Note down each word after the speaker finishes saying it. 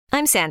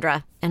I'm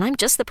Sandra, and I'm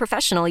just the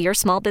professional your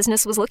small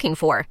business was looking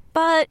for.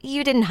 But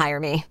you didn't hire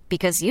me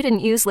because you didn't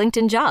use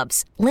LinkedIn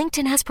Jobs.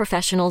 LinkedIn has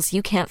professionals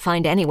you can't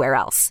find anywhere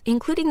else,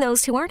 including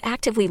those who aren't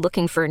actively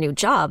looking for a new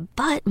job,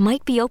 but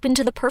might be open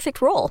to the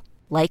perfect role,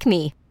 like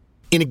me.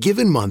 In a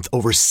given month,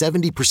 over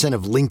 70%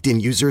 of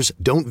LinkedIn users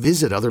don't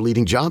visit other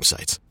leading job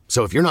sites.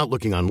 So if you're not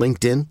looking on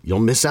LinkedIn, you'll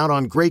miss out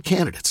on great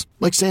candidates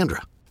like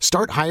Sandra.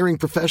 Start hiring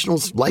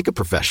professionals like a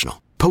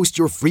professional. Post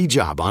your free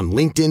job on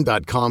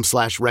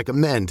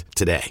linkedin.com/recommend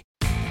today.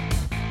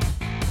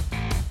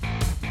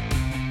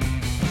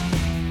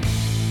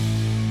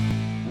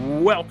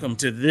 Welcome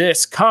to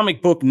this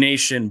Comic Book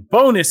Nation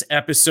bonus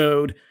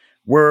episode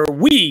where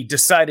we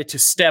decided to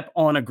step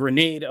on a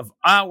grenade of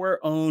our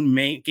own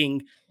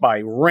making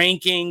by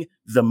ranking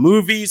the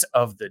movies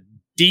of the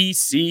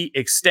DC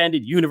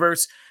Extended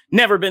Universe.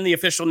 Never been the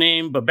official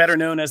name, but better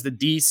known as the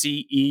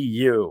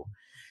DCEU.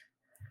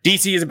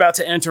 DC is about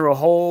to enter a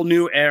whole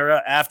new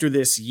era after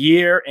this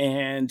year,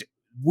 and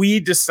we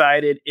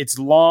decided it's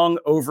long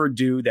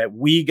overdue that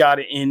we got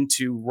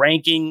into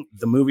ranking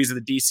the movies of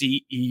the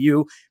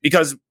DCEU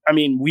because, I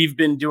mean, we've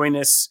been doing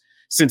this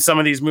since some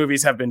of these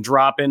movies have been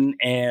dropping,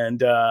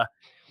 and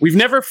we've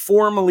never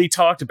formally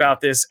talked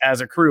about this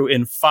as a crew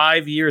in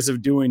 5 years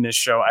of doing this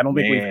show. I don't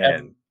think we've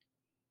ever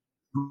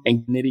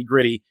been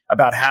nitty-gritty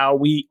about how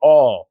we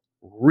all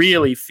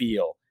really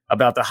feel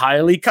about the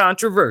highly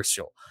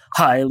controversial,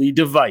 highly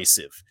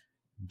divisive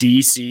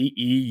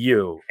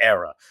DCEU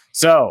era.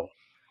 So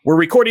we're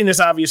recording this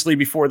obviously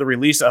before the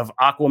release of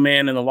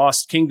Aquaman and the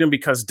Lost Kingdom,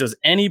 because does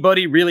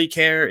anybody really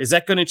care? Is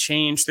that going to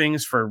change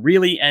things for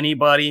really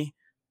anybody?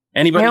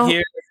 Anybody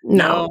here?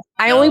 No.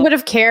 I only would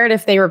have cared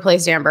if they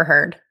replaced Amber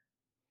Heard.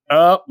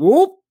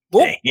 Whoop.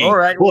 All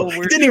right. Well,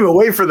 we didn't even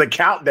wait for the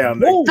countdown.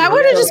 That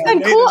would have just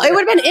been cool. It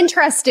would have been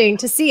interesting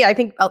to see. I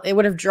think it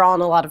would have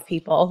drawn a lot of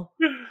people.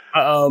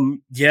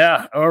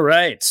 Yeah. All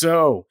right.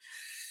 So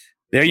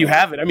there you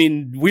have it. I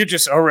mean, we're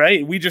just all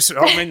right.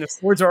 The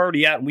swords are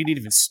already out and we didn't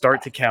even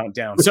start the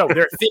countdown. So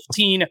there are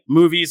 15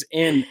 movies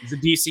in the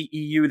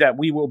DCEU that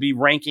we will be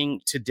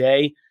ranking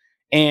today.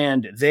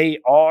 And they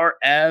are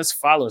as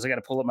follows. I got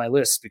to pull up my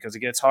list because it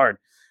gets hard.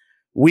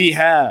 We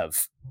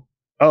have,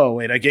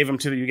 I gave them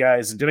to you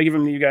guys. Did I give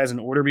them to you guys in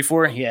order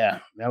before? Yeah,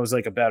 that was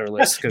like a better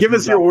list. Give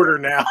us your order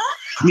now.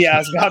 Yeah, I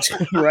was about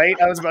to, right?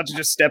 I was about to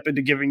just step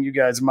into giving you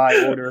guys my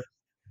order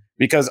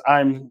because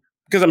I'm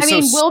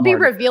we'll be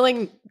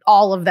revealing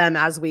all of them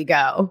as we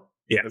go.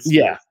 Yes.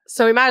 Yeah.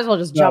 So we might as well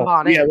just jump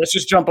on it. Yeah, let's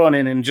just jump on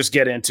in and just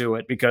get into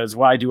it because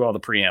why do all the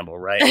preamble,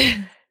 right?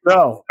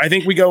 So I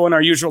think we go when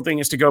our usual thing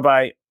is to go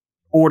by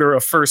order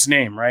of first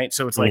name, right?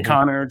 So it's like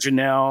Connor,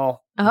 Janelle.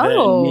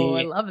 Oh,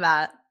 I love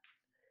that.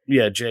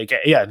 Yeah, Jake.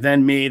 Yeah,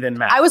 then me, then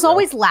Matt. I was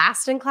always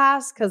last in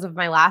class because of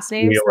my last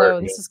name,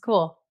 so this is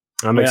cool.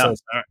 That makes sense.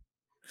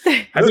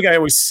 Right. I think I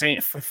always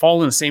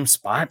fall in the same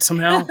spot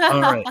somehow.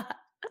 All right.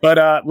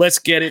 But let's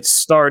get it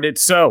started.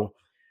 So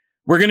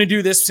we're going to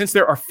do this since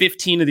there are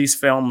 15 of these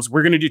films.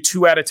 We're going to do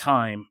 2 at a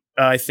time,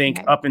 I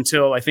think, up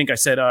until I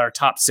said our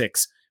top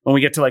 6. When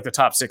we get to like the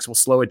top 6, we'll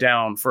slow it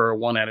down for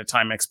 1 at a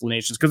time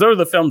explanations because those are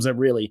the films that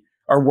really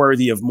are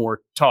worthy of more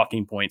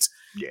talking points.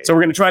 Yeah. So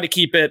we're going to try to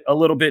keep it a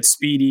little bit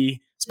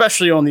speedy,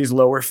 especially on these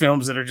lower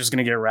films that are just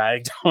going to get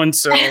ragged on.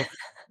 So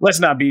let's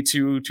not be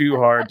too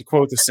hard. To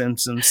quote The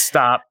Simpsons,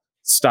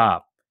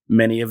 stop.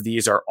 Many of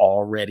these are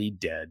already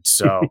dead.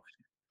 So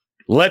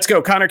let's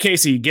go. Connor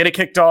Casey, get it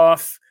kicked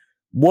off.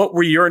 What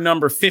were your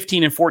number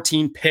 15 and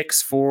 14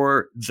 picks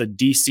for the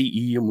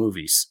DCEU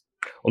movies?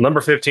 Well, number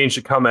 15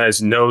 should come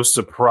as no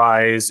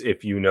surprise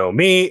if you know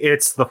me.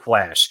 It's The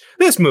Flash.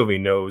 This movie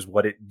knows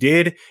what it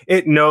did.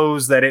 It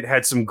knows that it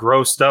had some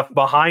gross stuff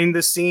behind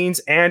the scenes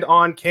and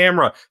on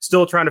camera.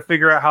 Still trying to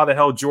figure out how the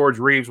hell George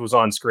Reeves was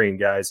on screen,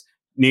 guys.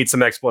 Need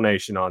some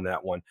explanation on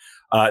that one.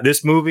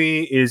 This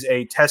movie is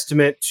a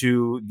testament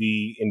to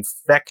the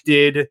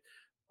infected,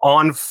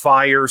 on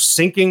fire,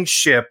 sinking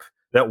ship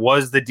that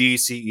was the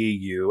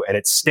DCEU, and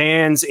it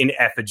stands in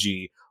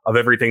effigy of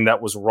everything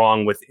that was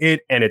wrong with it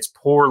and its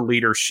poor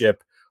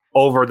leadership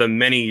over the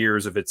many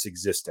years of its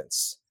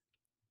existence.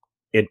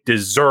 It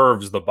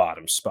deserves the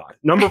bottom spot.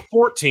 Number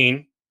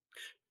 14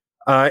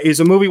 is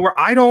a movie where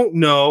I don't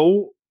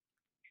know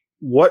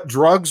what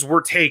drugs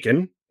were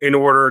taken in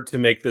order to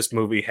make this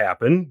movie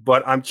happen,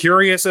 but I'm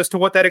curious as to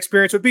what that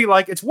experience would be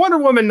like. It's Wonder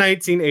Woman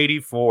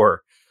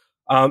 1984.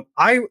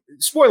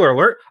 Spoiler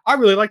alert, I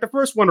really like the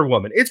first Wonder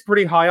Woman. It's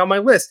pretty high on my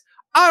list.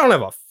 I don't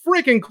have a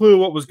freaking clue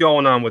what was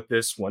going on with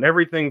this one.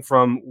 Everything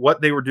from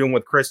what they were doing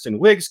with Kristen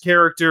Wiig's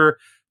character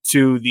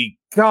to the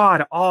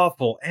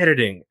god-awful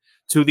editing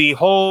to the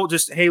whole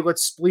just, hey,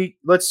 let's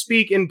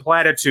speak in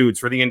platitudes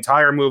for the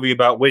entire movie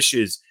about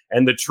wishes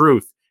and the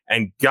truth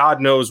and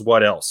God knows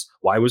what else.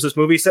 Why was this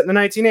movie set in the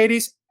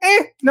 1980s?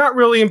 Not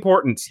really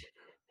important.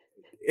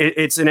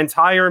 It's an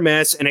entire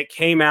mess, and it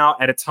came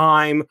out at a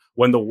time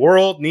when the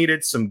world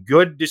needed some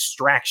good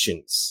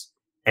distractions,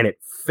 and it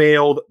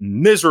failed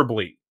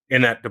miserably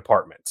in that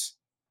department.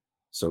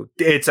 So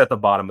it's at the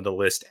bottom of the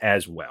list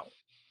as well.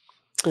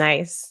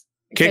 Nice.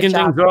 Kicking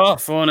things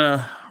off on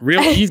a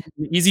real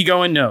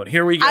easygoing note.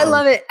 Here we go. I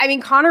love it. I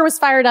mean, Connor was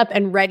fired up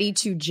and ready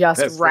to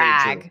just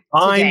rag.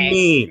 I'm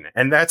mean,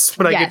 and that's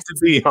what I get to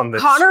be on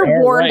this.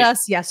 Connor warned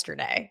us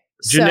yesterday.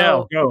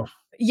 Janelle, go.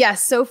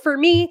 Yes. So for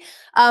me,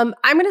 I'm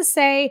going to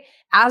say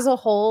as a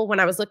whole, when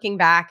I was looking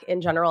back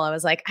in general, I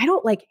was like, I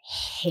don't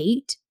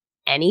hate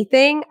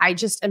anything. I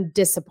just am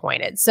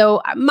disappointed.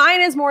 So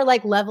mine is more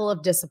like level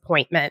of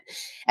disappointment.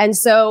 And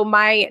so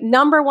my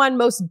number one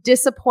most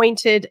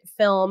disappointed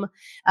film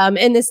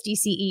in this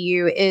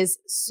DCEU is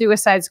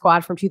Suicide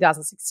Squad from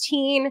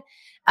 2016.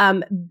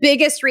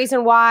 Biggest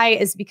reason why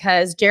is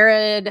because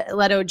Jared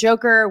Leto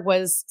Joker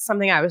was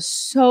something I was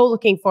so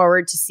looking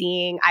forward to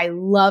seeing. I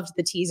loved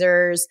the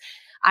teasers.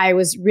 I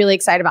was really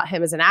excited about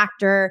him as an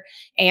actor,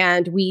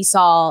 and we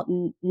saw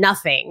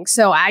nothing.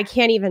 So I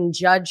can't even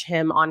judge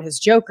him on his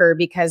Joker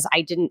because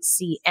I didn't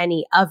see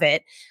any of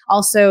it.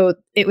 Also,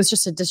 it was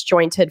just a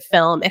disjointed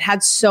film. It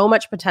had so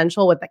much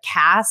potential with the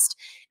cast.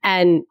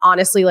 And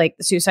honestly,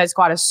 the Suicide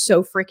Squad is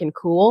so freaking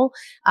cool.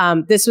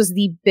 This was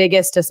the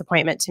biggest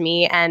disappointment to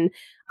me. And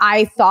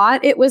I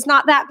thought it was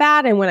not that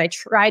bad. And when I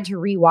tried to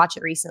rewatch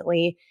it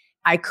recently,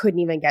 I couldn't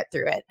even get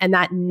through it. And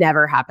that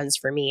never happens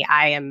for me.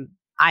 I am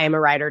a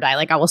ride or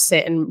die. I will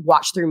sit and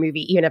watch through a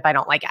movie, even if I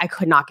don't like it. I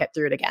could not get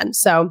through it again.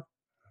 So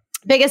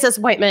biggest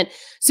disappointment,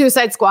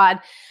 Suicide Squad.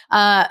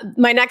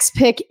 My next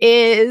pick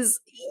is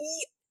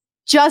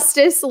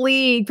Justice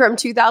League from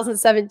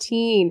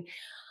 2017.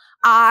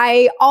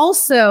 I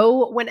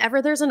also,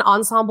 whenever there's an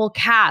ensemble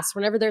cast,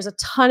 whenever there's a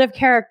ton of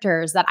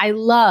characters that I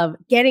love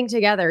getting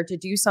together to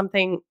do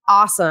something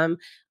awesome,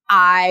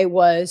 I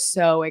was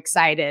so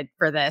excited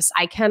for this.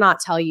 I cannot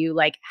tell you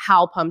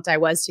how pumped I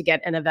was to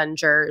get an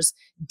Avengers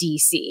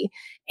DC.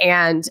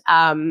 And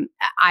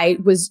I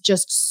was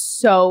just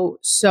so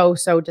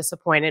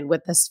disappointed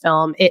with this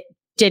film. It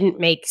didn't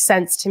make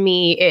sense to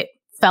me. It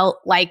felt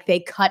like they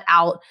cut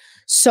out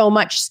so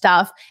much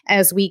stuff,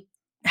 as we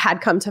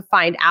had come to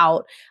find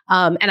out.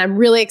 And I'm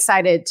really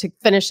excited to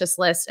finish this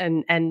list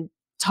and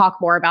talk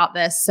more about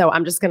this. So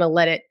I'm just going to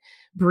let it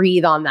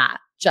breathe on that.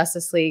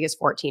 Justice League is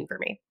 14 for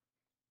me.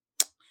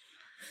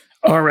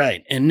 All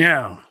right. And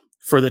now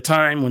for the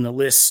time when the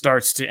list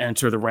starts to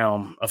enter the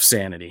realm of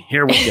sanity.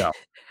 Here we go.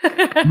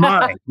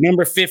 My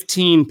number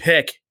 15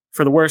 pick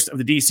for the worst of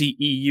the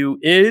DCEU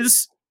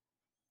is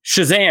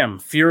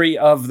Shazam! Fury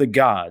of the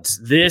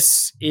Gods.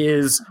 This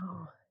is,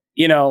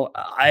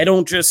 I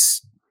don't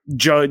just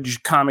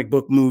judge comic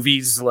book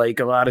movies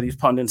like a lot of these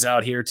pundits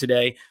out here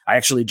today. I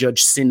actually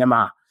judge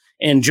cinema.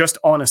 And just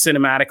on a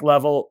cinematic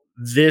level,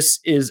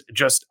 this is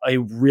just a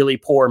really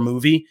poor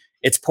movie.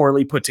 It's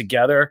poorly put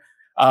together.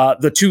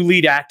 The two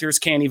lead actors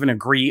can't even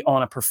agree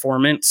on a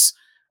performance.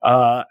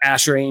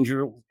 Asher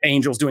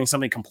Angel's doing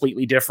something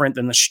completely different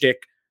than the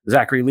shtick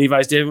Zachary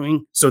Levi's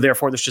doing. So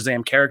therefore, the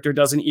Shazam character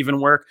doesn't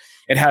even work.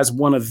 It has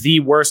one of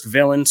the worst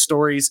villain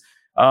stories.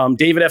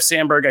 David F.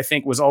 Sandberg, I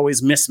think, was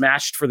always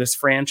mismatched for this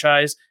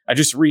franchise. I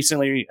just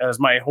recently, as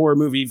my horror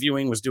movie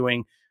viewing was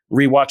doing,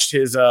 rewatched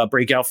his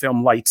breakout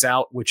film Lights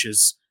Out, which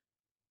is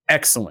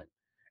excellent.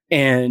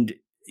 And,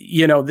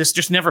 this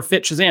just never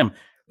fit Shazam.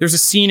 There's a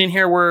scene in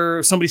here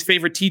where somebody's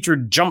favorite teacher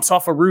jumps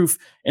off a roof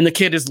and the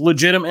kid is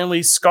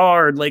legitimately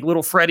scarred.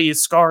 Little Freddy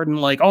is scarred and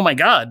oh my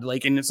God.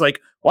 And it's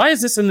why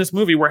is this in this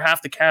movie where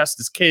half the cast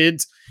is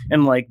kids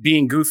and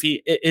being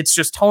goofy? It's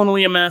just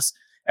totally a mess.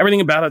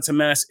 Everything about it's a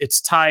mess.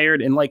 It's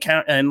tired. And like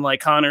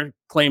Connor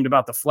claimed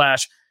about The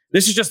Flash,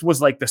 this was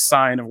the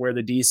sign of where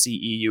the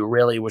DCEU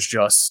really was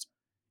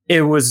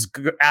it was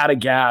out of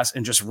gas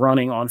and just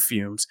running on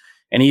fumes.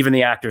 And even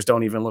the actors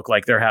don't even look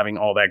like they're having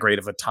all that great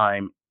of a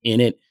time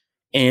in it.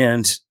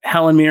 And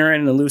Helen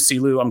Mirren and Lucy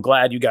Liu, I'm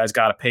glad you guys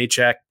got a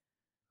paycheck,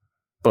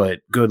 but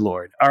good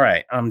Lord. All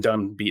right, I'm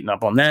done beating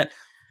up on that.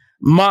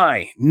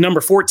 My number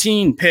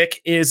 14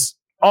 pick is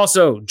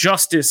also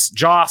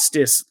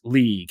Justice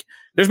League.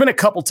 There's been a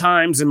couple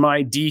times in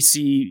my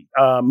DC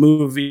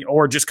movie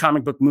or just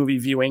comic book movie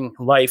viewing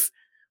life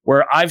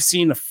where I've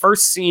seen the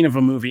first scene of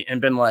a movie and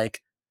been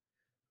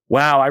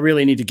wow, I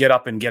really need to get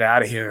up and get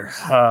out of here.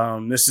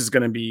 This is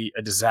going to be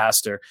a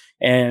disaster.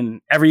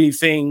 And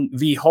everything,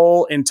 the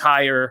whole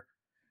entire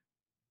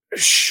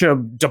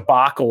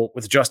debacle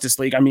with Justice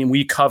League,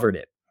 we covered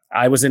it.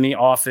 I was in the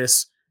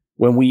office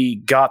when we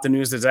got the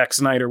news that Zack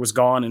Snyder was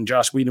gone and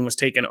Joss Whedon was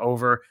taken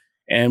over,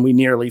 and we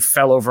nearly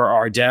fell over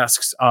our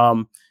desks.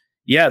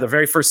 The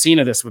very first scene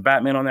of this with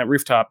Batman on that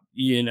rooftop,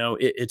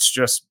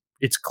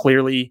 it's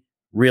clearly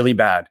really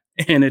bad.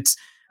 And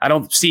I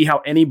don't see how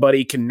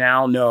anybody can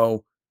now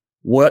know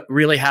what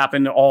really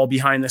happened all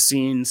behind the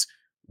scenes,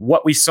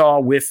 what we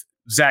saw with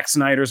Zack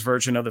Snyder's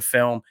version of the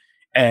film,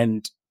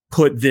 and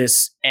put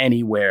this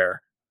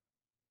anywhere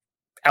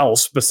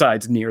else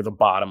besides near the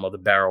bottom of the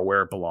barrel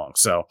where it belongs.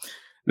 So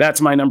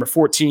that's my number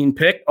 14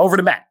 pick. Over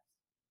to Matt.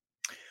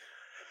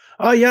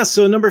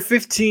 So number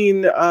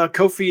 15,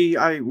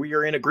 Kofi, we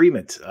are in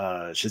agreement.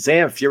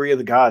 Shazam! Fury of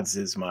the Gods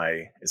is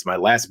my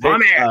last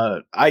pick.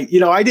 I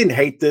didn't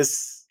hate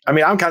this. I'm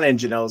kind of in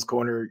Janelle's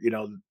corner.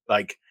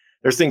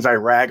 there's things I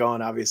rag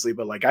on, obviously,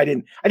 but like I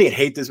didn't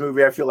hate this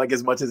movie. I feel like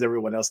as much as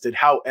everyone else did.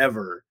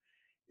 However,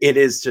 it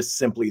is just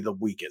simply the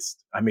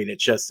weakest. I mean,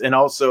 it's just, and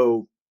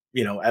also,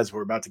 you know, as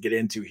we're about to get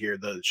into here,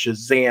 the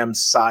Shazam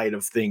side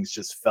of things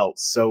just felt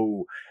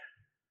so,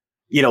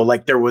 you know,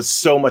 like there was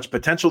so much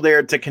potential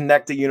there to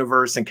connect the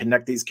universe and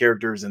connect these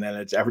characters, and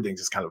then everything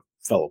just kind of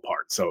fell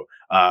apart. So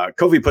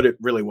Kofi put it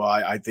really well.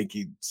 I think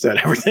he said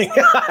everything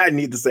I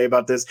need to say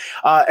about this.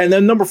 And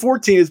then number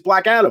 14 is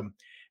Black Adam.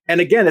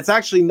 And again, it's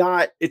actually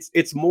not,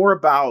 it's more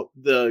about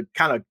the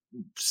kind of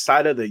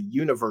side of the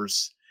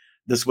universe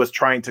this was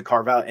trying to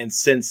carve out. And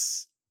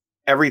since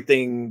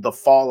everything, the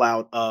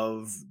fallout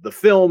of the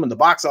film and the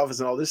box office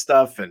and all this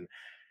stuff, and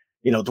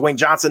you know, Dwayne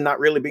Johnson not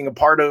really being a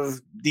part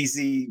of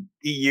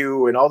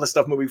DCEU and all this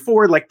stuff moving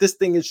forward, like this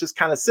thing is just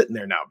kind of sitting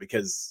there now,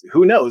 because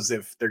who knows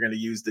if they're going to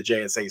use the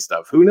JSA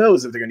stuff? Who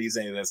knows if they're going to use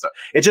any of that stuff?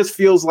 It just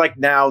feels like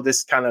now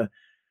this kind of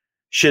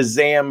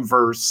Shazam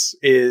verse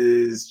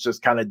is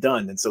just kind of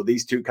done. And so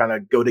these two kind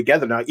of go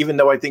together now, even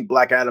though I think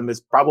Black Adam is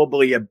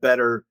probably a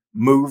better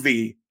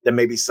movie than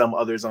maybe some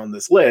others on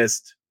this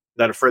list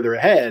that are further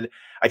ahead.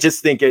 I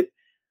just think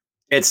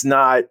it's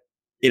not,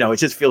 you know, it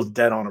just feels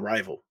dead on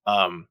arrival.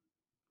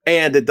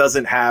 And it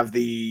doesn't have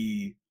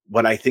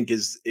what I think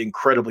is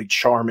incredibly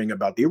charming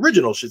about the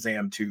original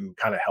Shazam to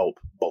kind of help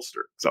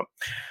bolster. So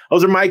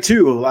those are my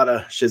two. A lot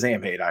of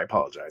Shazam hate. I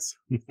apologize.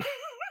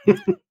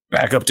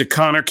 Back up to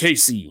Connor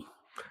Casey.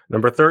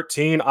 Number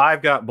 13,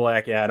 I've got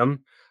Black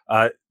Adam.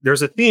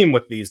 There's a theme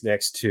with these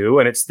next two,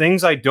 and it's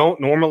things I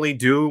don't normally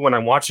do when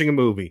I'm watching a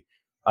movie.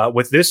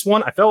 With this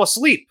one, I fell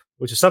asleep,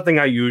 which is something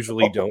I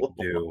usually don't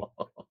do.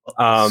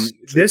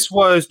 This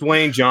was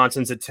Dwayne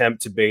Johnson's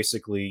attempt to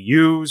basically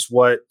use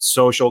what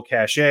social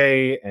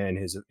cachet and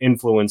his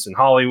influence in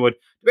Hollywood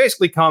to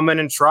basically come in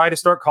and try to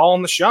start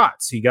calling the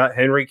shots. He got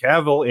Henry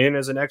Cavill in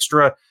as an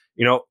extra,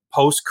 you know,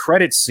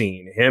 post-credit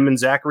scene. Him and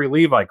Zachary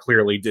Levi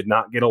clearly did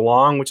not get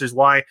along, which is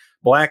why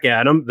Black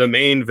Adam, the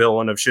main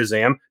villain of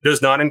Shazam,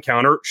 does not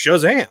encounter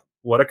Shazam.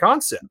 What a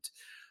concept.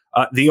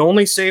 The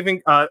only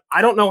saving, I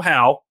don't know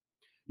how,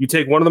 you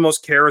take one of the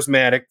most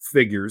charismatic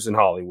figures in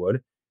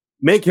Hollywood,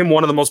 make him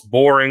one of the most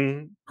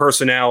boring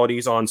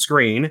personalities on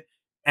screen,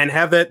 and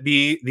have that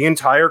be the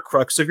entire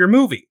crux of your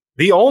movie.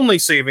 The only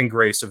saving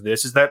grace of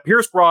this is that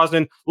Pierce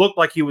Brosnan looked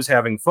like he was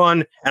having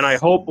fun, and I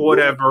hope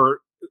whatever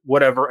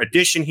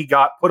addition he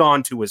got put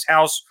onto his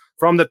house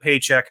from the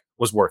paycheck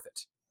was worth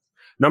it.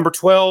 Number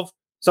 12,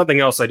 something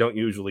else I don't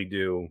usually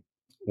do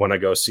when I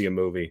go see a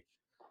movie.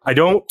 I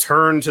don't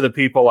turn to the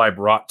people I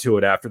brought to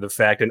it after the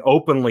fact and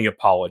openly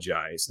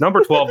apologize.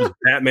 Number 12 is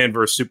Batman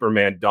vs.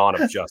 Superman: Dawn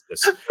of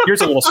Justice. Here's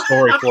a little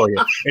story for you.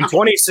 In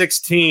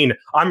 2016,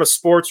 I'm a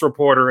sports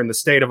reporter in the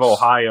state of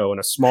Ohio in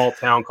a small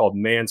town called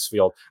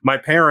Mansfield. My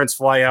parents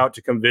fly out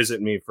to come visit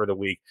me for the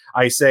week.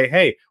 I say,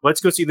 hey,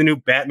 let's go see the new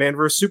Batman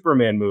vs.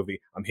 Superman movie.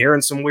 I'm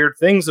hearing some weird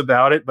things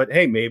about it, but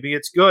hey, maybe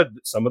it's good.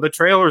 Some of the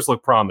trailers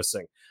look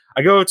promising.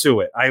 I go to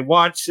it. I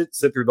watch it,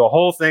 sit through the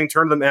whole thing,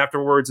 turn to them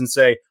afterwards and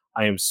say,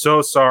 I am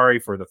so sorry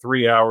for the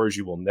 3 hours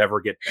you will never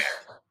get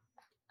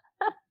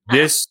back.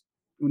 This,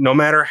 no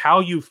matter how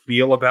you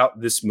feel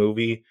about this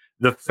movie,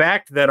 the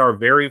fact that our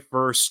very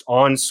first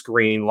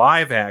on-screen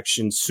live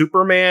action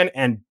Superman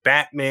and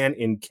Batman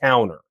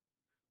encounter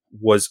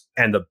was,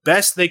 and the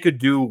best they could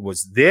do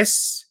was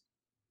this,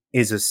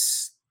 is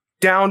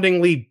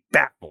astoundingly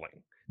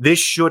baffling. This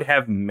should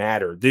have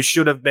mattered. This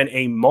should have been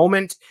a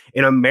moment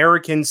in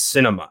American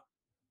cinema.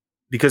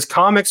 Because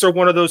comics are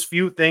one of those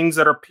few things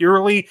that are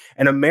purely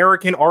an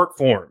American art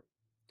form.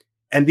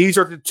 And these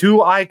are the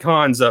two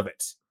icons of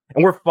it.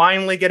 And we're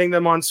finally getting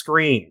them on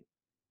screen.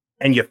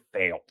 And you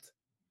failed.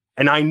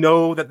 And I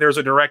know that there's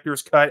a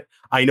director's cut.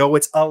 I know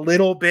it's a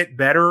little bit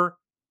better,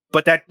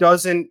 but that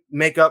doesn't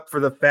make up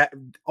for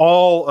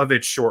all of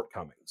its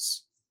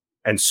shortcomings.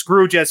 And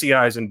screw Jesse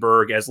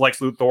Eisenberg as Lex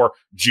Luthor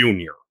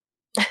Jr.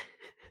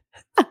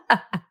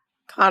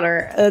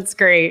 Connor, that's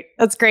great.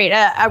 That's great.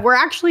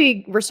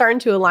 We're starting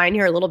to align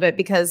here a little bit,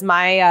 because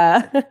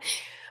my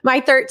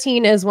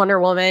 13 is Wonder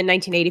Woman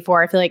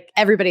 1984. I feel like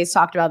everybody's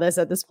talked about this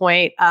at this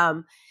point.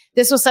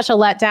 This was such a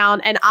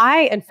letdown. And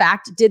I, in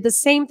fact, did the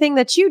same thing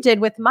that you did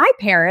with my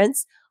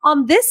parents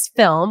on this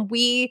film.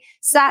 We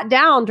sat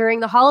down during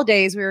the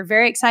holidays. We were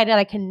very excited.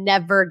 I can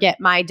never get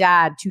my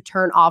dad to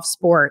turn off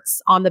sports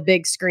on the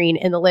big screen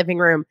in the living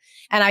room.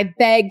 And I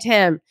begged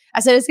him. I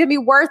said, it's going to be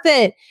worth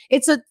it.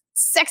 It's a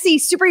sexy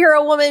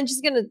superhero woman.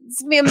 It's gonna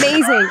be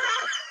amazing.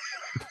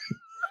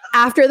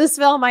 After this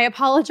film, I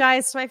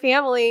apologized to my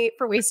family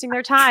for wasting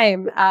their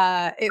time.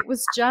 It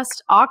was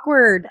just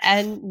awkward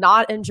and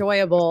not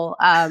enjoyable.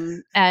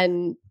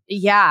 And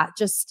yeah,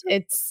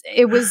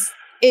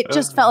 it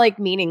just felt like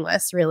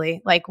meaningless,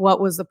 really. Like,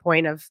 what was the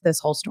point of this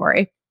whole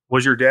story?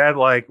 Was your dad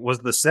like, was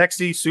the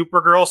sexy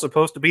Supergirl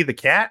supposed to be the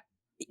cat?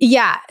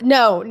 Yeah,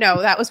 no,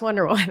 that was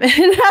Wonder Woman.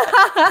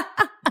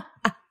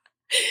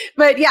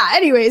 But yeah,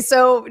 anyway,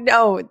 so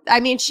no, I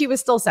mean, she was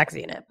still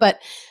sexy in it, but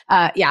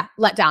yeah,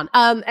 let down.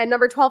 And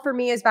number 12 for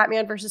me is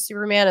Batman versus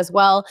Superman as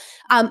well.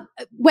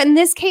 When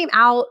this came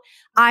out,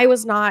 I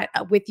was not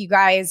with you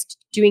guys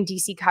doing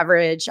DC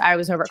coverage. I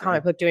was over at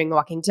Comic Book doing The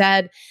Walking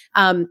Dead.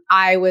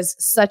 I was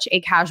such a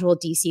casual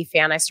DC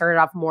fan. I started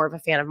off more of a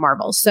fan of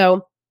Marvel.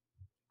 So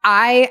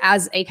I,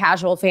 as a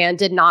casual fan,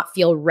 did not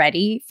feel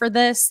ready for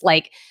this.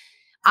 Like,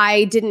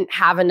 I didn't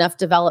have enough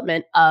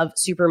development of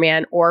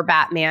Superman or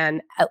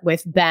Batman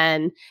with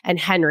Ben and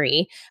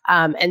Henry.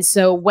 And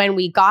so when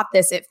we got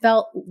this, it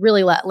felt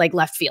really like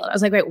left field. I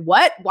was like, wait,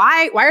 what?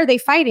 Why are they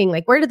fighting?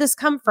 Like, where did this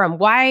come from?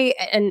 Why?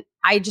 And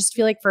I just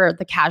feel like for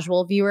the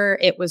casual viewer,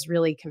 it was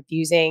really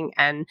confusing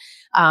and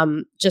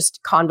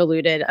just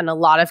convoluted, and a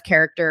lot of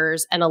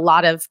characters and a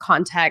lot of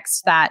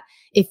context that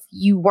if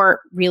you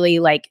weren't really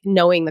like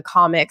knowing the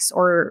comics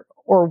or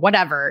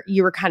whatever,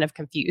 you were kind of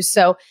confused.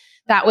 So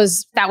that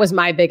was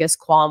my biggest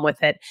qualm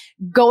with it.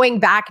 Going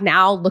back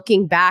now,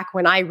 looking back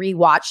when I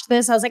rewatched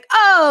this, I was like,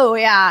 oh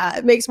yeah,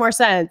 it makes more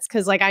sense.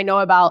 Cause like I know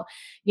about,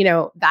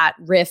 that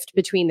rift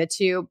between the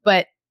two,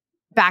 but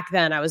back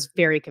then I was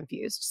very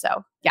confused.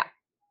 So yeah.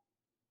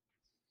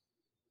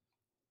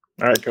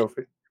 All right,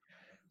 Kofi.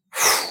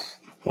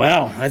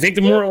 Wow. I think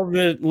the moral of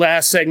the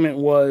last segment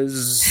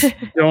was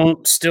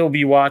don't still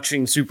be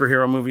watching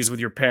superhero movies with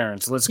your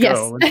parents. Let's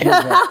go.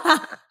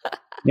 Yes.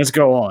 Let's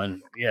go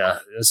on. Yeah,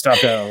 I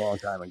stopped that a long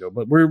time ago.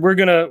 But we're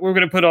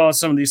gonna put all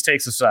some of these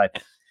takes aside.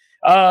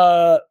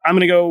 I'm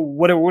gonna go.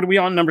 What are we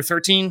on? Number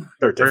 13?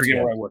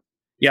 13.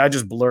 Yeah, I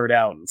just blurred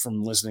out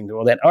from listening to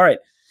all that. All right.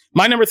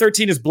 My number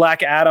 13 is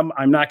Black Adam.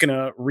 I'm not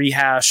gonna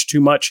rehash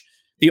too much.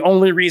 The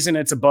only reason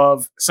it's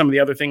above some of the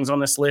other things on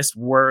this list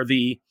were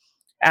the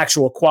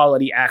actual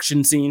quality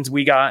action scenes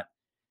we got,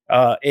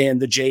 and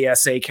the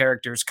JSA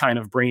characters kind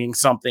of bringing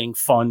something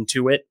fun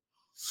to it.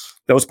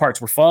 Those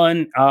parts were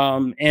fun.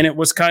 And it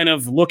was kind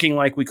of looking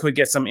like we could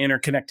get some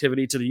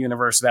interconnectivity to the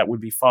universe that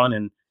would be fun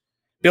and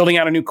building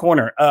out a new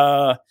corner.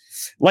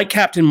 Like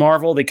Captain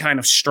Marvel, they kind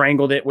of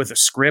strangled it with a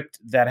script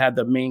that had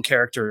the main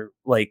character,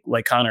 like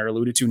Connor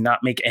alluded to,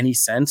 not make any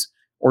sense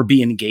or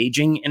be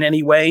engaging in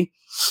any way,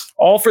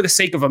 all for the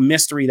sake of a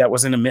mystery that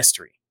wasn't a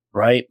mystery,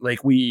 right?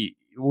 Like we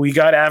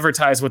got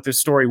advertised what this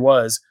story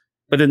was,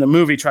 but then the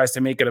movie tries to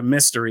make it a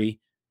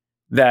mystery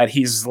that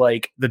he's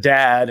like the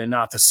dad and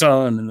not the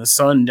son, and the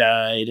son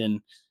died. And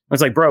I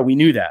was like, bro, we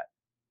knew that.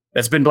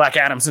 That's been Black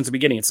Adam since the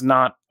beginning. It's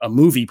not a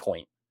movie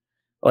point.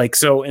 Like,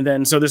 so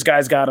this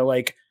guy's got to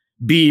like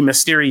be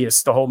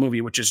mysterious the whole movie,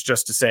 which is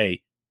just to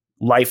say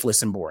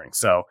lifeless and boring.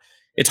 So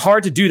it's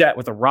hard to do that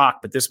with The Rock,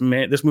 but this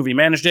movie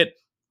managed it.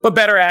 But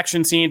better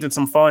action scenes and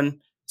some fun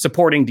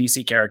supporting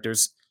DC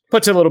characters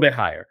puts it a little bit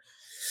higher.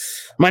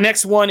 My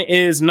next one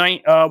is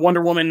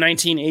Wonder Woman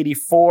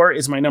 1984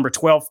 is my number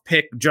 12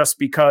 pick, just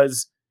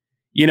because,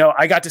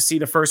 I got to see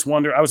the first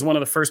Wonder. I was one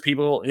of the first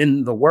people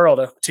in the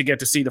world to get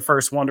to see the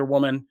first Wonder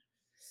Woman,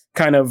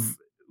 kind of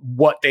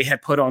what they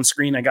had put on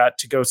screen. I got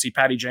to go see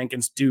Patty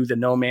Jenkins do the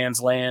No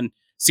Man's Land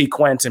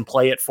sequence and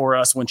play it for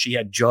us when she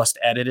had just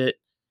edited it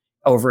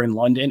over in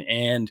London.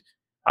 And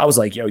I was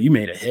like, yo, you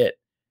made a hit.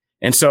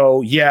 And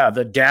so, yeah,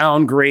 the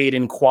downgrade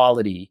in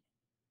quality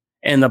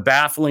and the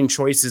baffling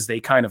choices they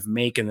kind of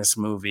make in this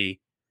movie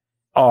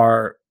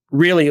are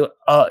really,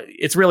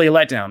 it's really a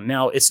letdown.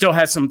 Now, it still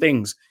has some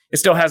things. It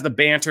still has the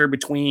banter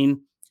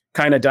between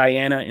kind of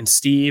Diana and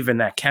Steve and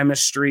that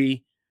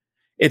chemistry.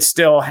 It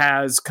still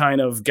has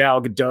kind of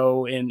Gal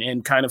Gadot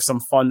and kind of some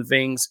fun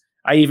things.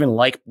 I even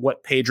like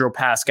what Pedro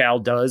Pascal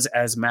does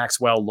as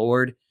Maxwell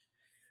Lord,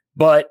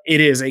 but it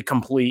is a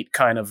complete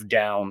kind of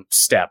down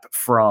step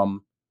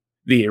from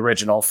the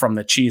original, from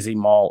the cheesy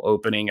mall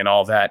opening and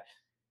all that.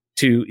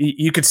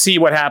 You could see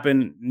what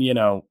happened,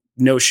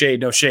 no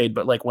shade,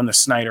 but like when the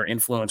Snyder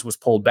influence was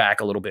pulled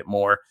back a little bit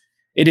more,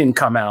 it didn't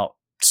come out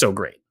so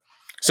great.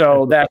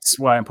 So that's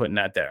why I'm putting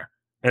that there.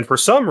 And for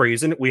some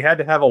reason, we had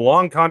to have a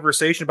long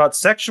conversation about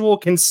sexual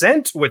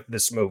consent with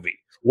this movie.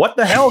 What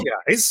the hell,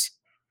 guys?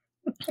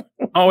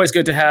 Always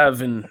good to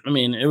have. And I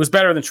mean, it was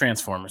better than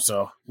Transformers.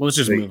 So let's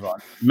just move on.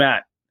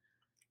 Matt.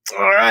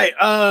 All right.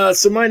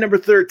 So my number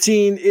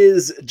 13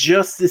 is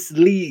Justice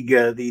League,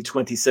 the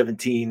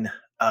 2017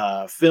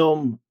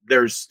 film.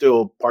 There's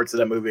still parts of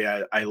that movie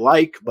I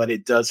like, but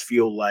it does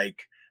feel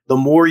like the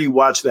more you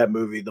watch that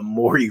movie, the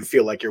more you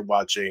feel like you're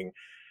watching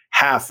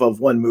half of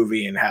one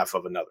movie and half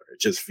of another. It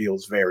just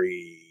feels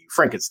very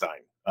Frankenstein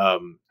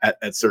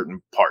at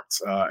certain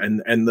parts.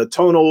 And the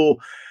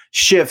tonal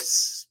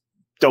shifts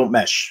don't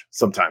mesh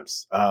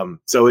sometimes.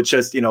 So it's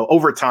just,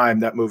 over time,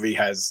 that movie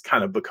has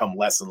kind of become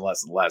less and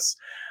less and less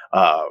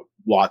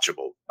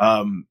watchable.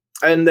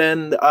 And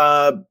then,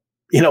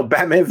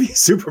 Batman v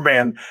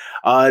Superman,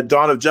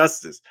 Dawn of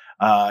Justice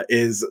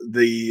is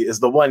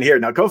the one here.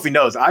 Now, Kofi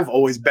knows I've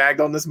always bagged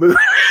on this movie.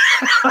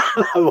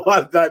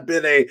 I've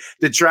been a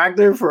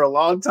detractor for a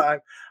long time.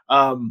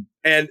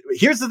 And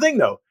here's the thing,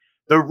 though.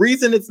 The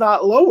reason it's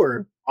not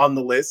lower on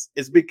the list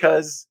is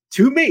because,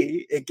 to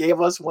me, it gave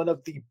us one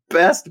of the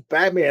best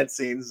Batman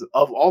scenes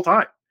of all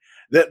time.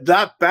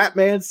 That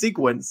Batman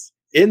sequence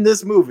in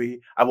this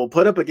movie, I will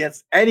put up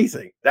against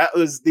anything. That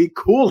was the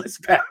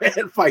coolest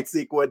Batman fight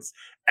sequence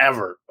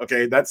ever.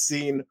 Okay, that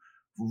scene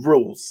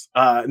rules.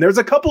 And there's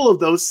a couple of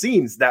those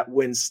scenes that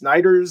when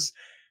Snyder's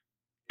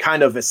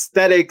kind of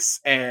aesthetics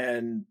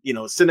and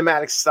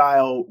cinematic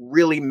style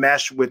really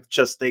mesh with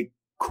just a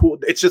cool,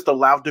 it's just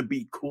allowed to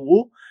be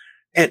cool.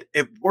 And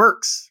it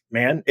works,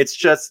 man. It's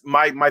just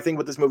my thing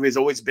with this movie has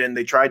always been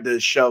they tried to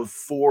shove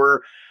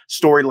 4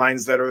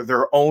 storylines that are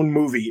their own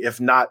movie,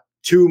 if not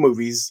 2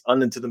 movies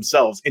unto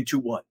themselves, into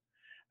one.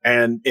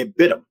 And it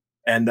bit them.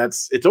 And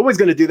it's always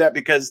going to do that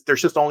because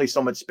there's just only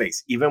so much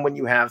space, even when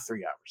you have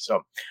 3 hours.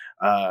 So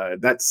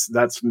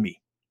that's me.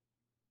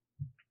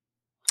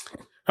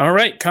 All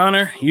right,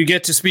 Connor, you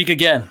get to speak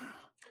again.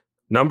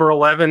 Number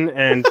 11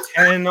 and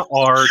 10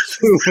 are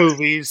 2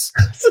 movies.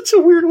 Such a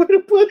weird way to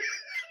put it.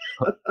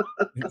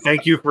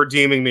 Thank you for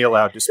deeming me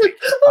allowed to speak.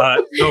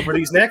 So for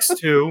these next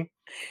 2,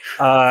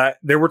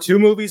 there were 2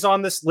 movies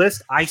on this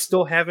list I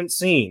still haven't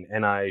seen,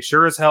 and I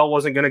sure as hell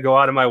wasn't going to go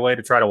out of my way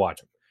to try to watch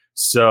them.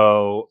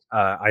 So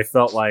I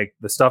felt like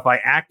the stuff I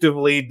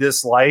actively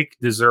dislike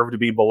deserved to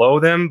be below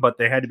them, but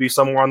they had to be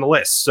somewhere on the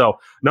list. So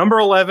number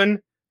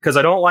 11, because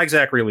I don't like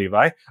Zachary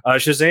Levi,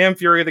 Shazam!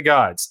 Fury of the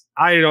Gods.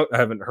 I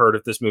haven't heard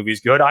if this movie's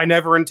good. I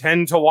never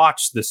intend to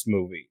watch this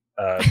movie,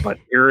 but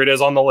here it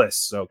is on the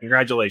list. So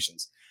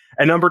congratulations.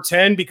 And number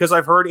 10, because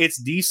I've heard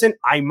it's decent,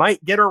 I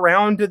might get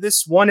around to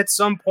this one at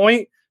some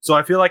point. So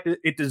I feel like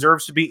it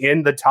deserves to be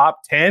in the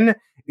top 10,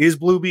 is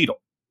Blue Beetle.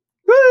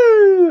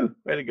 Woo!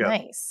 Way to go.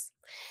 Nice.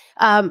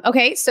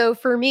 Okay, so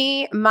for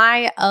me,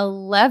 my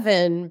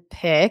 11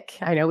 pick,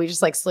 I know we just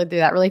slid through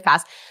that really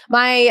fast.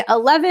 My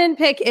 11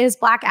 pick is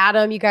Black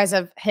Adam. You guys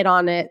have hit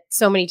on it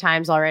so many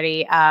times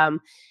already.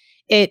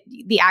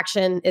 The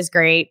action is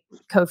great.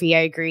 Kofi, I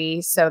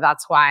agree. So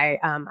that's why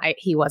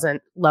he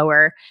wasn't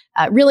lower.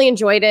 Really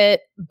enjoyed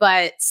it,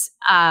 but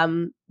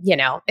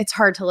it's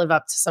hard to live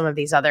up to some of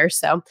these others.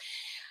 So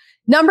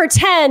number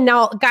 10.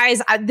 Now,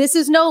 guys, this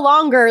is no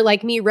longer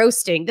like me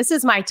roasting. This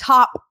is my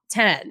top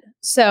 10.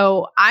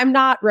 So I'm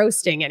not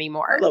roasting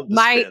anymore.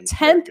 My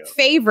 10th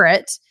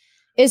favorite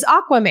is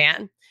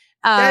Aquaman.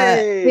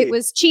 It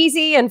was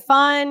cheesy and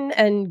fun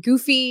and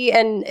goofy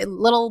and a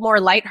little more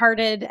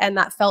lighthearted, and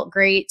that felt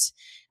great.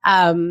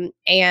 And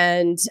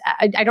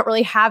I don't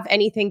really have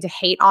anything to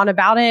hate on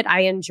about it.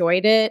 I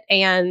enjoyed it,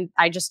 and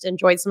I just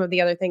enjoyed some of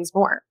the other things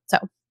more. So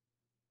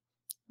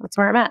that's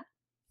where I'm at.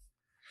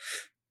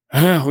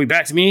 We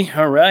back to me?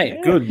 All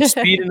right, good.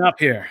 Speeding up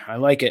here. I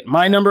like it.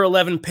 My number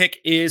 11 pick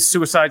is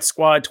Suicide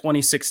Squad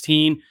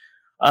 2016.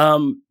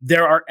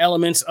 There are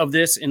elements of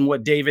this in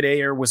what David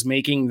Ayer was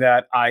making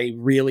that I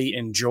really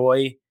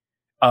enjoy.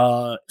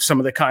 Some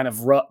of the kind of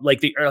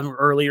the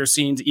earlier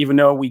scenes, even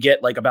though we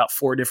get about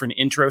 4 different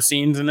intro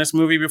scenes in this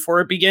movie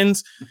before it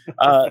begins,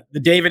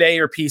 the David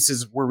Ayer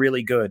pieces were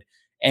really good.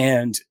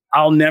 And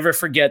I'll never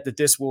forget that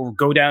this will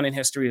go down in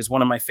history as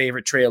one of my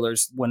favorite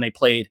trailers when they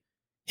played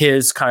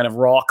his kind of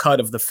raw cut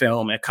of the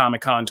film at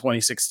Comic-Con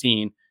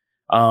 2016.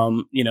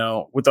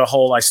 With the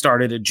whole I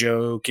started a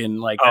joke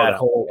and that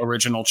whole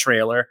original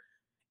trailer.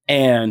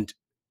 And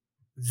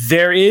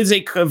there is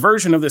a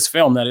version of this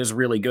film that is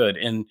really good.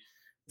 And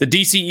the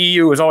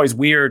DCEU is always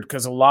weird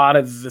because a lot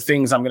of the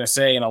things I'm going to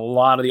say and a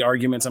lot of the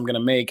arguments I'm going to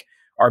make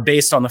are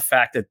based on the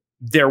fact that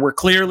there were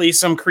clearly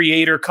some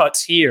creator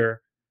cuts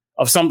here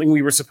of something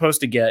we were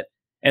supposed to get.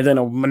 And then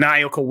a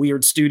maniacal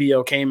weird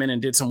studio came in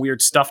and did some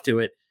weird stuff to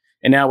it.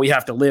 And now we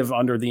have to live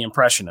under the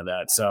impression of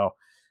that. So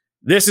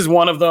this is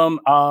one of them.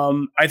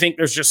 I think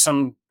there's just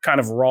some kind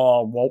of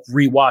raw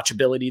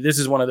rewatchability. This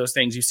is one of those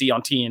things you see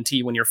on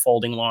TNT when you're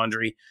folding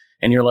laundry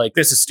and you're like,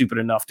 this is stupid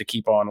enough to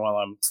keep on while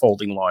I'm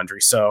folding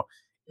laundry. So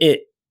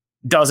it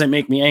doesn't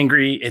make me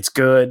angry. It's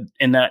good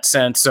in that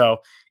sense. So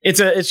it's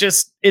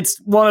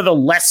one of the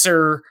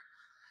lesser,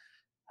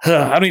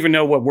 I don't even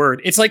know what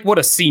word. It's like what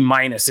a C-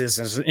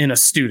 is in a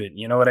student.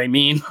 You know what I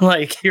mean?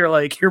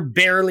 You're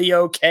barely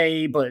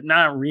okay, but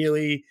not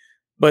really.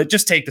 But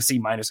just take the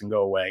C- and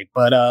go away.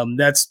 But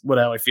that's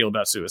how I feel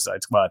about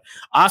Suicide Squad.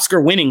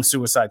 Oscar-winning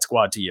Suicide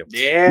Squad to you.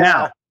 Yeah.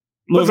 Now,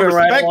 put some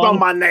respect along, on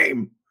my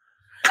name.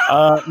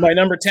 my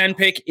number 10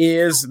 pick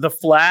is The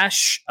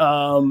Flash.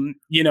 I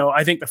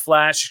think The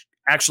Flash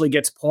actually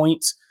gets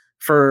points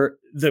for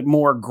the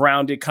more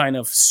grounded kind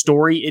of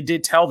story it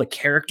did tell. The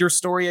character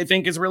story, I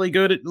think, is really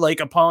good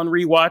upon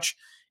rewatch.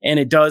 And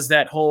it does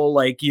that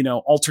whole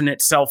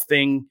alternate self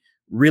thing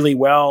really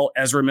well.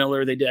 Ezra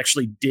Miller, they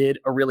actually did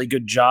a really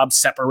good job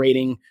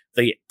separating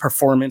the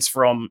performance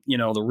from,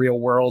 the real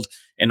world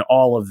and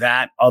all of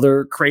that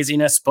other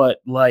craziness. But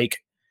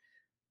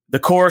the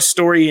core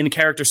story and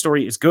character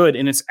story is good.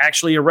 And it's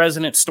actually a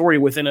resonant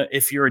story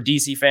if you're a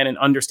DC fan and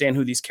understand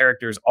who these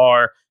characters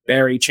are,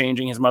 Barry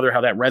changing his mother,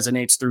 how that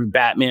resonates through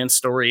Batman's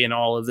story and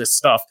all of this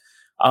stuff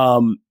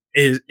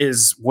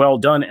is well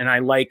done. And I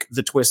like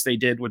the twist they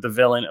did with the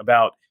villain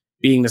about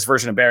being this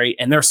version of Barry.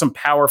 And there's some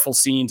powerful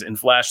scenes in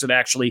Flash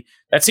that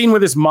scene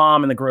with his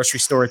mom in the grocery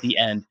store at the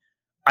end.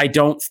 I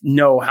don't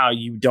know how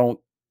you don't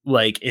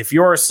if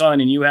you're a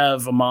son and you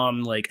have a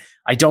mom,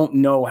 I don't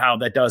know how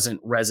that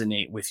doesn't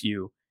resonate with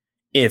you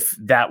if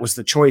that was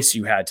the choice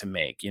you had to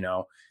make. You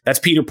know, that's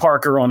Peter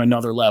Parker on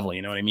another level.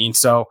 You know what I mean?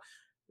 So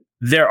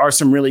there are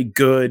some really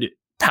good,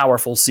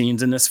 powerful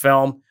scenes in this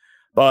film,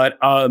 but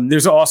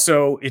it's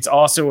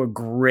also a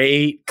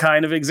great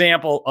kind of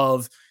example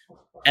of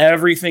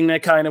everything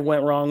that kind of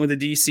went wrong with the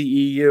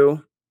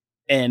DCEU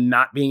and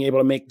not being able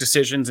to make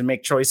decisions and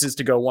make choices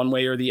to go one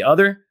way or the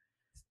other.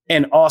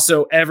 And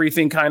also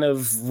everything kind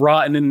of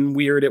rotten and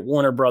weird at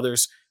Warner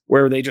Brothers,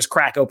 where they just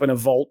crack open a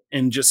vault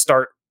and just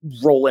start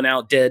rolling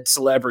out dead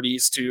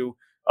celebrities to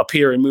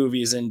appear in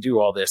movies and do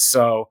all this.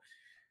 So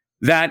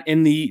that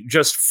in the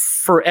just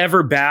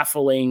forever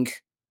baffling,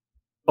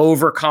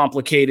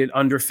 overcomplicated,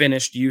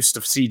 underfinished use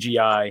of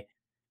CGI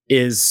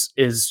is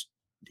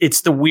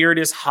it's the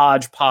weirdest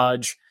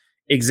hodgepodge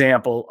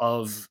example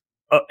of,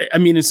 I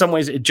mean, in some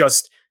ways it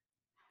just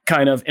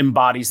kind of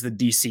embodies the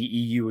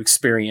DCEU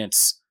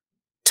experience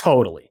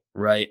totally,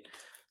 right?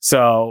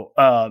 So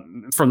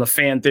from the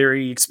fan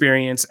theory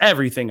experience,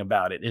 everything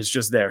about it is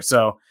just there.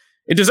 So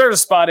it deserves a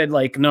spotted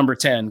like number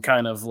 10,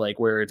 kind of like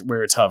where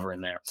it's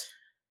hovering there.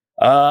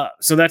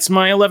 So that's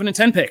my 11 and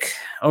 10 pick.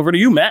 Over to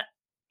you, Matt.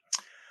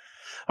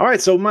 All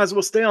right, so might as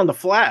well stay on the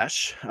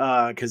Flash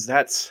because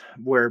that's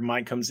where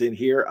mine comes in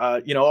here.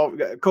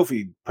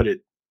 Kofi put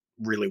it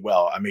really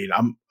well. I mean,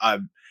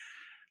 I'm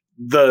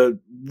the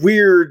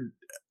weird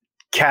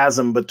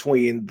chasm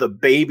between the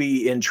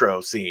baby intro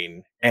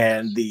scene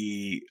and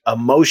the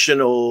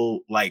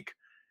emotional, like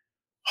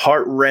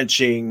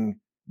heart-wrenching,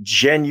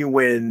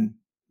 genuine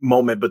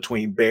moment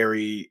between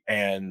Barry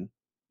and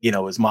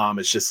his mom.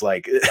 Is just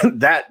like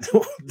that.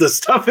 The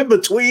stuff in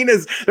between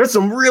there's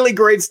some really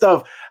great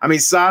stuff. I mean,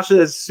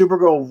 Sasha's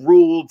Supergirl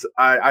ruled.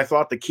 I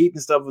thought the Keaton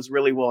stuff was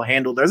really well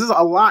handled. There's just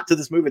a lot to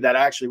this movie that I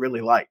actually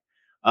really like.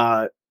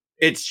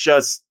 It's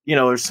just,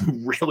 there's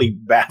some really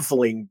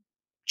baffling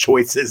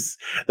choices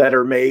that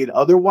are made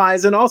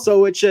otherwise. And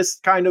also it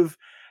just kind of,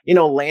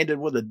 landed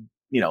with a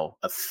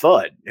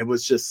thud. It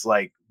was just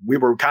like, we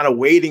were kind of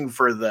waiting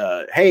for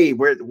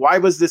why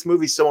was this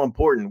movie so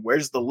important?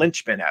 Where's the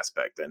linchpin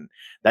aspect? And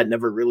that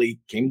never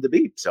really came to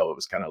be. So it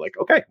was kind of like,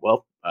 okay,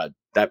 well,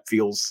 that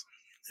feels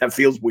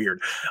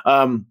weird.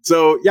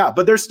 So yeah,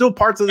 but there's still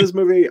parts of this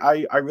movie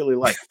I really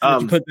like.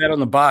 You put that on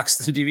the box,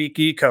 the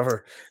DVD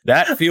cover.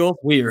 That feels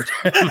weird.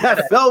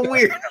 That felt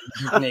weird.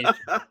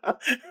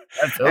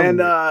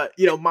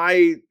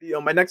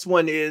 My next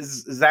one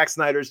is Zack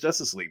Snyder's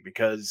Justice League,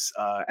 because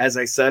as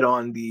I said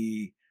on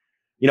the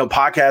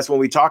podcast when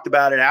we talked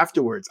about it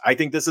afterwards, I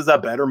think this is a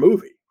better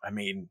movie. I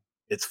mean,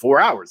 it's 4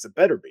 hours. It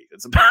better be.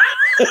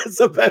 It's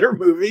a better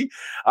movie.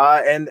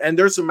 And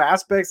there's some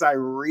aspects I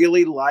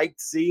really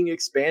liked seeing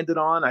expanded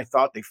on. I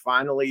thought they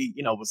finally,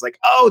 was like,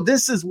 oh,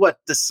 this is what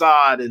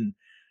Desaad and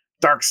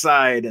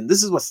Darkseid, and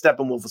this is what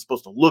Steppenwolf was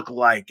supposed to look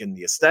like, and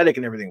the aesthetic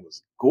and everything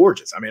was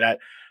gorgeous. I mean,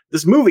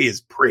 this movie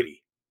is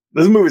pretty.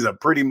 This movie is a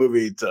pretty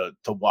movie to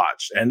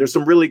watch, and there's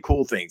some really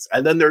cool things.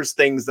 And then there's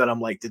things that I'm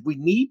like, did we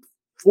need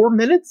 4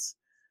 minutes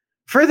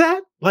for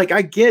that? Like,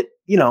 I get,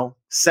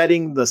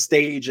 setting the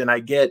stage, and I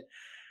get,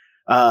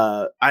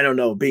 I don't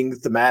know, being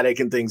thematic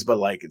and things, but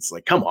like, it's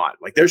like, come on,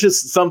 like, there's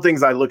just some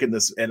things I look in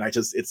this and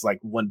it's like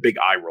one big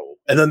eye roll.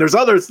 And then there's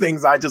other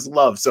things I just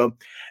love. So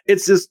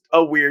it's just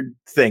a weird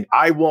thing.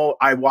 I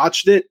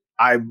watched it.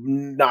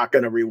 I'm not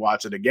going to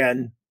rewatch it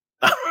again.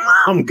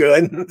 I'm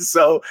good.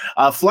 So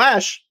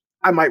Flash,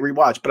 I might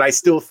rewatch, but I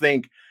still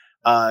think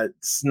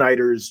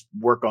Snyder's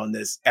work on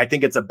this, I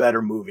think it's a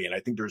better movie, and I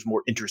think there's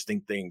more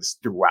interesting things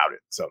throughout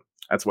it. So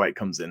that's why it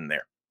comes in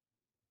there.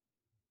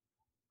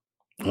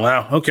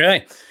 Wow.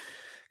 Okay.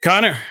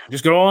 Connor,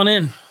 just go on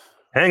in.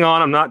 Hang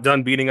on, I'm not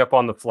done beating up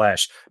on The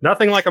Flash.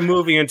 Nothing like a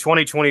movie in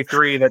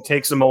 2023 that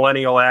takes a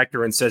millennial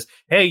actor and says,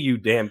 hey, you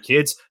damn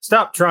kids,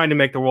 stop trying to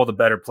make the world a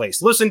better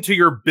place. Listen to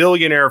your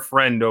billionaire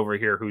friend over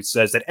here who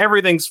says that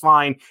everything's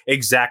fine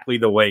exactly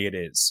the way it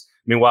is.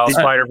 Meanwhile,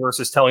 Spider-Verse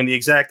is telling the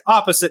exact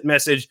opposite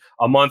message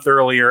a month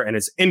earlier and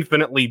is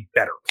infinitely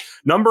better.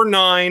 Number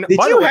 9. Did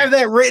you have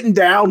that written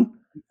down?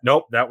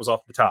 Nope, that was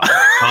off the top.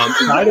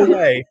 By the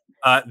way,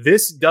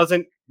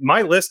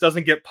 my list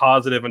doesn't get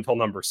positive until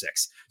number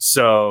 6.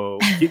 So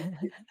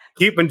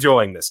keep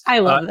enjoying this. I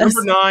love this.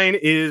 Number 9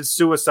 is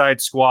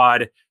Suicide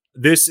Squad.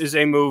 This is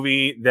a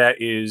movie that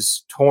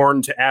is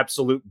torn to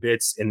absolute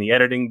bits in the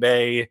editing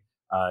bay.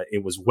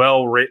 It was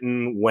well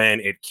written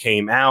when it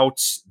came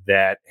out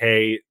that,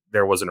 hey,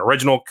 there was an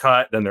original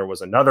cut, then there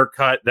was another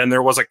cut, then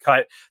there was a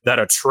cut that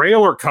a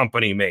trailer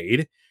company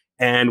made.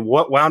 And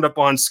what wound up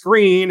on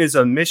screen is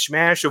a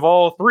mishmash of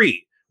all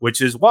three,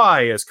 which is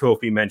why, as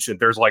Kofi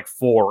mentioned, there's like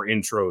 4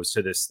 intros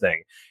to this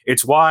thing.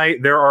 It's why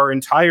there are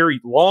entire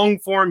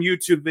long-form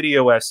YouTube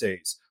video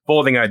essays.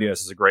 Folding Ideas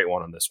is a great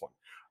one on this one,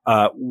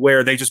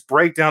 where they just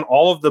break down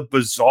all of the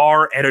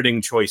bizarre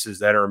editing choices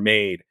that are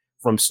made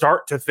from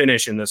start to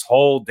finish in this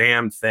whole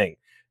damn thing.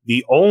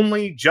 The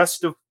only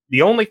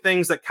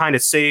things that kind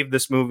of save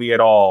this movie at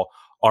all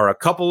are a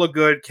couple of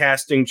good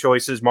casting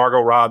choices.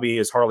 Margot Robbie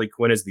as Harley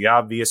Quinn is the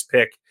obvious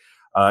pick.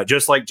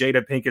 Just like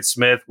Jada Pinkett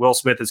Smith, Will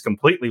Smith is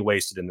completely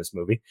wasted in this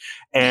movie.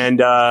 And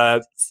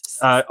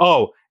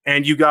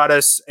And you got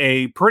us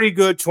a pretty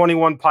good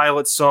 21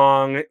 Pilots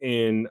song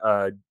in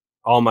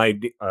All My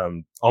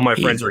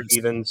Friends Are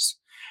Heathens,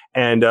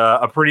 and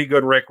a pretty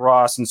good Rick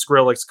Ross and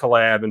Skrillex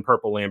collab in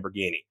Purple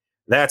Lamborghini.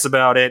 That's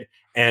about it.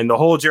 And the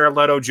whole Jared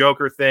Leto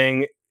Joker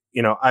thing,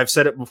 you know, I've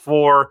said it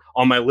before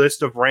on my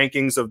list of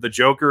rankings of the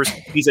Jokers.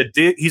 He's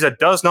a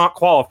does not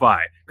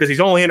qualify because he's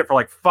only in it for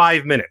like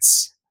 5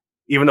 minutes,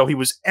 even though he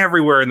was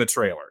everywhere in the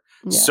trailer.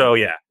 Yeah. So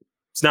yeah,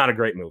 it's not a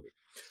great movie.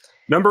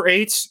 Number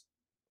 8.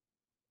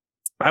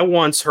 I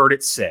once heard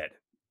it said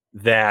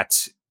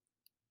that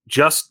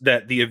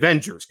the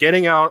Avengers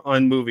getting out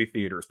on movie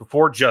theaters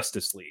before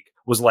Justice League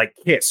was like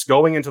Kiss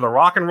going into the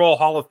Rock and Roll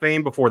Hall of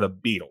Fame before the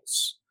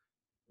Beatles,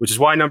 which is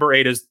why number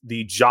 8 is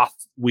the Joss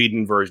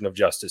Whedon version of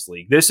Justice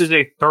League. This is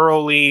a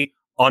thoroughly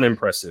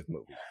unimpressive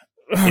movie.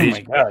 Oh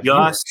my God, you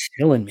are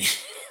killing me.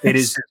 It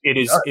is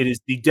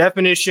the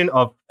definition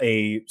of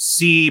a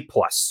C+.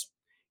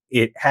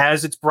 It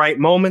has its bright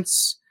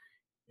moments.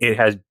 It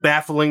has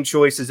baffling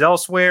choices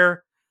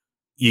elsewhere.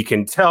 You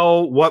can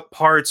tell what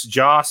parts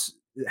Joss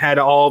had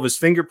all of his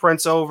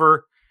fingerprints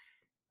over,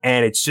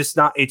 and it's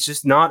not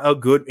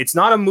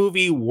a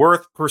movie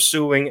worth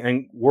pursuing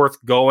and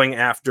worth going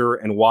after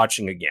and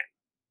watching again.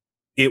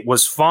 It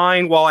was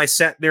fine while I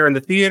sat there in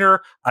the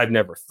theater. I've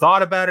never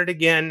thought about it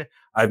again.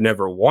 I've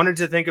never wanted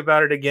to think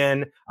about it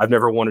again. I've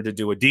never wanted to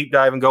do a deep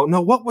dive and go,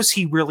 no, what was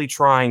he really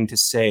trying to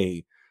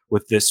say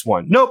with this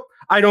one? Nope,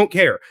 I don't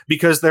care,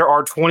 because there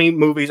are 20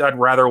 movies I'd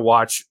rather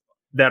watch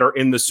that are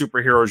in the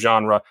superhero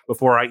genre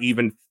before I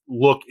even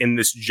look in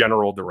this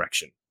general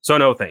direction. So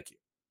no, thank you.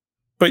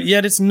 But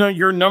yet it's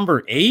your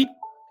number 8?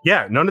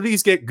 Yeah, none of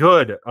these get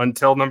good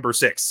until number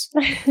 6.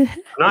 Have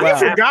you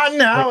forgotten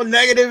how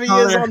negative he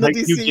is on the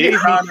DCEU?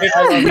 I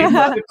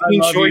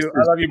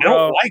love you, bro.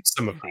 I don't like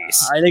some of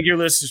these. I think your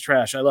list is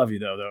trash. I love you,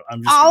 though.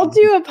 I'll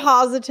do a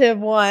positive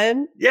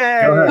one.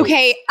 Yeah.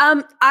 Okay.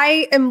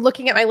 I am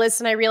looking at my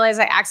list and I realize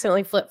I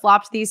accidentally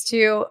flip-flopped these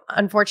two,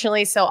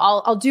 unfortunately. So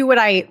I'll do what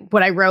I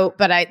wrote,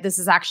 but this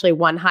is actually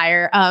one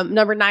higher.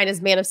 Number 9 is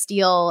Man of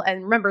Steel,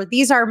 and remember,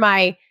 these are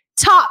my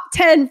top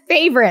 10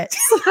 favorites.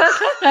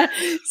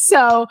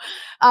 So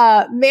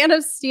Man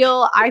of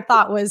Steel I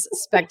thought was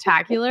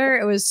spectacular.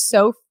 It was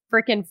so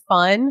freaking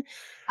fun.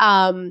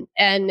 And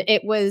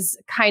it was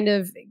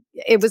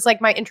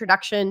like my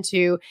introduction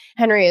to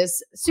Henry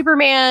as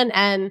Superman.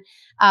 And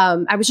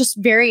I was just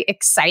very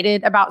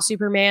excited about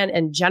Superman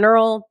in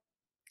general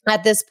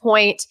at this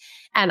point.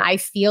 And I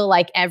feel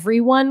like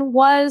everyone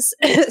was.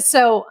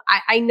 So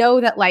I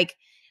know that, like,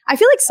 I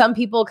feel like some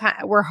people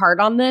were hard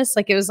on this.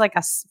 Like, it was like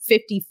a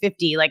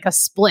 50-50, like a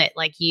split.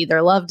 Like, you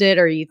either loved it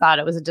or you thought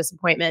it was a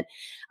disappointment.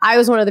 I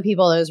was one of the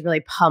people that was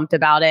really pumped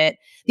about it.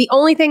 The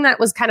only thing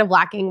that was kind of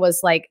lacking was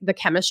like the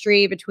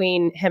chemistry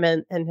between him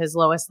and his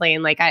Lois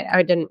Lane. Like,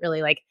 I didn't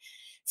really like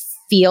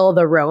feel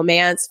the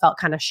romance, felt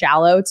kind of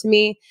shallow to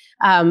me.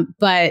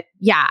 But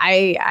yeah,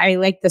 I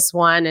like this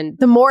one. And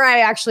the more I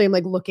actually am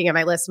like looking at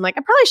my list, I'm like,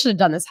 I probably should have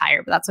done this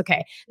higher, but that's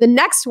okay. The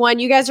next one,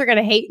 you guys are going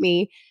to hate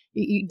me.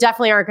 You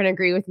definitely aren't going to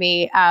agree with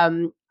me.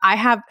 I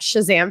have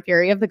Shazam!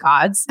 Fury of the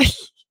Gods. I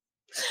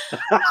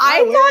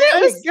thought it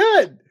was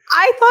good.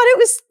 I thought it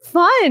was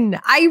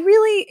fun. I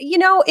really,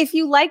 if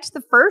you liked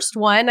the first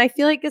one, I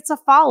feel like it's a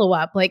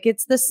follow-up. Like,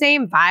 it's the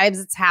same vibes.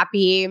 It's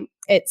happy.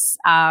 It's,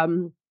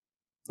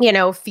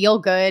 feel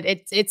good.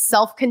 It's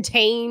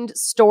self-contained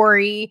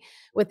story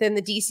within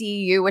the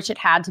DCEU, which it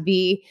had to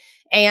be.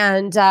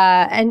 And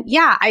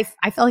yeah, I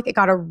felt like it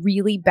got a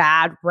really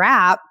bad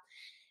rap.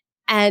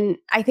 And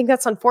I think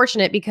that's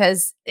unfortunate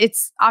because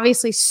it's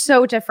obviously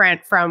so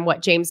different from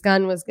what James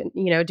Gunn was,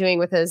 doing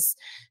with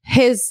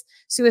his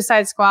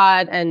Suicide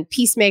Squad and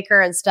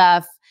Peacemaker and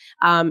stuff.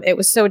 It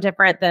was so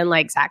different than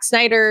like Zack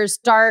Snyder's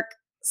dark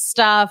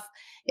stuff.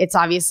 It's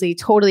obviously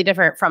totally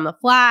different from The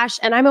Flash,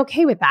 and I'm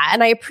okay with that.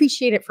 And I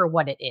appreciate it for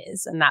what it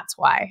is. And that's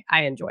why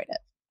I enjoyed it.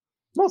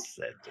 Well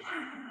said.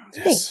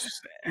 This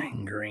is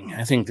angering.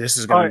 I think this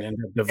is going to end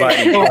up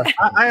dividing.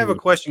 I have a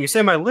question. You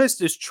say my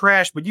list is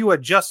trash, but you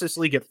had Justice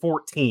League at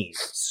 14.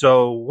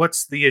 So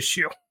what's the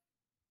issue?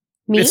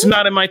 Me? It's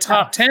not in my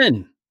top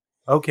 10.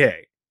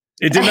 Okay.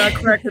 It did not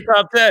crack the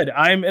top 10.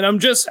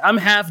 I'm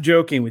half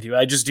joking with you.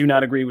 I just do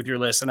not agree with your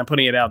list, and I'm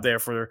putting it out there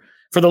for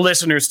the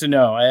listeners to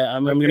know.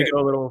 I'm going to go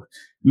a little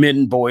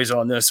mid boys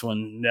on this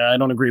one. I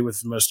don't agree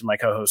with most of my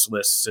co-host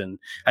lists, and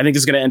I think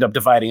it's going to end up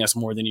dividing us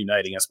more than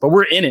uniting us. But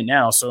we're in it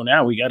now, so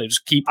now we got to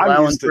just keep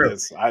plowing through.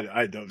 This.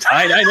 I don't.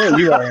 I know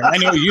you are. I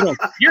know you don't.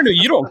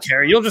 You don't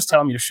care. You'll just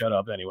tell me to shut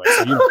up anyway.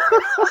 So you don't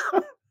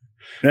care.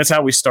 That's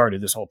how we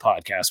started this whole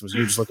podcast. Was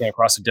you just looking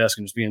across the desk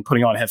and just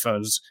putting on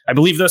headphones? I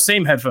believe those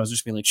same headphones,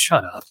 just being like,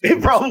 "Shut up."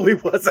 It probably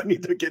was. I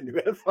need to get new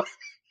headphones.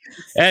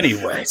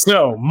 Anyway,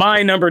 so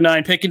my number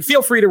 9 pick, and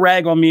feel free to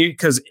rag on me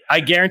because I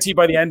guarantee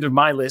by the end of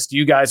my list,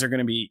 you guys are going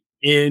to be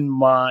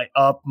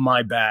up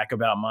my back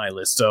about my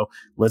list. So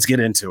let's get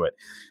into it.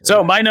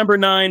 So my number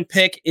 9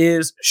 pick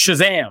is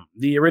Shazam,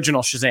 the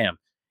original Shazam.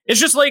 It's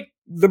just like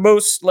the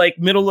most like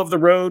middle of the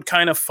road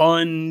kind of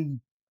fun,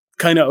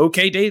 kind of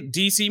okay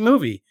DC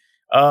movie.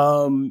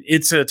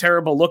 It's a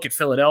terrible look at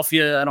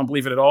Philadelphia. I don't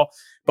believe it at all.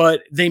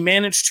 but they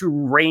managed to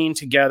rein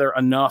together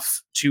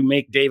enough to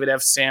make David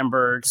F.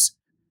 Sandberg's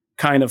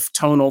kind of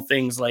tonal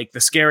things, like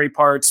the scary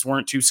parts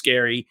weren't too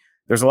scary.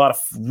 There's a lot of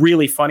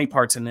really funny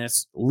parts in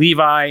this.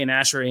 Levi and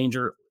Asher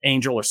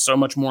Angel are so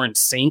much more in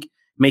sync,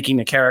 making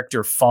the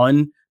character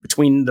fun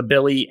between the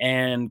Billy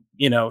and,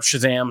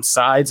 Shazam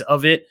sides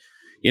of it.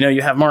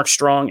 You have Mark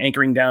Strong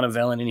anchoring down a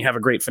villain, and you have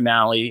a great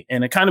finale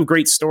and a kind of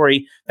great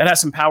story that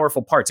has some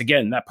powerful parts.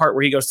 Again, that part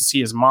where he goes to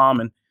see his mom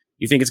and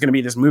you think it's going to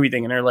be this movie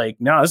thing, and they're like,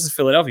 no, this is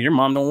Philadelphia. Your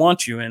mom don't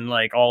want you, and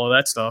like all of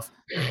that stuff.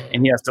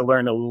 And he has to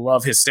learn to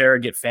love his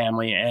surrogate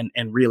family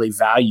and really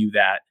value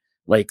that.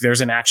 Like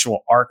there's an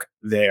actual arc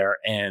there.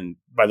 And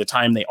by the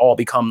time they all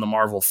become the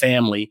Marvel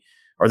family,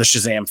 or the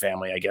Shazam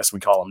family, I guess we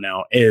call them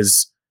now, it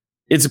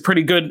was a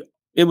pretty good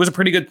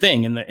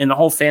thing. And the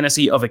whole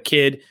fantasy of a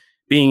kid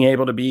being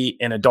able to be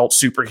an adult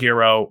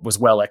superhero was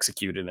well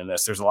executed in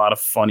this. There's a lot of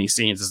funny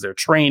scenes as they're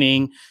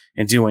training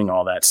and doing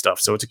all that stuff.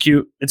 So it's a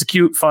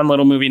cute, fun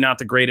little movie, not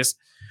the greatest.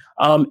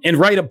 And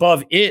right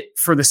above it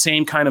for the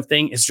same kind of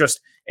thing is just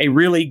a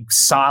really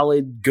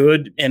solid,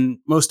 good, and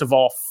most of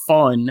all,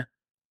 fun,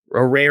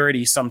 a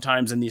rarity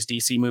sometimes in these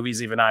DC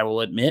movies, even I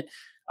will admit,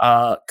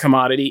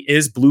 commodity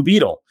is Blue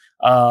Beetle.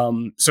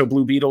 So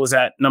Blue Beetle is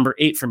at number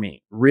 8 for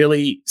me.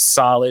 Really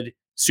solid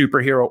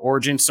superhero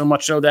origin, so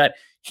much so that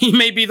he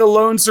may be the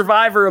lone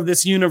survivor of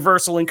this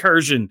universal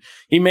incursion.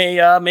 He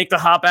may make the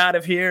hop out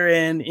of here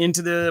and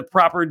into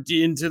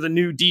the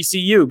new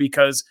DCU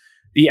because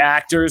the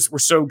actors were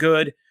so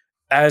good,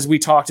 as we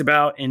talked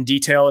about in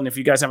detail. And if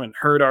you guys haven't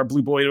heard our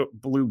Blue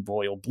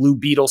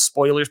Beetle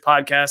spoilers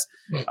podcast,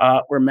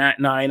 where Matt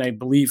and I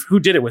believe, who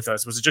did it with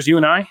us? Was it just you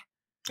and I?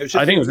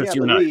 I think it was just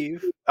you and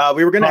I.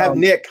 We were going to have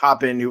Nick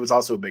hop in, who was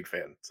also a big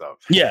fan. So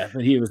yeah,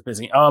 but he was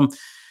busy.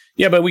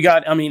 Yeah, but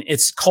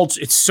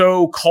it's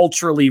so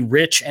culturally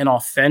rich and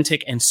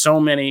authentic, and so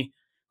many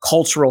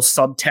cultural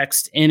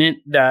subtext in it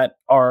that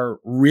are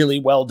really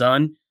well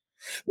done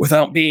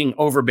without being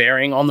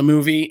overbearing on the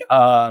movie.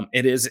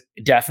 It is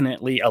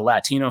definitely a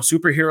Latino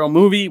superhero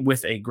movie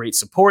with a great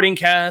supporting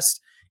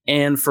cast.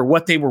 And for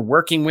what they were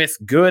working with,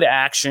 good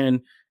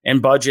action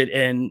and budget,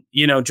 and,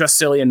 just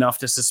silly enough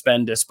to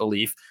suspend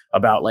disbelief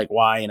about like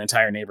why an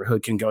entire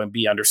neighborhood can go and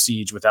be under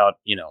siege without,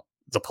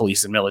 the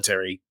police and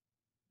military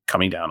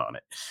coming down on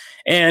it.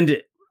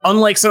 And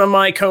unlike some of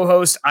my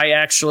co-hosts, I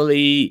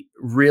actually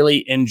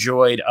really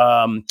enjoyed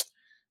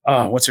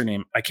what's her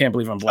name? I can't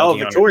believe I'm blanking on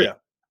Victoria. her.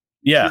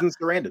 Yeah.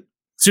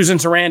 Susan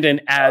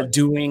Sarandon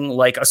doing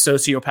like a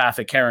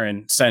sociopathic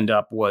Karen send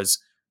up was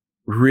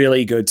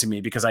really good to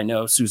me, because I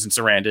know Susan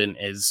Sarandon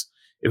is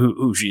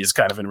who she is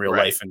kind of in real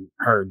life, and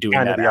her doing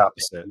kind that the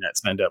opposite that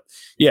send up.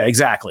 Yeah,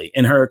 exactly.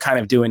 And her kind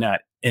of doing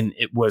that. And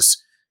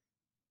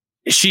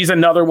she's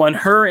another one.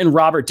 Her and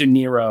Robert De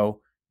Niro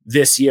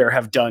this year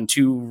have done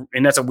two,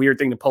 and that's a weird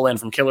thing to pull in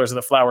from Killers of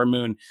the Flower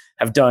Moon,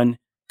 have done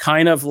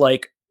kind of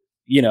like,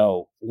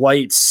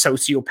 white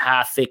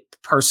sociopathic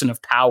person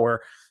of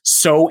power,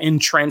 so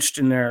entrenched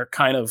in their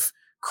kind of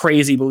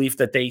crazy belief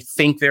that they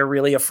think they're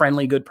really a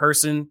friendly, good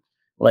person,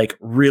 like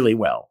really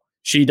well.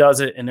 She does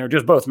it, and they're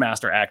just both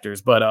master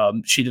actors, but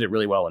she did it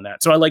really well in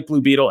that. So I like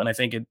Blue Beetle, and I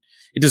think it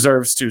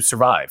deserves to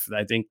survive.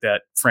 I think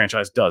that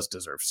franchise does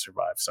deserve to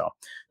survive. So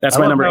that's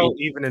my number 8.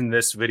 Even in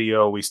this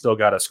video, we still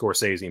got a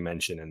Scorsese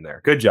mention in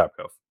there. Good job,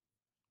 Kof.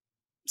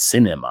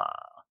 Cinema.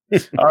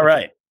 All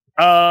right.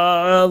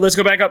 Let's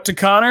go back up to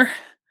Connor.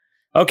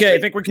 Okay,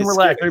 I think we can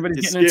relax.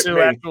 Everybody's getting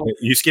into actual.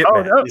 You skipped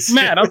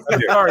Matt. I'm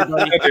sorry,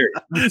 buddy.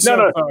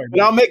 No.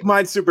 But I'll make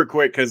mine super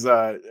quick because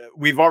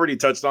we've already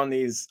touched on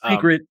these.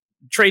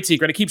 Trade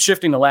secret. I keep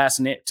shifting the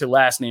last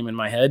name in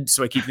my head,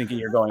 so I keep thinking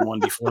you're going one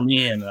before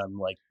me, and I'm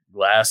like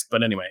last.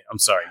 But anyway, I'm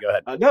sorry. Go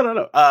ahead.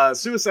 No.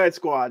 Suicide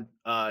Squad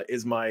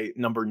is my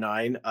number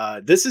 9.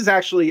 This is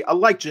actually,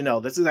 like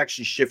Janelle, this is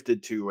actually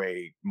shifted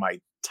to my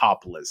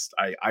top list.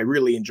 I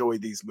really enjoy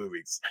these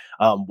movies.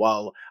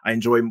 While I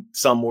enjoy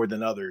some more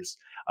than others,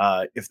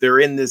 if they're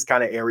in this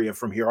kind of area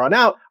from here on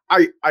out,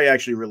 I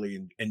actually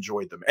really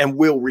enjoyed them and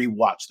will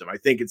rewatch them. I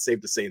think it's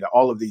safe to say that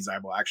all of these I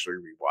will actually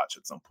rewatch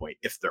at some point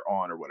if they're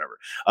on or whatever.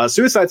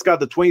 Suicide Squad,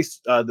 the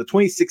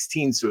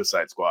 2016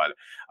 Suicide Squad,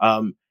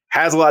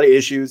 has a lot of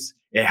issues.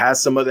 It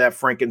has some of that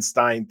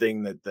Frankenstein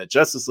thing that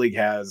Justice League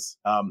has.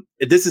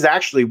 This is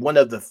actually one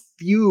of the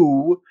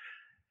few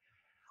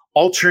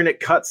alternate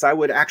cuts I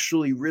would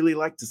actually really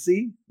like to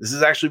see. This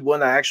is actually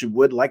one I actually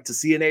would like to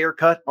see an Ayer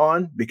cut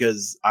on,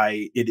 because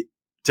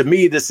to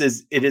me, it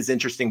is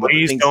interesting.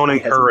 Please don't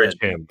encourage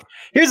him.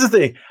 Here's the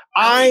thing.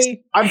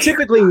 I'm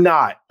typically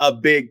not a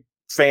big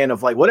fan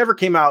of like whatever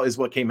came out is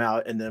what came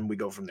out, and then we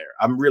go from there.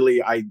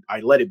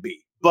 I let it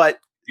be. But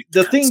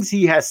the things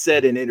he has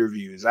said in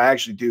interviews, I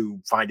actually do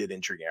find it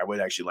intriguing. I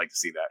would actually like to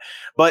see that.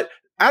 But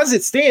as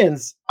it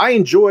stands, I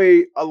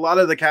enjoy a lot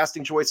of the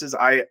casting choices.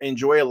 I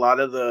enjoy a lot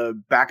of the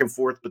back and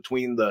forth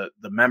between the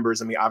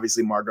members. I mean,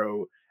 obviously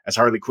Margot as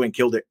Harley Quinn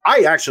killed it.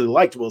 I actually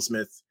liked Will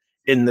Smith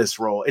in this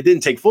role. It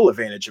didn't take full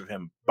advantage of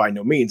him by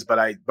no means, but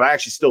I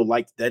actually still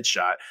liked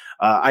Deadshot.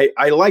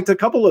 I liked a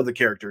couple of the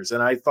characters,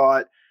 and I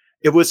thought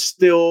it was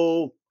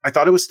still I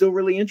thought it was still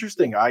really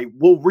interesting. I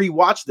will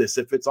rewatch this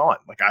if it's on.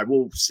 Like, I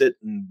will sit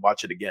and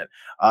watch it again.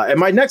 And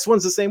my next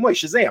one's the same way.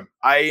 Shazam.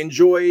 I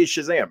enjoy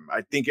Shazam.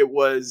 I think it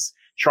was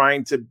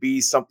trying to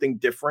be something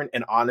different,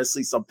 and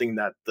honestly something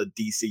that the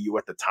DCU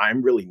at the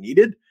time really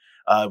needed.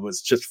 It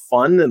was just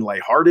fun and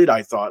lighthearted.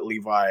 I thought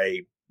Levi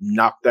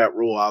knocked that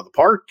role out of the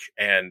park,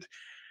 and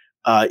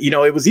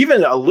it was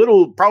even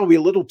probably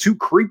a little too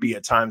creepy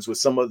at times with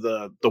some of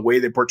the way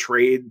they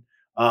portrayed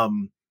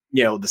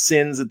the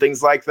sins and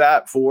things like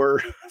that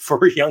for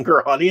a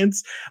younger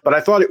audience. But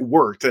I thought it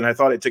worked, and I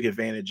thought it took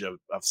advantage of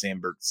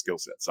Sandberg's skill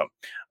set. So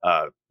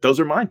those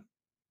are mine.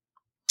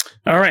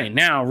 All right,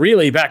 now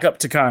really back up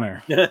to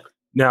Connor.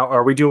 Now,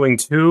 are we doing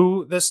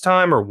 2 this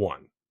time or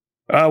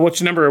 1?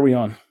 Which number are we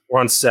on? We're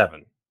on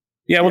 7.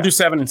 Yeah, we'll do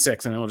 7 and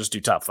 6, and then we'll just do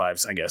top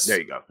 5s, I guess. There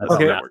you go. That's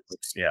okay. how that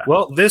works. Yeah.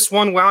 Well, this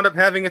one wound up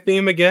having a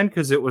theme again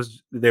because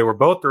they were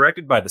both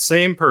directed by the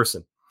same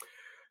person.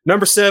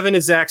 Number 7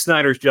 is Zack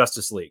Snyder's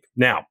Justice League.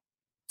 Now,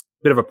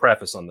 bit of a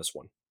preface on this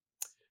one.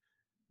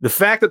 The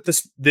fact that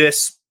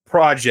this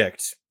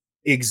project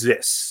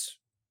exists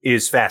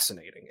is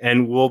fascinating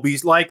and will be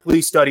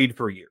likely studied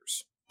for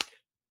years.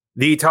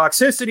 The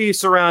toxicity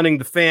surrounding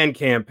the fan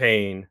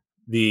campaign,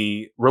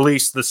 the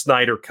release the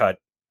Snyder Cut,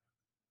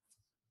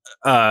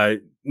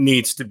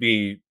 needs to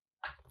be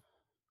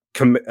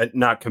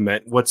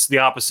what's the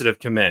opposite of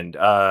commend?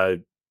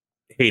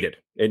 Hated.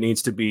 It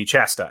needs to be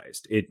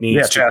chastised. It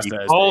needs to be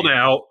called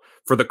out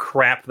for the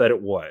crap that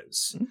it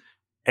was. Mm-hmm.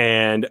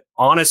 And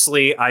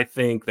honestly, I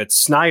think that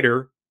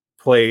Snyder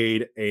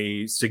played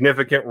a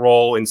significant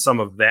role in some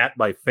of that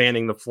by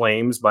fanning the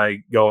flames, by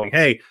going,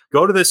 hey,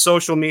 go to this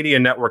social media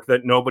network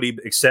that nobody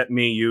except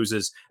me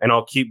uses, and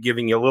I'll keep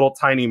giving you little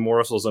tiny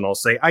morsels, and I'll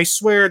say, I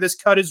swear this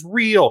cut is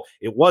real.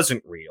 It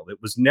wasn't real.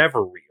 It was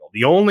never real.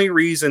 The only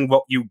reason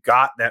what you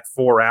got that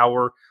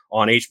 4-hour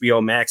on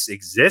HBO Max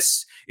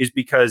exists is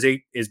because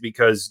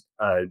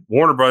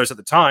Warner Brothers at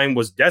the time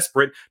was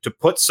desperate to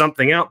put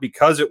something out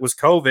because it was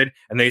COVID,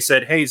 and they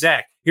said, hey,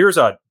 Zach, here's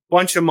a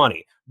bunch of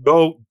money.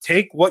 Go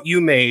take what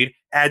you made,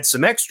 add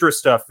some extra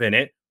stuff in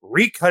it,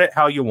 recut it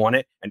how you want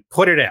it, and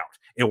put it out.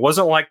 It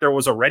wasn't like there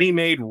was a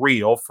ready-made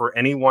reel for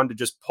anyone to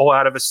just pull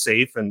out of a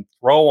safe and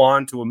throw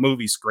onto a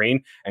movie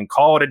screen and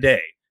call it a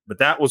day. But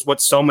that was what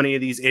so many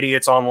of these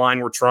idiots online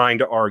were trying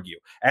to argue.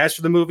 As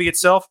for the movie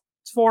itself,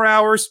 it's 4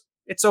 hours.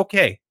 It's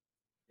okay.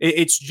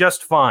 It's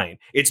just fine.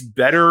 It's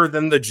better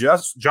than the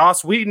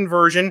Joss Whedon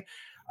version.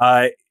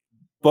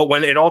 But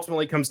when it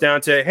ultimately comes down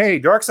to, hey,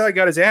 Darkseid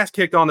got his ass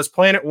kicked on this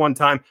planet one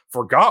time,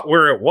 forgot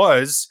where it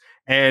was,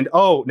 and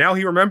now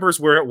he remembers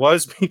where it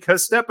was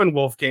because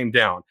Steppenwolf came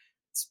down.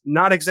 It's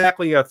not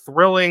exactly a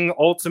thrilling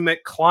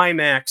ultimate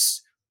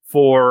climax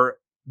for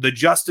the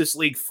Justice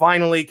League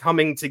finally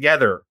coming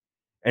together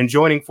and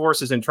joining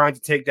forces and trying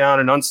to take down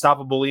an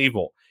unstoppable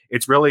evil.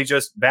 It's really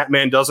just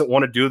Batman doesn't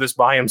want to do this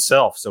by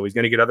himself, so he's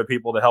going to get other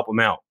people to help him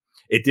out.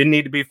 It didn't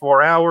need to be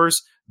 4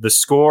 hours. The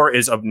score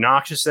is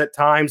obnoxious at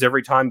times.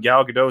 Every time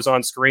Gal Gadot's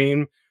on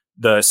screen,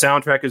 the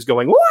soundtrack is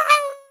going,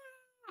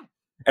 wah!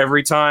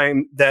 Every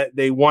time that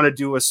they want to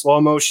do a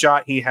slow-mo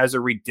shot, he has a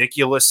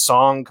ridiculous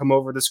song come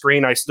over the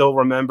screen. I still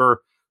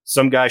remember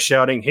some guy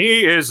shouting,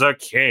 he is a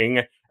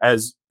king,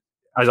 as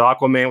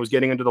Aquaman was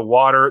getting into the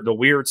water, the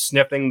weird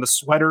sniffing the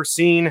sweater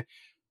scene.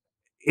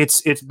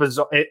 It's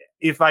bizarre.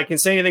 If I can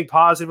say anything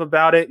positive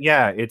about it,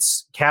 yeah,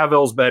 it's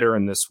Cavill's better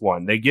in this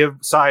one. They give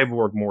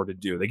Cyborg more to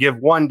do. They give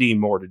 1D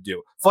more to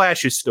do.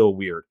 Flash is still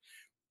weird.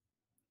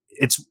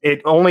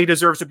 It only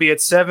deserves to be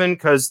at 7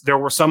 because there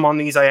were some on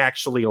these I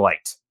actually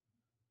liked.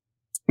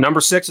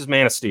 Number 6 is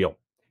Man of Steel.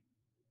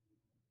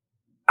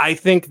 I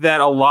think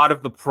that a lot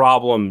of the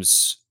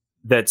problems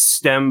that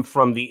stem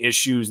from the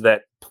issues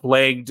that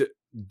plagued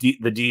the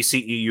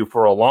DCEU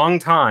for a long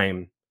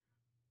time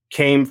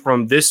came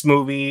from this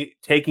movie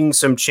taking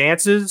some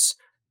chances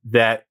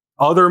that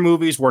other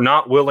movies were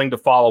not willing to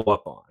follow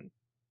up on.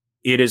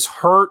 It is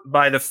hurt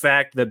by the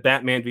fact that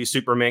Batman v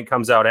Superman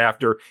comes out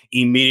after,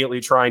 immediately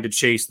trying to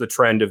chase the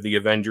trend of the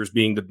Avengers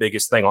being the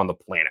biggest thing on the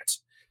planet.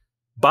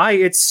 By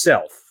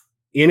itself,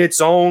 in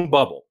its own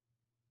bubble,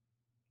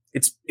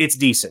 it's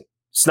decent.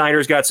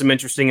 Snyder's got some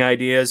interesting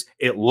ideas.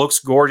 It looks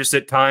gorgeous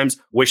at times.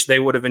 Wish they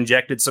would have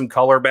injected some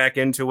color back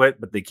into it,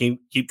 but they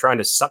keep trying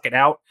to suck it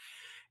out.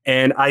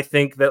 And I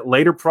think that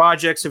later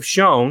projects have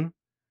shown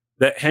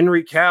that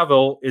Henry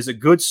Cavill is a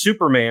good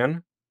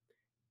Superman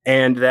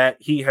and that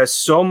he has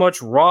so much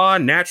raw,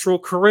 natural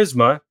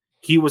charisma.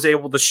 He was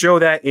able to show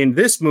that in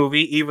this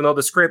movie, even though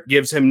the script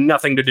gives him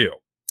nothing to do.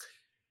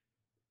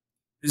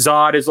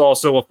 Zod is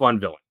also a fun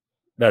villain.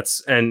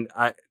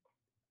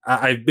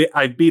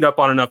 I've beat up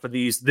on enough of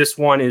these. This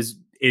one is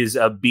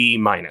a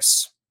B-.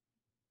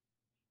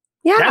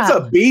 Yeah, that's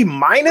a B-.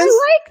 I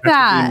like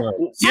that.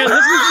 Yeah,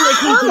 this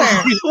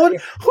is like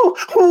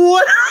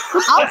what?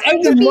 I'll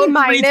take a B-.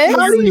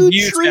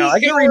 Reviews now. I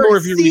can read more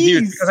of your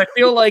reviews because I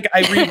feel like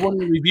I read one of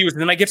the reviews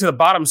and then I get to the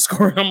bottom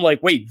score and I'm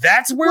like, wait,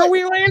 that's where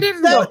we landed?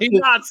 That does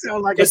not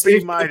sound like a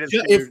B-.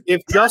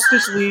 If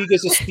Justice League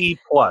is a C+,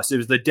 it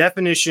was the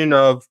definition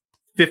of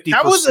 50%.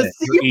 That was a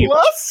C+?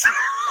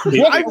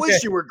 I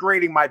wish you were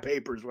grading my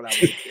papers when I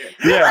was a kid.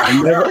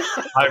 Yeah,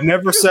 I've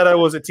never said I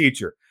was a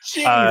teacher.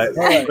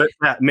 Right.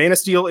 But Man of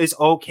Steel is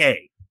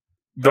okay.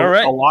 A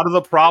lot of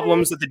the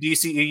problems that the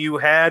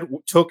DCEU had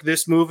took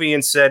this movie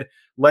and said,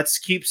 let's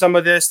keep some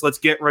of this, let's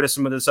get rid of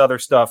some of this other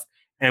stuff.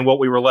 And what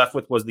we were left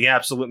with was the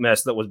absolute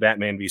mess that was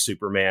Batman v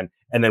Superman.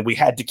 And then we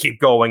had to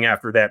keep going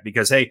after that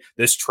because, hey,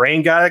 this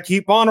train got to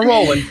keep on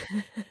rolling.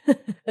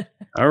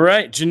 All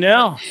right,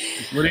 Janelle.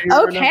 What are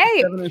your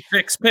Okay. number 7 and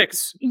 6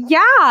 picks?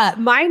 Yeah,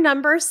 my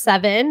number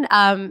 7,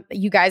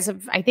 you guys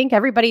have, I think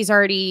everybody's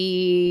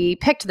already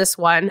picked this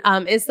one,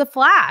 is The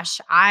Flash.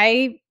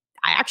 I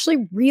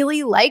actually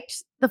really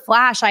liked The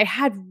Flash. I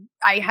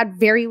had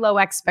very low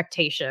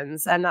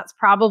expectations, and that's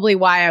probably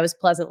why I was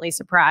pleasantly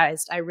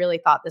surprised. I really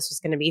thought this was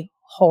going to be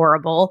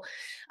horrible.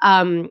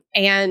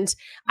 And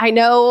I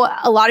know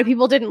a lot of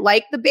people didn't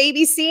like the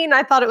baby scene.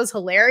 I thought it was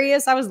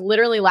hilarious. I was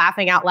literally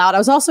laughing out loud. I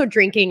was also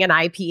drinking an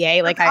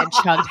IPA. Like I had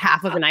chugged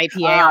half of an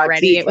IPA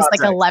already. It was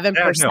like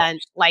 11%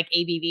 like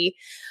ABV.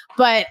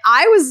 But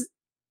I was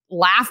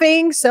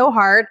laughing so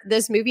hard.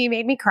 This movie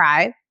made me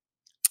cry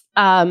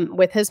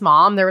with his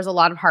mom. There was a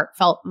lot of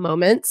heartfelt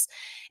moments.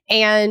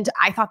 And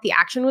I thought the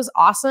action was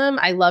awesome.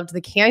 I loved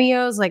the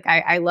cameos. Like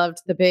I loved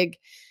the big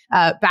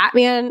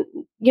Batman,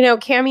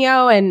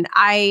 cameo. And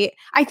I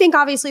think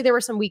obviously there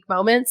were some weak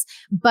moments,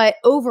 but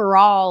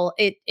overall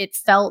it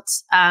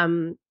felt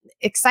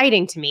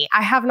exciting to me.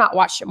 I have not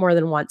watched it more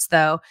than once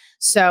though,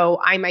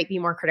 so I might be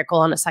more critical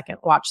on a second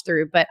watch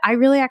through, but I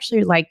really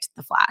actually liked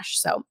The Flash.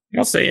 So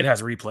I'll say it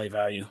has replay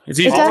value. It's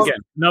easy does. again.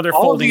 Another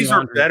all of folding. these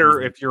are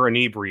better if you're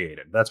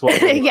inebriated. That's what.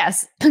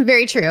 yes,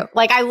 very true.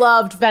 Like I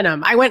loved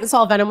Venom. I went and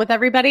saw Venom with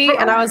everybody,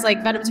 and I was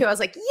like, Venom 2. I was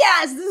like,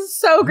 yes, this is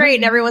so great.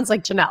 And everyone's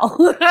like, Janelle,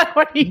 what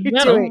are you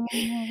doing?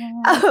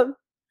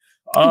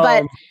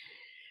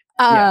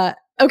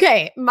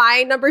 Okay,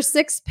 my number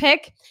 6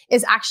 pick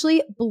is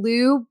actually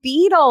Blue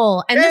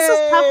Beetle. And this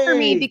is tough for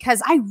me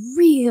because I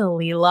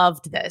really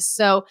loved this.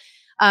 So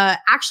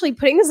actually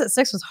putting this at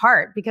 6 was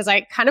hard because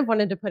I kind of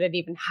wanted to put it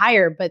even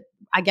higher. But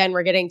again,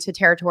 we're getting to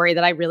territory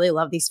that I really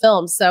love these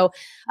films. So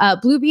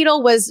Blue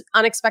Beetle was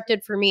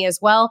unexpected for me as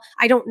well.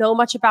 I don't know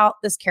much about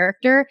this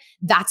character.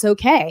 That's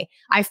okay.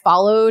 I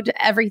followed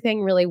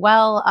everything really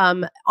well.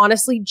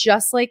 Honestly,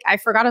 just like I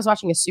forgot I was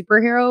watching a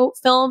superhero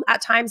film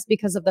at times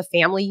because of the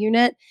family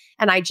unit.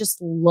 And I just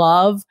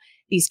love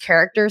these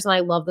characters and I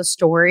love the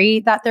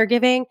story that they're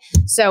giving.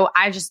 So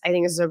I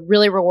think this is a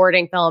really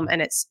rewarding film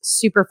and it's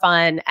super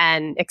fun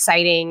and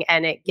exciting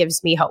and it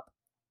gives me hope.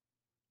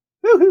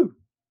 Woohoo.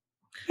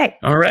 Okay.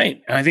 All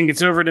right. I think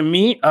it's over to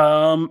me.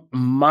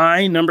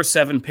 My number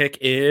 7 pick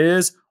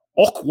is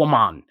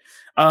Aquaman.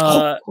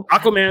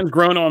 Aquaman's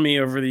grown on me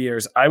over the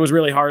years. I was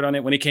really hard on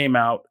it when it came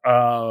out.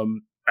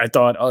 I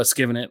thought us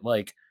giving it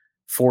like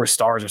 4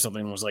 stars or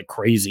something was like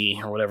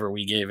crazy or whatever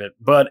we gave it.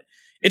 But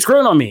it's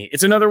grown on me.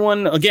 It's another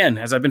one, again,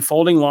 as I've been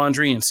folding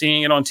laundry and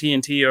seeing it on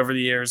TNT over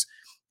the years.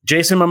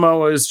 Jason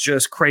Momoa is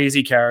just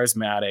crazy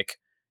charismatic,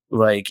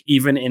 like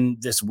even in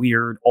this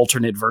weird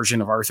alternate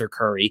version of Arthur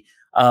Curry.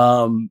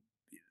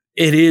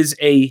 It is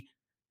a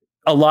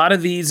lot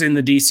of these in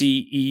the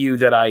DCEU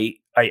that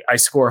I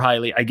score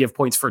highly. I give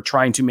points for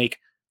trying to make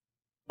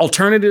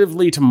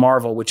alternatively to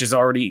Marvel, which is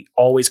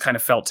always kind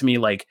of felt to me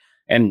like,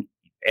 and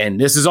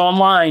this is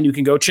online. You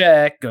can go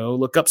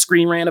look up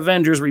Screen Rant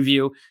Avengers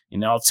review,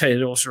 and I'll tell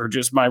you, or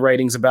just my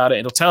writings about it.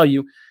 It'll tell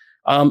you.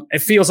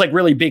 It feels like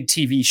really big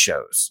TV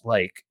shows.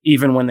 Like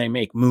even when they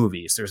make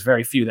movies, there's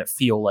very few that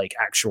feel like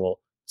actual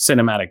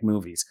cinematic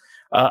movies.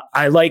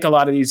 I like a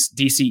lot of these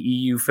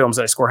DCEU films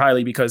that I score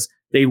highly because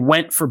they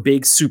went for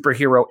big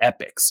superhero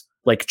epics,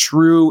 like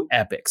true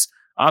epics.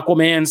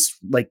 Aquaman's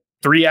like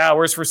 3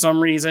 hours for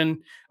some reason,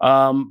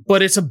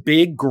 but it's a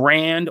big,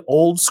 grand,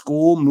 old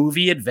school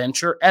movie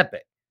adventure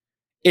epic.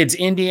 It's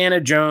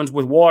Indiana Jones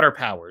with water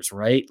powers,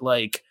 right?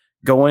 Like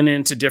going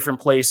into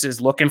different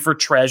places, looking for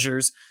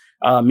treasures.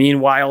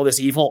 Meanwhile, this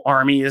evil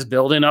army is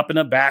building up in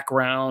the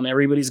background.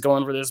 Everybody's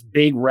going for this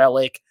big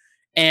relic.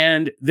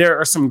 And there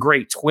are some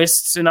great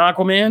twists in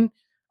Aquaman.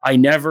 I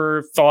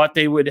never thought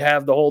they would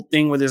have the whole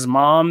thing with his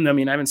mom. I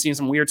mean, I haven't seen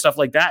some weird stuff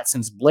like that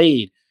since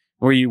Blade,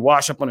 where you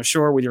wash up on a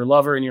shore with your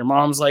lover and your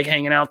mom's like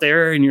hanging out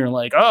there and you're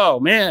like, oh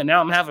man, now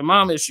I'm having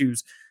mom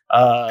issues.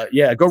 Go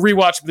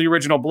rewatch the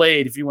original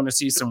Blade if you want to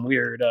see some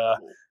weird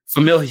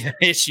familiar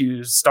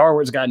issues. Star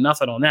Wars got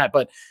nothing on that.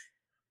 But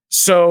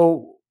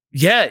so,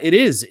 yeah, it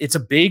is. It's a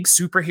big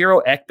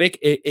superhero epic.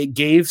 It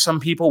gave some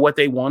people what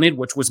they wanted,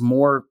 which was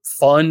more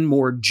fun,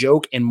 more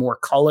joke, and more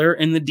color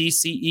in the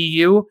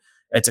DCEU.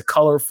 It's a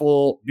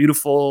colorful,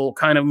 beautiful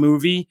kind of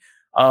movie.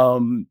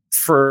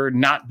 For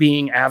not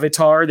being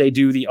Avatar, they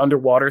do the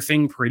underwater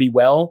thing pretty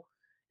well.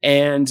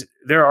 And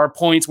there are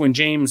points when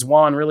James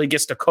Wan really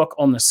gets to cook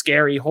on the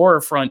scary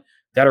horror front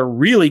that are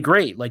really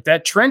great. Like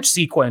that trench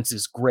sequence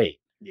is great.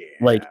 Yeah.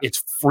 Like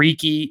it's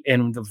freaky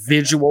and the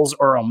visuals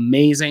are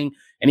amazing.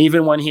 And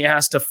even when he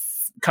has to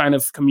kind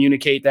of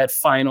communicate that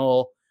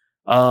final,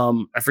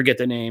 I forget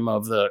the name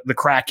of the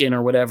Kraken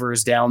or whatever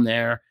is down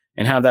there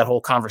and have that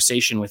whole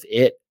conversation with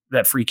it,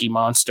 that freaky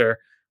monster.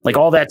 Like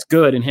all that's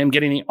good, and him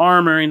getting the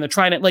armor and the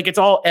trident, like it's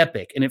all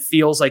epic, and it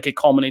feels like it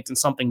culminates in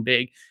something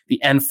big.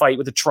 The end fight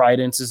with the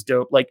tridents is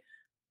dope. Like,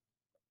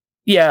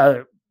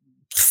 yeah,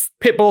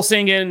 Pitbull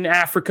singing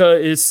Africa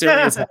is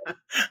serious,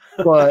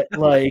 but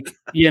like,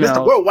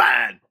 Mr.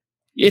 Worldwide.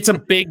 It's a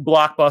big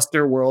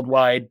blockbuster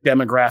worldwide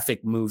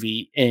demographic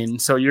movie.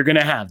 And so you're going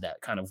to have that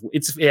kind of,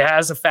 it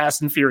has a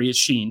Fast and Furious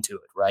sheen to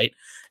it. Right.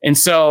 And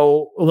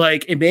so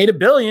like it made $1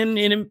 billion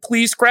and it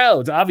pleased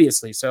crowds,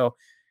 obviously. So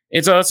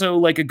it's also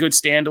like a good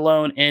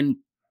standalone. And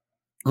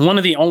one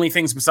of the only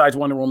things besides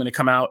Wonder Woman to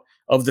come out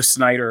of the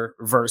Snyder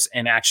verse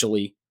and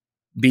actually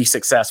be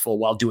successful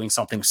while doing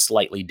something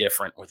slightly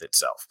different with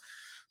itself.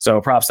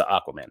 So props to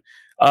Aquaman.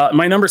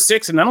 My number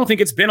 6, and I don't think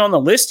it's been on the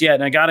list yet,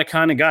 and I got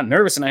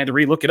nervous and I had to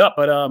re-look it up,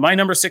 but my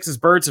number 6 is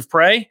Birds of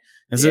Prey.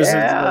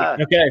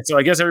 Okay, so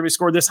I guess everybody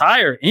scored this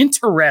higher.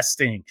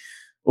 Interesting.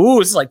 Ooh,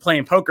 this is like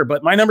playing poker,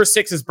 but my number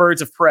 6 is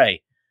Birds of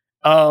Prey.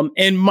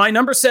 And my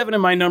number 7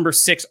 and my number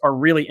 6 are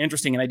really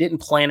interesting, and I didn't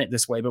plan it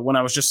this way, but when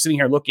I was just sitting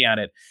here looking at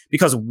it,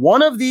 because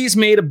one of these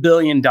made $1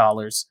 billion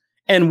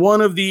and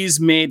one of these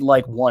made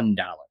like $1.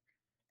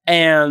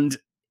 And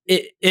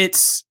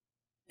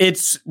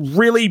it's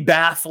really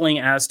baffling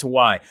as to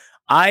why.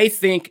 I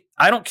think,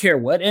 I don't care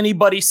what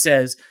anybody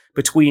says,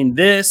 between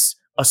this,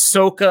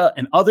 Ahsoka,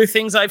 and other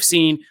things I've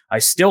seen, I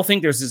still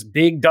think there's this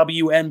big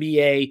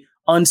WNBA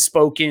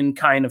unspoken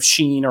kind of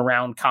sheen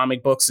around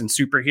comic books and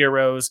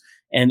superheroes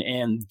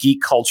and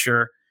geek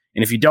culture.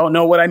 And if you don't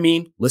know what I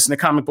mean, listen to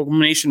Comic Book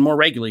Nation more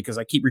regularly, because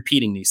I keep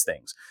repeating these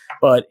things.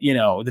 But, you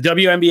know, the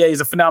WNBA is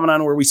a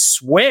phenomenon where we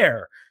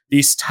swear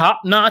these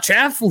top-notch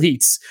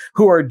athletes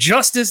who are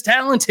just as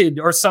talented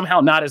are somehow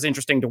not as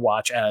interesting to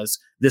watch as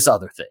this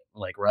other thing.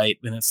 Like, right?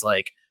 And it's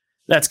like,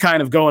 that's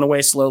kind of going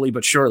away slowly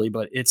but surely,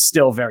 but it's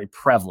still very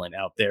prevalent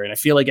out there. And I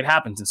feel like it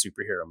happens in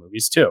superhero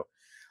movies too.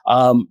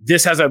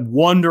 This has a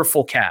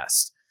wonderful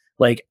cast.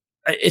 Like,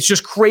 it's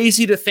just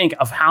crazy to think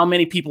of how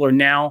many people are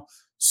now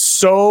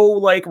so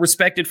like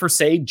respected for,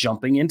 say,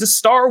 jumping into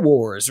Star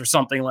Wars or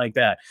something like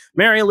that.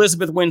 Mary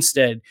Elizabeth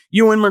Winstead,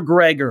 Ewan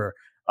McGregor,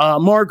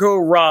 Margot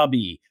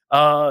Robbie,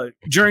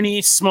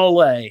 Journey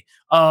Smollett,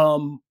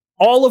 all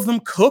of them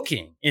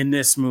cooking in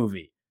this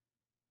movie.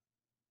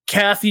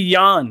 Kathy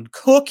Yan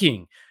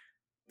cooking.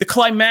 The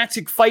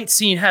climactic fight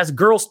scene has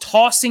girls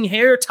tossing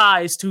hair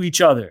ties to each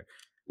other.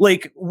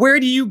 Like, where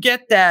do you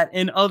get that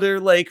in other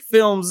like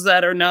films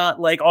that are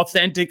not like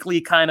authentically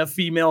kind of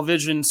female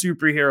vision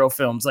superhero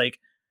films? Like,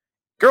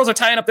 girls are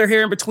tying up their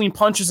hair in between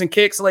punches and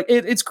kicks. Like,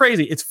 it's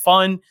crazy. It's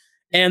fun.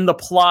 And the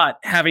plot,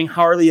 having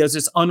Harley as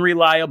this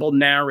unreliable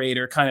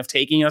narrator kind of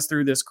taking us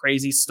through this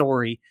crazy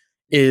story,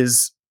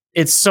 it's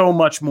so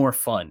much more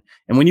fun.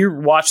 And when you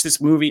watch this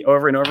movie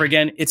over and over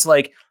again, it's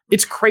like,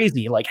 it's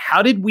crazy. Like,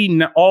 how did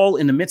we all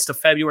in the midst of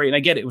February, and I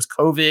get it was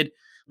COVID,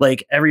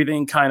 like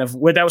everything kind of,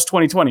 that was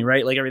 2020,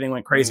 right? Like everything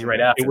went crazy right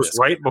after. It was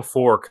right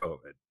before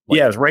COVID. Like,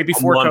 yeah, it was right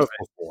before COVID.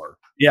 Before.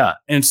 Yeah.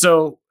 And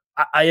so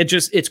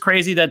it's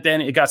crazy that then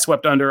it got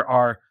swept under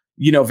our,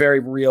 you know, very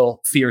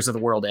real fears of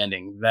the world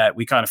ending, that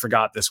we kind of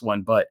forgot this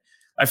one. But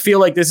I feel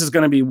like this is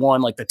going to be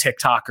one, like the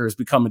TikTokers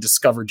become a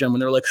discovered gem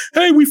when they're like,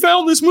 hey, we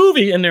found this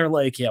movie. And they're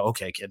like, yeah,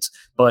 okay, kids.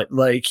 But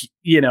like,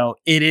 you know,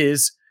 it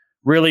is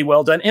really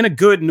well done and a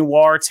good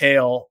noir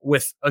tale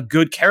with a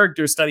good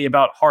character study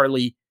about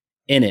Harley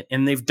in it.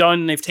 And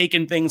they've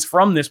taken things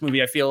from this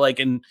movie, I feel like,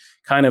 and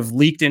kind of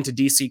leaked into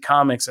DC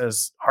Comics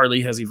as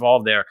Harley has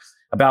evolved there,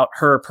 about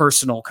her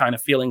personal kind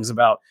of feelings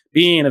about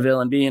being a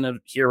villain, being a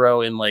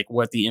hero, and like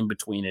what the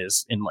in-between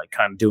is, and like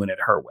kind of doing it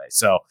her way.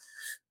 So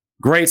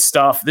great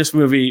stuff. This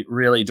movie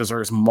really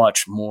deserves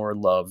much more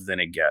love than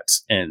it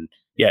gets. And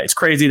yeah, it's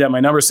crazy that my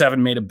number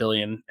 7 made $1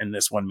 billion and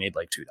this one made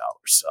like $2.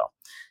 So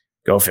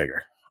go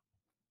figure.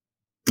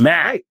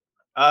 Matt.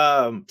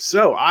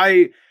 So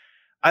I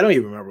don't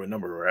even remember what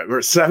number we're at.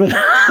 We're 7.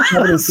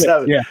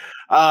 7. Yeah.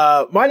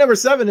 My number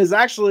 7 is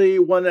actually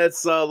one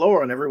that's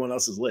lower on everyone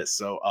else's list.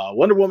 So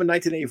Wonder Woman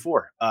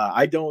 1984.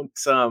 I don't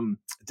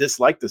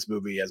dislike this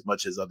movie as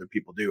much as other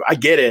people do. I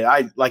get it.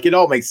 I like it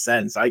all makes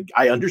sense.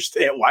 I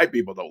understand why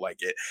people don't like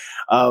it.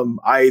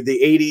 The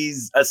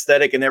 80s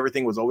aesthetic and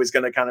everything was always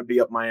going to kind of be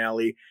up my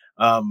alley.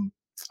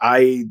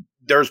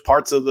 There's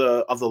parts of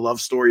the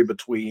love story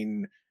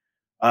between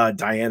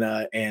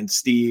Diana and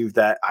Steve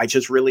that I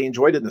just really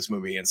enjoyed in this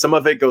movie, and some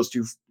of it goes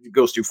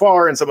too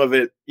far, and some of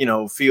it, you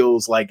know,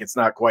 feels like it's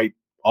not quite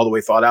all the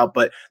way thought out.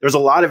 But there's a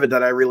lot of it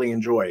that I really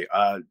enjoy.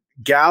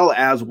 Gal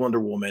as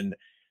Wonder Woman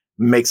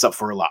makes up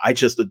for a lot. I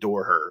just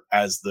adore her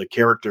as the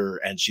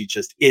character, and she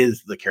just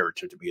is the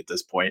character to me at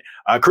this point.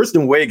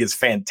 Kristen Wiig is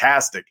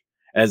fantastic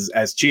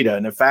as Cheetah,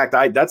 and in fact,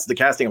 that's the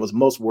casting I was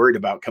most worried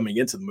about coming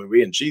into the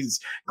movie, and she's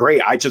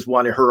great. I just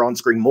wanted her on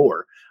screen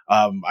more.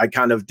 I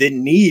kind of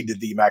didn't need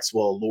the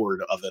Maxwell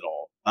Lord of it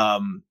all.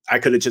 I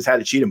could have just had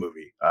a Cheetah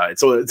movie.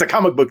 It's a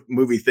comic book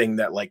movie thing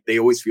that like they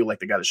always feel like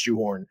they got to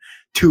shoehorn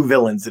 2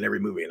 villains in every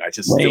movie, and I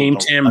just still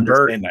don't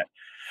understand that.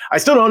 I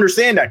still don't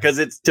understand that, because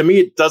it's, to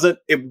me,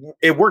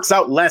 it works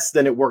out less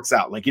than it works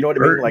out. Like, you know what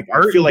I mean? Like,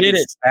 I feel like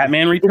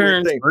Batman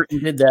Returns.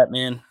 Burton did that,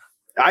 man.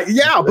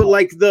 But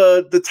like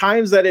the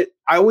times that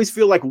I always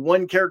feel like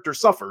one character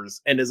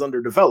suffers and is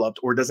underdeveloped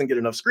or doesn't get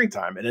enough screen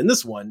time. And in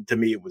this one, to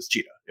me, it was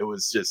Cheetah. It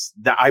was just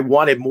that I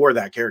wanted more of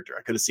that character.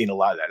 I could have seen a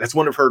lot of that. That's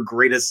one of her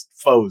greatest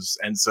foes.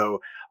 And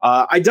so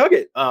I dug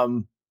it.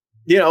 I'm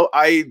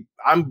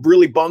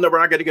really bummed that we're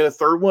not going to get a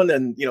third one.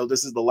 And,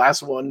 this is the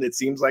last one it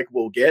seems like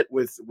we'll get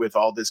with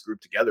all this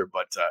group together.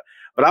 But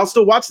I'll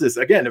still watch this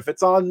again. If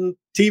it's on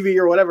TV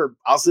or whatever,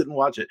 I'll sit and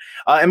watch it.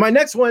 And my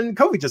next one,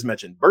 Kobe just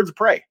mentioned, Birds of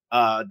Prey.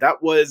 That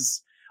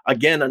was,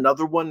 again,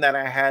 another one that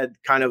I had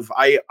kind of,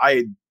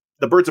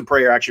 the Birds of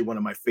Prey are actually one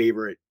of my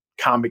favorite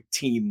comic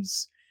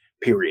teams,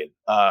 period.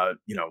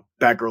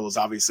 Batgirl is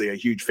obviously a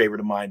huge favorite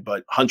of mine,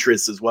 but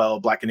Huntress as well,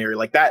 Black Canary,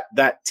 like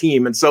that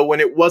team. And so when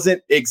it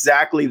wasn't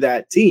exactly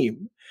that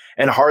team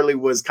and Harley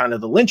was kind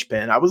of the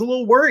linchpin, I was a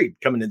little worried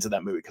coming into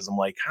that movie because I'm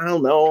like, I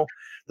don't know.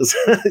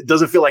 It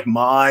doesn't feel like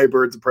my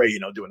Birds of Prey,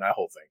 doing that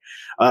whole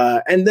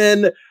thing. And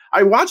then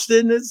I watched it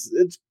and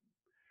it's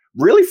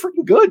really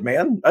freaking good,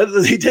 man.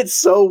 They did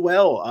so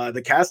well.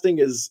 The casting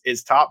is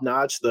top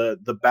notch.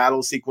 The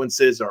battle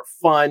sequences are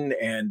fun,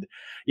 and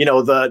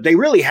they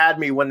really had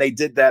me when they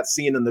did that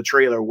scene in the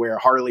trailer where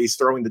Harley's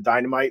throwing the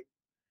dynamite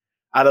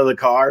out of the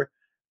car,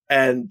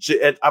 and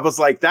I was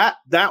like, that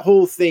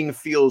whole thing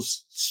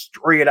feels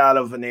straight out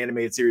of an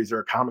animated series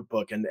or a comic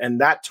book,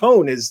 and that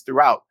tone is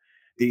throughout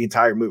the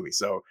entire movie.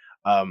 So,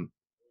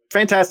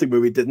 fantastic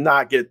movie. Did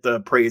not get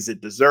the praise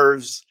it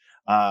deserves.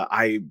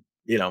 I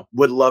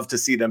would love to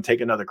see them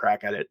take another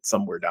crack at it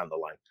somewhere down the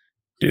line.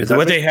 Dude,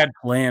 what they had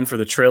planned for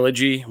the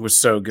trilogy was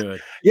so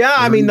good. Yeah,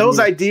 I mean, those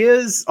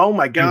ideas, oh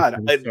my God.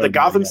 The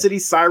Gotham City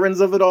sirens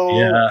of it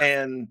all,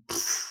 and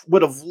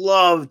would have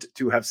loved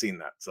to have seen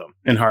that. So,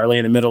 and Harley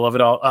in the middle of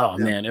it all. Oh,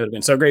 man, it would have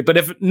been so great. But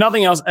if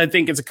nothing else, I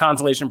think it's a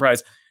consolation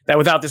prize that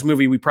without this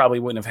movie, we probably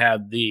wouldn't have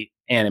had the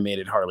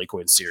animated Harley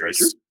Quinn series.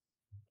 Sure.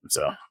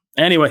 So,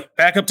 anyway,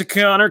 back up to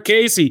Connor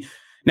Casey.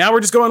 Now we're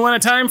just going one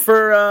at a time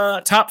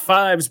for top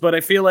fives, but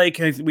I feel like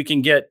we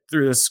can get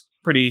through this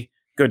pretty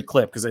good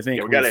clip because I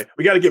think we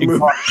gotta get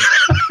moving.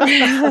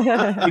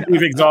 I think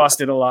we've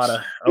exhausted a lot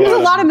of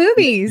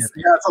movies.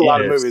 Yeah, it's a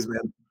lot of movies,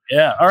 man.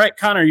 Yeah. All right,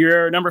 Connor,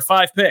 your number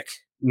 5 pick.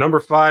 Number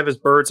 5 is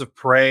Birds of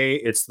Prey.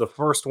 It's the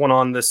first one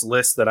on this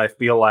list that I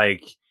feel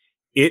like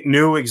it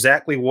knew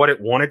exactly what it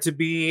wanted to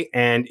be,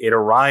 and it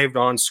arrived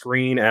on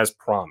screen as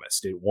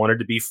promised. It wanted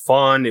to be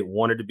fun. It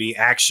wanted to be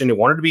action. It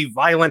wanted to be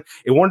violent.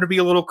 It wanted to be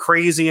a little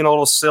crazy and a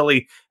little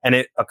silly, and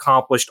it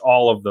accomplished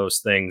all of those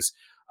things.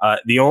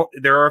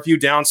 There are a few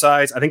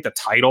downsides. I think the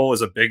title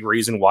is a big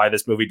reason why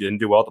this movie didn't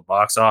do well at the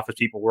box office.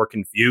 People were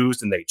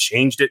confused, and they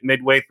changed it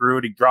midway through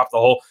to drop the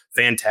whole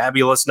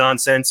fantabulous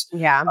nonsense.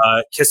 Yeah.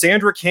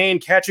 Cassandra Cain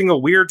catching a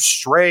weird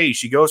stray.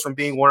 She goes from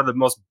being one of the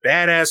most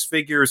badass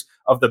figures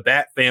of the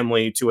Bat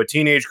family to a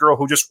teenage girl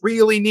who just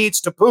really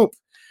needs to poop.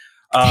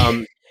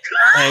 And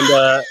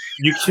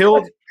you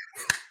killed.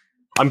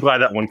 I'm glad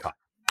that one caught.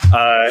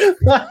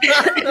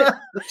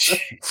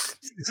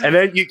 And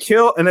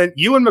then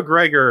Ewan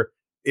McGregor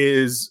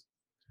is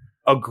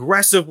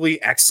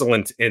aggressively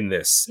excellent in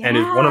this and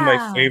is one of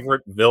my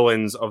favorite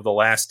villains of the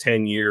last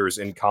 10 years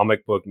in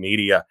comic book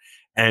media.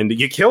 And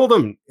you killed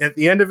him at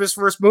the end of his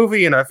first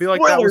movie, and I feel like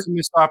that was a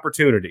missed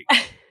opportunity.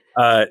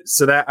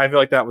 So that I feel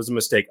like that was a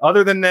mistake.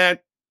 Other than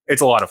that,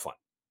 it's a lot of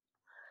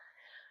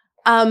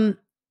fun.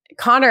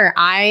 Connor,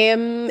 I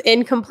am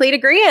in complete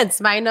agreement.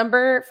 My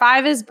number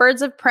 5 is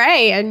Birds of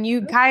Prey, and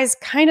you guys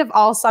kind of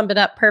all summed it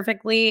up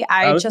perfectly.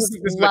 I just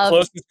love the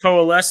closest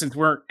coalescence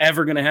we're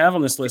ever going to have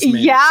on this list.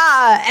 Man.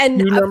 Yeah, and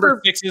 2 number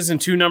 6s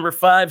and 2 number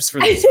 5s for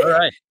this. All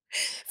right.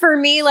 For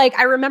me, like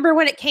I remember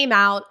when it came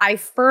out, I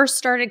first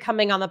started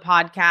coming on the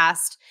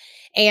podcast.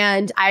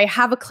 And I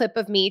have a clip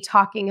of me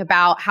talking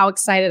about how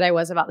excited I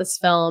was about this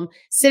film,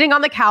 sitting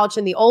on the couch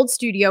in the old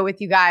studio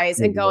with you guys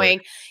and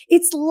going,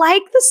 it's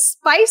like the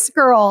Spice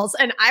Girls.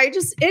 And it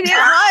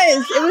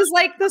was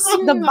like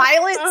the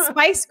violent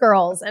Spice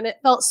Girls. And it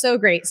felt so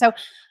great. So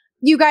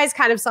you guys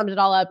kind of summed it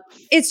all up.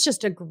 It's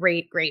just a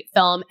great, great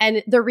film.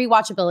 And the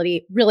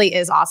rewatchability really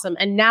is awesome.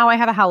 And now I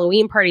have a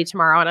Halloween party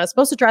tomorrow and I was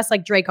supposed to dress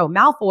like Draco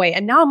Malfoy.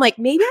 And now I'm like,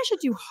 maybe I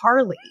should do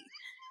Harley.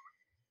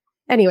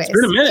 Anyways.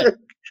 It's been a minute.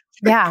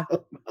 Yeah.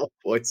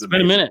 It's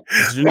been a minute.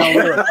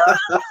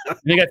 I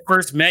think I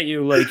first met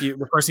you,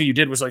 the first thing you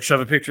did was like shove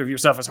a picture of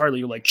yourself as Harley.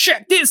 You're like,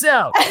 check this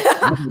out.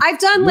 I've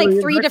done like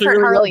 3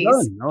 different Harleys.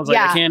 I was like,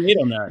 I can't hate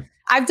on that.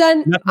 I've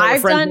done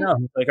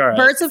like, all right,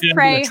 Birds of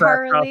Prey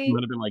Harley. I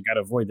would have been like,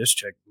 gotta avoid this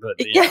chick. But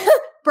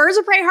Birds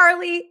of Prey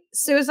Harley,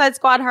 Suicide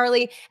Squad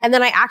Harley, and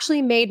then I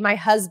actually made my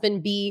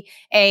husband be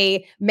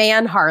a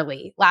man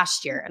Harley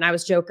last year, and I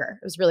was Joker.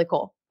 It was really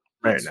cool.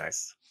 Very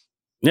nice.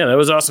 Yeah, that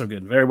was also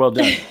good. Very well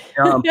done.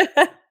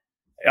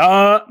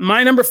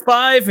 My number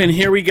 5, and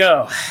here we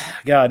go.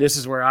 God, this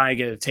is where I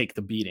get to take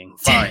the beating.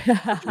 Fine.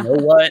 You know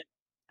what?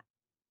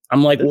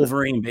 I'm like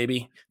Wolverine,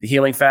 baby. The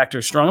healing factor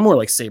is strong. I'm more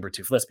like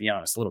Sabretooth, let's be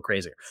honest. A little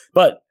crazier.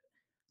 But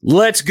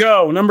let's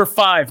go. Number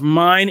 5.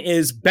 Mine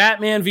is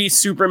Batman v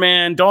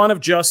Superman, Dawn of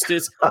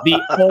Justice,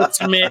 the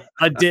Ultimate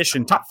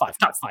Edition. Top five.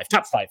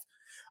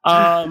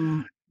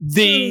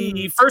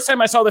 The first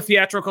time I saw the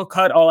theatrical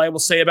cut, all I will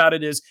say about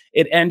it is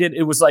it ended.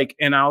 It was like,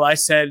 and all I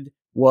said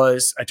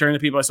was, I turned to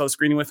the people I saw the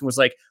screening with and was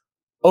like,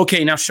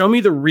 okay, now show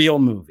me the real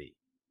movie.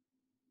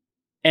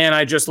 And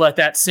I just let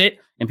that sit.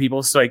 And people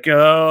was like,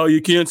 oh,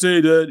 you can't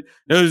say that.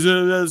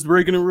 That's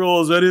breaking the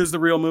rules. That is the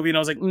real movie. And I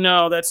was like,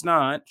 no, that's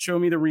not. Show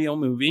me the real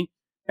movie.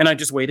 And I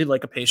just waited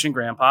like a patient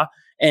grandpa.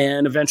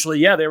 And eventually,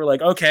 yeah, they were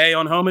like, okay,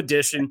 on home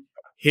edition,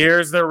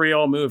 here's the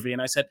real movie.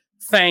 And I said,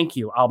 thank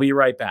you. I'll be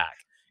right back.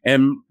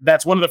 And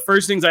that's one of the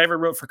first things I ever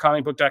wrote for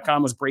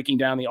comicbook.com was breaking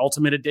down the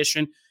ultimate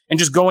edition and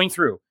just going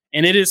through.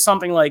 And it is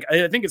something like,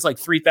 I think it's like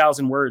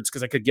 3,000 words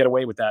because I could get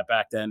away with that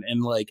back then.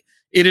 And like,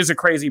 it is a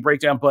crazy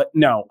breakdown, but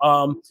no.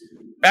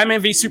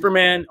 Batman v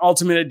Superman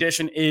Ultimate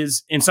Edition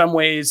is in some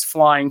ways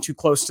flying too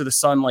close to the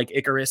sun like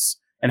Icarus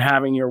and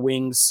having your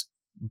wings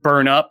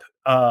burn up,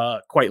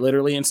 quite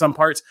literally in some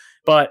parts.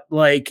 But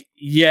like,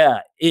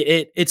 yeah,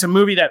 it's a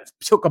movie that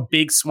took a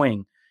big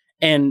swing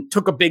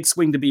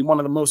to be one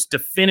of the most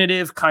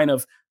definitive kind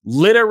of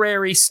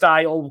literary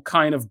style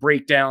kind of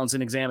breakdowns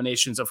and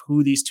examinations of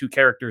who these two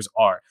characters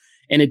are.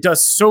 And it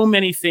does so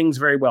many things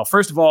very well.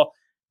 First of all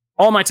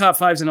my top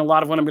fives and a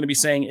lot of what I'm going to be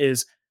saying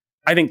is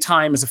I think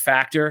time is a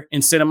factor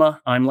in cinema.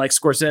 I'm like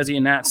Scorsese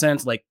in that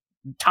sense. Like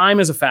time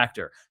is a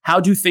factor. How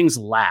do things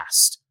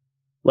last?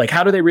 Like,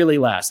 how do they really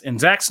last? And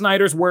Zack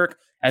Snyder's work,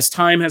 as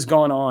time has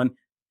gone on,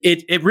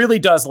 it really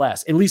does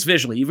last, at least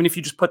visually, even if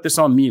you just put this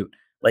on mute.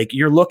 Like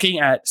you're looking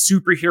at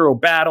superhero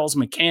battles,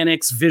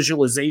 mechanics,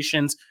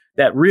 visualizations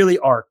that really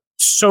are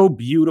so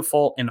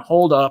beautiful and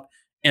hold up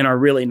and are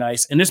really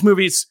nice. And this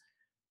movie's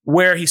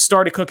where he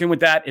started cooking with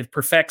that. It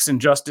perfects in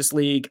Justice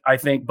League, I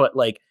think, but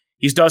like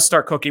he does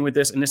start cooking with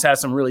this. And this has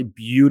some really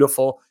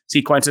beautiful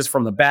sequences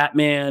from the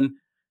Batman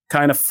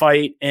kind of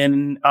fight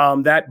and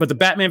but the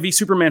Batman v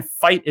Superman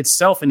fight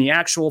itself and the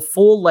actual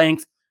full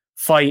length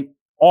fight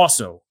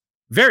also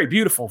very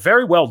beautiful,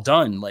 very well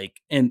done,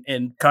 like and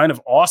kind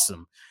of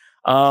awesome.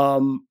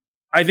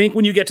 I think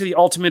when you get to the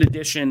Ultimate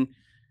Edition,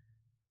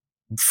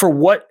 for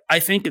what I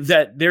think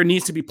that there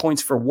needs to be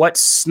points for what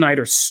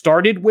Snyder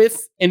started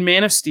with in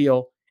Man of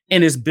Steel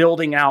and is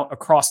building out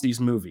across these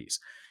movies.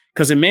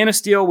 Because in Man of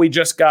Steel, we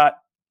just got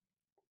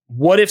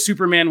what if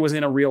Superman was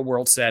in a real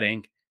world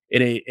setting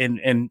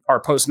in our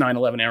post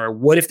 9/11 era?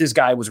 What if this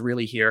guy was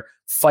really here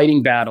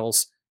fighting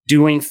battles,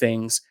 doing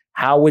things?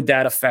 How would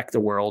that affect the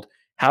world?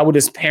 How would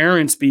his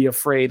parents be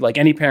afraid, like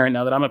any parent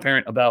now that I'm a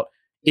parent, about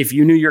if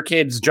you knew your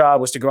kid's job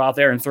was to go out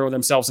there and throw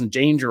themselves in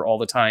danger all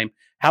the time?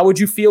 How would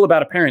you feel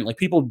about a parent? Like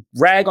people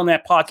rag on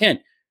that Pa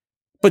Kent.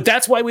 But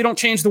that's why we don't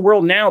change the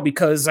world now,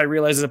 because I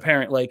realize as a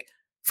parent, like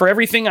for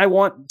everything I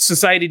want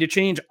society to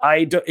change,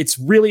 it's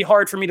really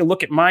hard for me to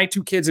look at my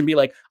two kids and be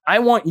like, I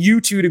want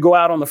you two to go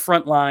out on the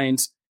front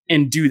lines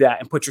and do that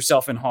and put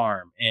yourself in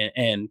harm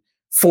and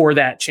for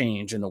that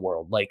change in the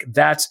world. Like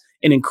that's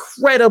an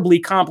incredibly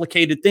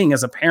complicated thing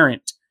as a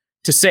parent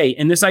to say.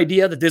 And this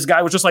idea that this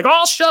guy was just like,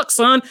 oh, shucks,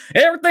 son,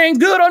 everything's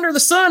good under the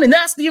sun. And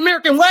that's the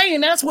American way.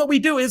 And that's what we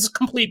do is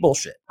complete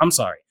bullshit. I'm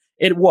sorry.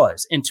 It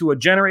was. And to a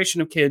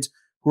generation of kids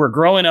who are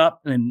growing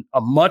up in a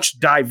much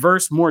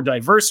more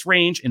diverse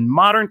range in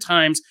modern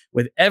times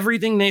with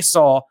everything they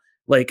saw,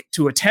 like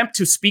to attempt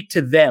to speak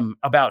to them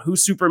about who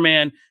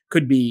Superman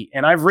could be.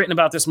 And I've written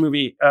about this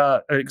movie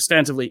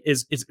extensively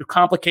is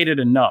complicated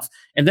enough.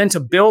 And then to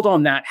build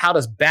on that, how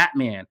does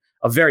Batman,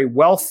 a very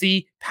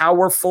wealthy,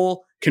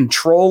 powerful,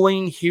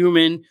 controlling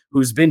human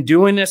who's been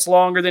doing this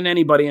longer than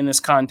anybody in this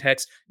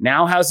context,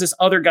 now has this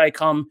other guy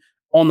come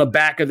on the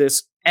back of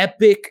this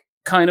epic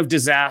kind of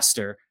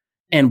disaster,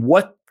 and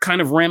what kind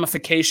of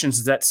ramifications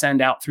does that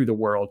send out through the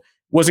world,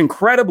 was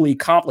incredibly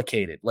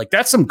complicated. Like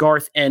that's some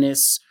Garth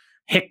Ennis,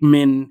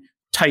 Hickman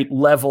type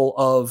level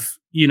of,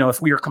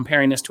 if we were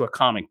comparing this to a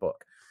comic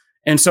book.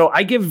 And so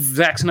I give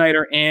Zack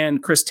Snyder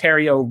and Chris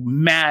Terrio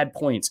mad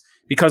points,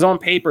 because on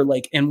paper,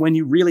 like, and when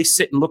you really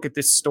sit and look at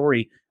this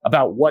story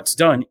about what's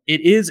done,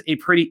 it is a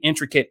pretty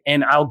intricate,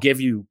 and I'll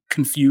give you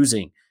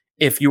confusing,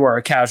 if you are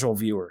a casual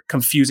viewer,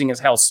 confusing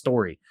as hell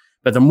story.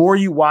 But the more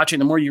you watch it,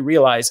 the more you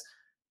realize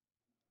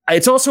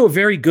it's also a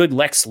very good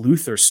Lex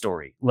Luthor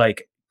story.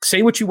 Like,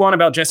 say what you want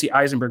about Jesse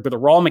Eisenberg, but the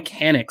raw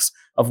mechanics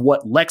of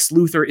what Lex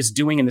Luthor is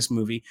doing in this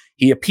movie,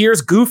 he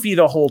appears goofy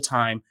the whole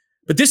time,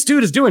 but this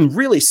dude is doing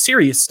really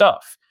serious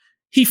stuff.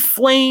 He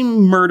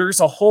flame murders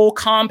a whole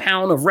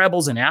compound of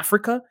rebels in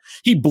Africa.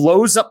 He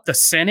blows up the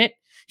Senate.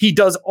 He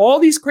does all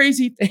these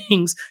crazy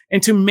things.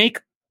 And to make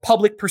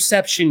public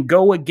perception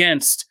go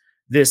against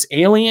this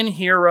alien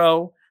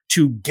hero,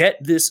 to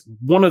get this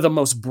one of the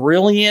most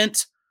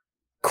brilliant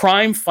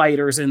crime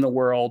fighters in the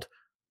world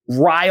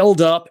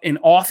riled up and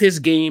off his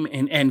game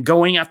and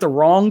going at the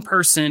wrong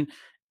person,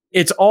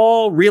 it's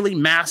all really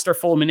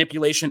masterful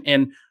manipulation.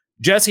 And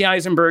Jesse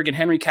Eisenberg and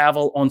Henry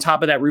Cavill on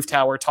top of that roof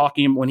tower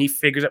talking when he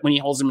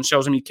holds him and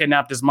shows him he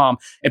kidnapped his mom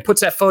and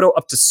puts that photo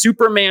up to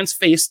Superman's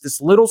face,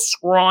 this little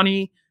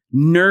scrawny,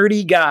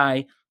 nerdy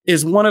guy,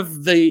 is one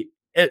of the,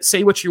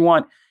 say what you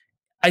want,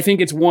 I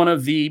think it's one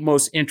of the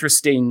most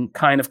interesting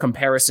kind of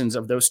comparisons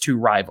of those two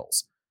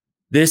rivals.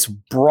 This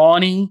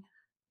brawny,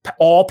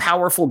 all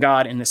powerful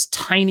God and this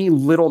tiny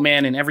little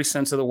man in every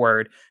sense of the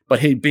word, but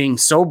he being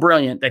so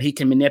brilliant that he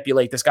can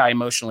manipulate this guy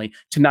emotionally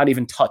to not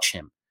even touch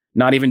him,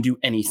 not even do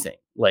anything,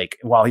 like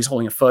while he's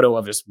holding a photo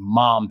of his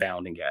mom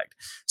bound and gagged.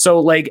 So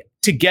like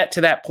to get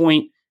to that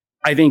point,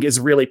 I think is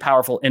really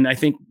powerful. And I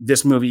think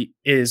this movie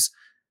is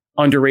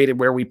underrated,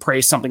 where we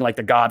praise something like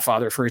The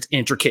Godfather for its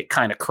intricate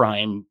kind of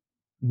crime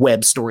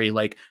web story.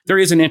 Like there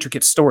is an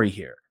intricate story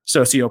here,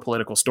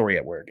 socio-political story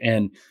at work.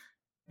 And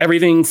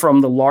everything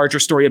from the larger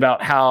story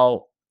about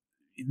how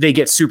they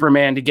get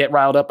Superman to get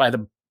riled up by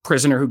the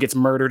prisoner who gets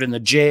murdered in the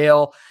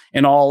jail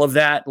and all of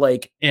that,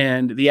 like,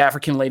 and the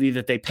African lady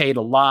that they pay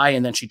to lie,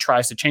 and then she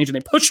tries to change and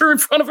they push her in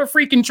front of a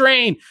freaking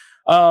train.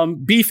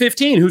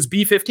 B-15, who's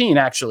B-15,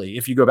 actually,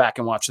 if you go back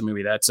and watch the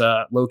movie, that's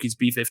Loki's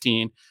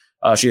B-15.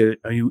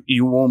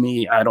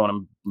 Iwumi, I don't want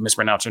to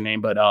mispronounce her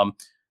name, but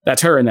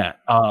that's her in that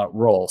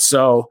role.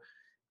 So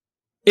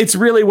it's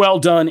really well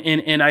done,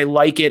 and I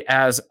like it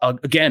as,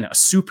 again, a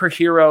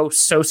superhero,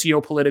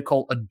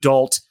 socio-political,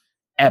 adult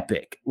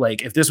epic.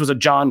 Like, if this was a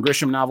John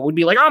Grisham novel, we'd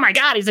be like, oh my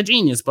God, he's a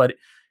genius. But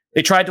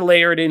they tried to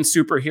layer it in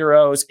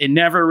superheroes. It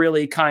never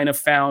really kind of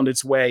found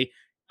its way.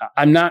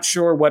 I'm not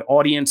sure what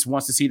audience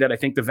wants to see that. I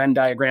think the Venn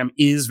diagram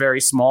is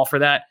very small for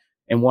that,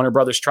 and Warner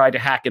Brothers tried to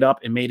hack it up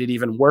and made it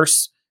even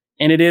worse.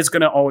 And it is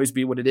going to always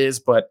be what it is,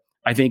 but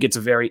I think it's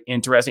a very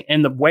interesting,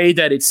 and the way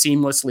that it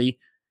seamlessly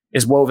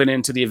is woven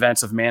into the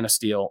events of Man of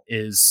Steel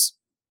is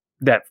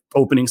that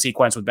opening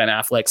sequence with Ben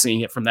Affleck,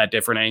 seeing it from that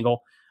different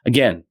angle.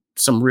 Again,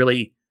 some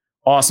really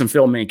awesome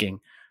filmmaking.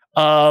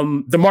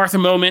 The Martha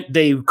moment,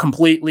 they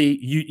completely,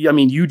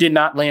 you did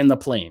not land the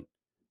plane.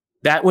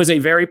 That was a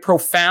very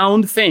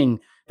profound thing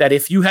that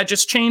if you had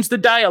just changed the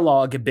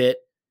dialogue a bit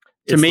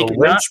to it's make the it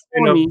not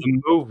linchpin of corny,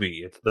 the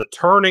movie. It's the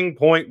turning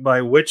point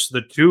by which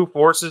the two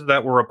forces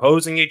that were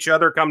opposing each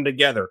other come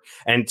together.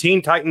 And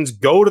Teen Titans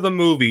Go to the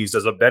Movies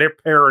is a better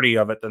parody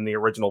of it than the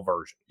original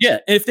version. Yeah,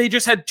 if they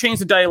just had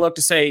changed the dialogue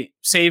to say,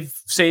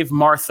 save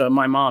Martha,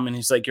 my mom, and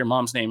he's like, your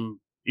mom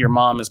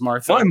is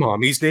Martha. My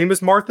mommy's name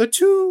is Martha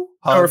too.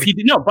 Or if he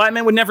did, no,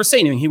 Batman would never say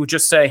anything. He would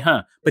just say,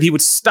 huh, but he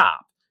would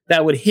stop.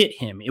 That would hit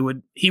him.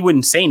 He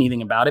wouldn't say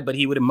anything about it, but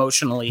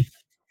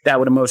that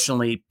would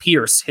emotionally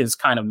pierce his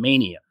kind of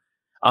mania.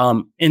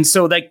 And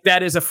so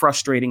that is a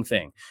frustrating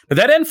thing. But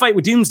that end fight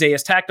with Doomsday,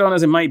 as tacked on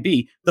as it might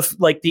be,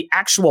 the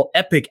actual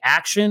epic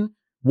action,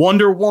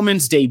 Wonder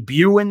Woman's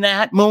debut in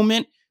that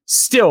moment,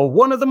 still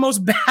one of the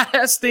most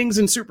badass things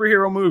in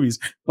superhero movies,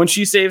 when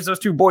she saves those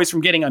two boys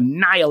from getting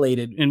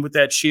annihilated and with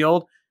that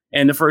shield.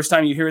 And the first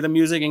time you hear the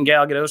music and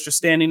Gal Gadot's just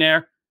standing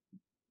there,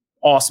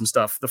 awesome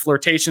stuff. The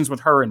flirtations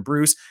with her and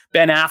Bruce,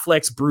 Ben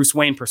Affleck's Bruce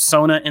Wayne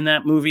persona in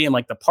that movie, and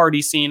like the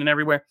party scene and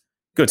everywhere,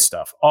 good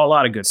stuff. A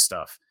lot of good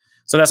stuff.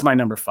 So that's my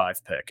number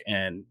 5 pick,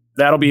 and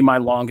that'll be my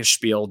longest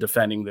spiel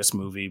defending this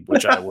movie,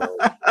 which I will.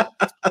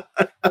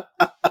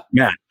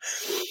 Matt.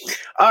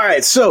 All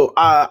right, so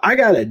I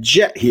got a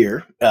jet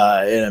here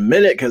in a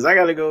minute because I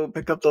got to go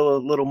pick up the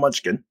little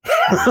munchkin.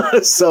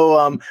 So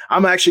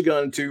I'm actually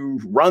going to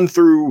run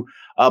through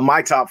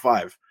my top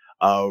 5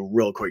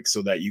 real quick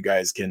so that you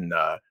guys can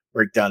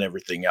break down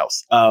everything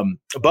else.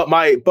 But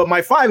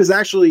my 5 is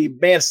actually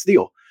Man of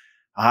Steel.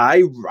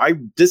 As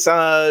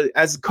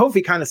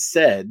Kofi kind of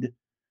said,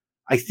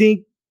 I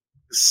think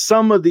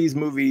some of these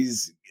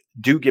movies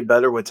do get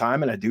better with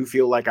time, and I do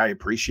feel like I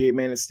appreciate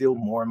Man of Steel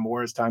more and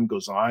more as time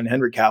goes on.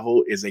 Henry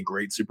Cavill is a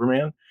great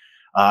Superman.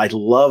 I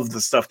love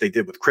the stuff they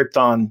did with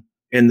Krypton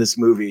in this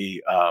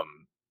movie.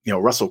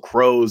 Russell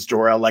Crowe's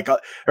Jor-El.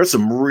 There's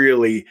some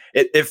really.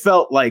 It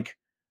felt like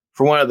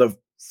for one of the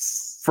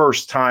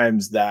first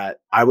times that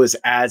I was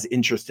as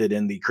interested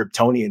in the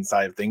Kryptonian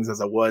side of things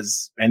as I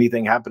was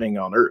anything happening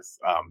on Earth.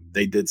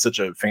 They did such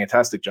a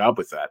fantastic job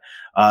with that.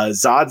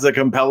 Zod's a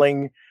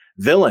compelling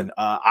villain.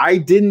 I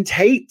didn't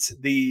hate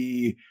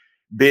the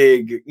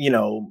big,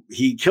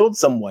 he killed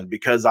someone,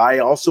 because I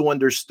also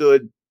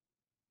understood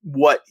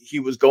what he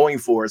was going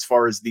for as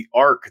far as the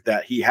arc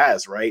that he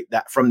has, right?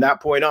 That from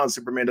that point on,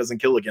 Superman doesn't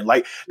kill again.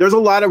 Like, there's a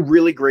lot of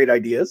really great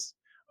ideas.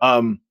 I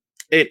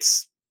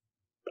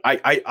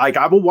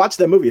will watch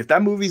that movie. If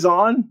that movie's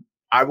on,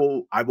 I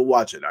will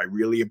watch it. I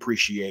really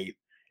appreciate,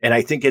 and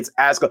I think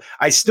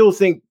I still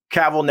think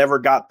Cavill never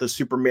got the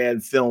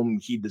Superman film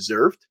he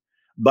deserved,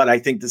 but I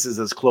think this is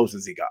as close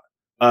as he got.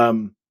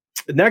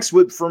 Next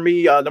for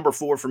me, number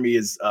 4 for me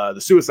is the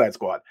Suicide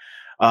Squad.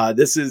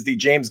 This is the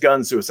James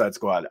Gunn Suicide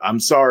Squad. I'm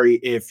sorry,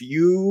 if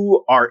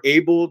you are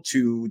able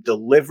to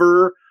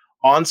deliver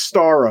on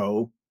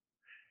Starro,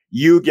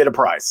 you get a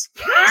prize.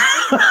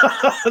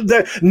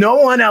 No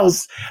one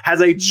else has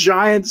a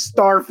giant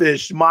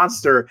starfish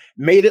monster,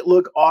 made it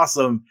look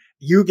awesome.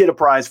 You get a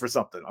prize for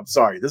something. I'm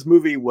sorry. This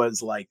movie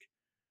was like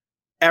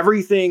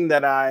everything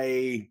that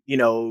I,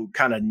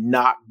 kind of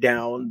knocked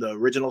down the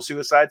original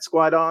Suicide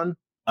Squad on.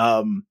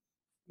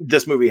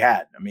 This movie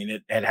had. I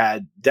mean, it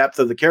had depth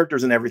of the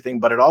characters and everything,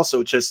 but it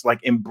also just like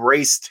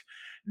embraced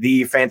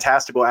the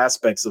fantastical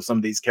aspects of some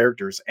of these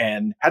characters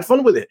and had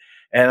fun with it.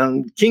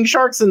 And King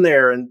Shark's in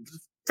there and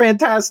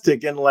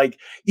fantastic. And like,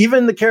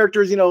 even the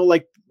characters,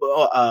 like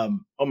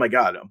oh my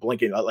God, I'm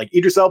blinking. Like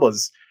Idris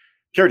Elba's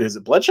character, is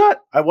it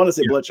Bloodshot? I want to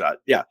say Bloodshot.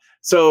 Yeah.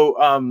 So,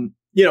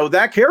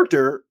 that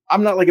character,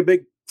 I'm not like a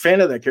big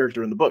fan of that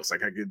character in the books.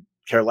 Like I could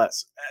care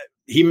less.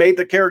 He made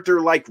the character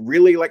like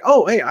really like,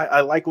 oh, hey,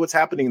 I like what's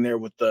happening there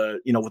with the,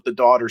 with the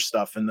daughter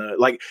stuff and the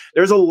like.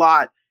 There's a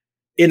lot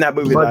in that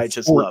movie that I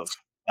just love.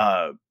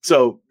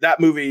 So that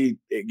movie,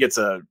 it gets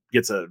a.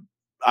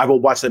 I will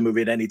watch that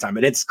movie at any time,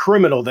 and it's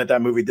criminal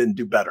that movie didn't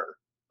do better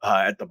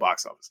at the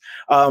box office.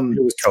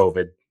 It was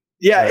COVID.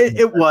 Yeah,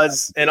 it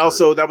was, and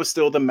also that was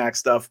still the Mac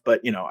stuff.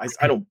 But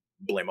I don't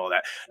blame all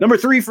that. Number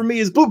 3 for me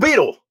is Blue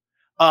Beetle.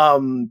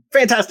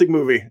 Fantastic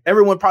movie.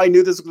 Everyone probably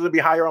knew this was going to be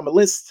higher on the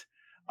list.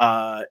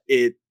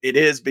 It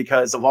is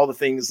because of all the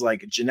things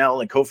like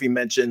Janelle and Kofi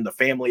mentioned. The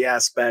family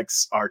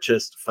aspects are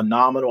just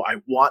phenomenal. I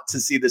want to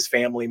see this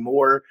family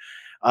more.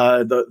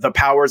 The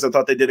Powers, I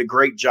thought they did a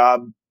great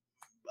job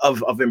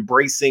of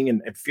embracing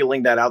and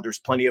feeling that out. There's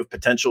plenty of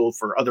potential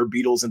for other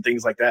Beatles and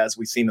things like that, as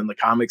we've seen in the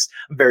comics.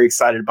 I'm very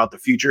excited about the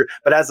future.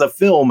 But as a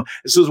film,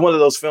 this was one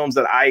of those films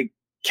that I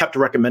kept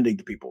recommending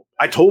to people.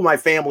 I told my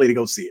family to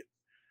go see it.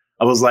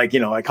 I was like,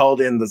 I called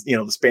in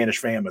the Spanish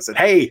fam. I said,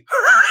 hey,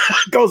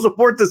 go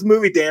support this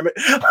movie, damn it.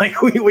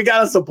 Like we got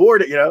to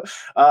support it.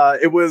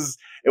 It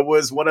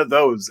was one of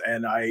those.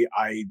 And I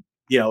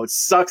it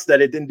sucks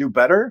that it didn't do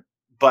better,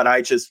 but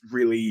I just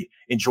really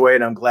enjoy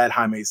it. I'm glad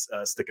Jaime's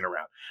sticking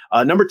around.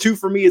 Number 2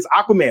 for me is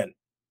Aquaman.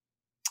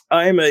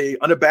 I am a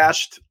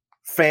unabashed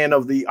fan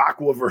of the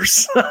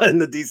Aquaverse in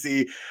the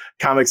DC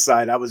Comics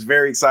side. I was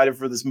very excited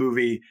for this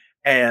movie.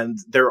 And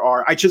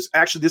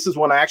this is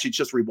one I actually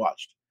just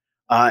rewatched.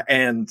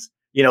 And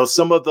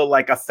some of the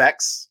like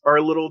effects are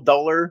a little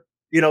duller,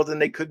 than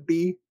they could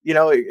be.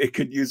 It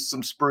could use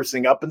some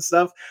sprucing up and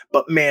stuff.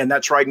 But man,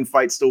 that Trident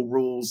fight still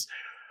rules.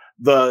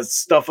 The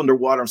stuff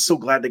underwater, I'm so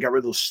glad they got rid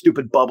of those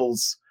stupid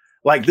bubbles.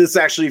 Like this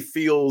actually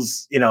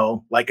feels,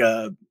 like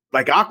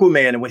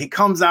Aquaman. And when he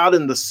comes out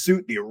in the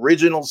suit, the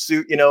original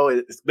suit,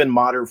 it's been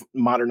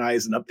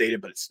modernized and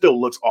updated, but it still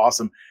looks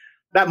awesome.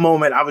 That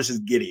moment, I was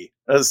just giddy.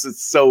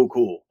 It's so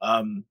cool.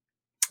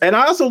 And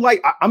I also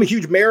I'm a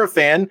huge Mera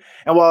fan.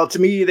 And while to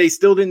me, they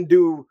still didn't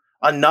do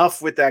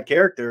enough with that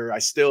character,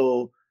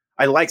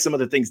 I like some of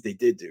the things they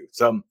did do.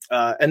 So,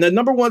 and then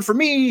number 1 for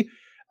me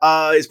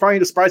is probably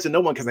a surprise to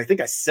no one, because I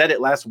think I said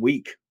it last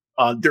week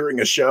during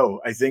a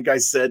show. I think I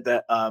said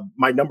that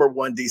my number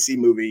 1 DC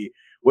movie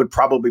would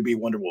probably be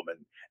Wonder Woman.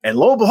 And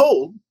lo and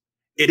behold,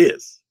 it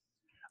is.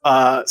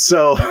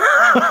 So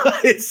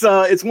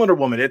it's Wonder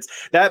Woman.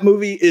 That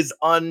movie is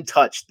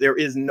untouched. There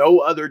is no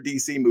other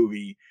DC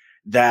movie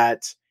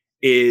that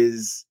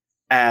is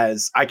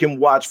as I can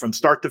watch from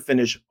start to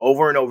finish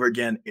over and over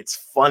again. It's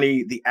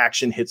funny. The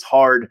action hits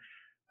hard.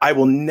 I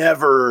will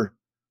never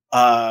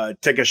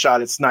take a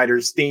shot at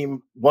Snyder's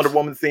theme, Wonder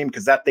Woman theme,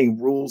 because that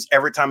thing rules.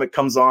 Every time it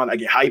comes on, I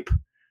get hype.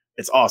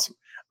 It's awesome.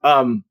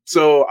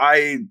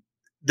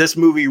 This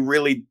movie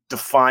really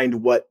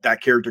defined what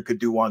that character could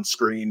do on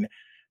screen.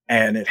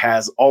 And it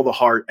has all the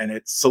heart, and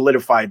it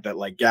solidified that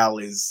like Gal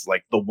is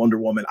like the Wonder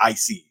Woman I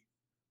see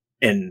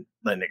in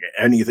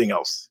anything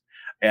else.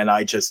 And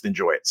I just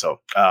enjoy it. So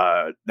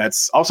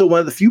that's also one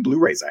of the few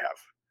Blu-rays I have.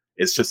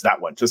 It's just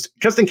that one, just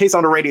in case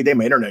on a rainy day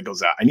my internet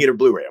goes out. I need a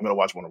Blu-ray. I'm going to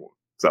watch Wonder Woman.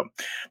 So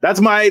that's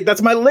my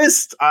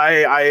list.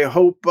 I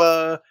hope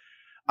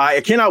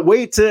I cannot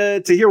wait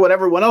to hear what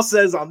everyone else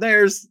says on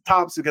theirs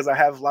tops, because I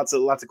have lots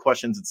of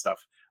questions and stuff.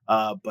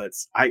 But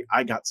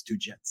I got 2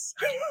 jets.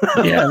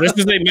 Yeah, this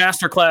is a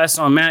masterclass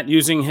on Matt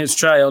using his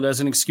child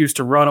as an excuse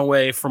to run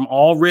away from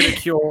all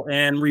ridicule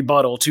and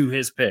rebuttal to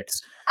his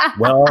picks.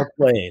 Well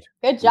played.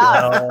 Good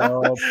job.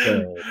 Well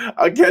played.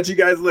 I'll catch you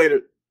guys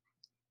later.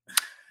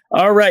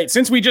 All right.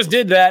 Since we just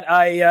did that,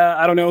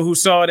 I don't know who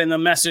saw it in the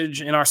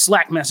message, in our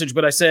Slack message,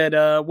 but I said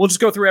we'll just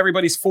go through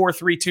everybody's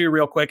 4-3-2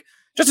 real quick,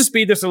 just to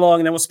speed this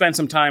along, and then we'll spend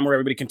some time where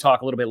everybody can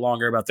talk a little bit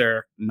longer about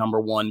their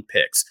number 1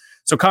 picks.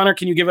 So, Connor,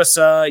 can you give us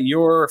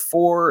your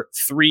 4,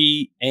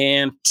 3,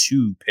 and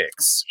 2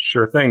 picks?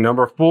 Sure thing.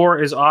 Number 4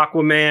 is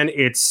Aquaman.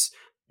 It's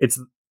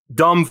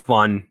dumb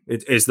fun.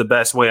 It is the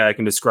best way I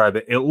can describe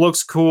it. It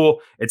looks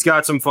cool. It's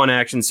got some fun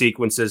action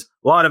sequences,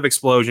 a lot of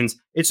explosions.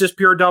 It's just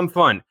pure dumb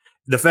fun.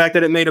 The fact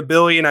that it made $1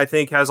 billion, I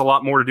think, has a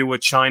lot more to do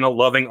with China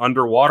loving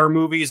underwater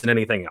movies than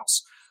anything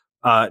else.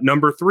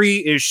 Number 3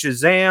 is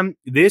Shazam.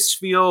 This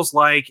feels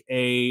like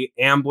a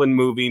Amblin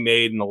movie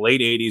made in the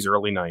late 80s,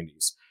 early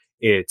 90s.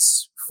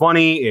 It's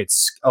funny.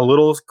 It's a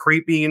little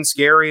creepy and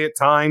scary at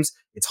times.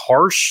 It's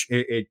harsh.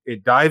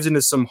 It dives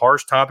into some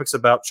harsh topics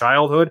about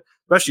childhood,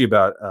 especially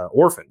about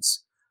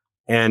orphans.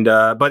 And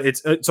but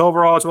it's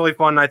overall, it's really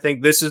fun. I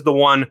think this is the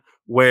one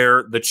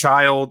where the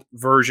child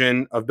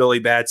version of Billy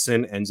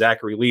Batson and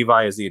Zachary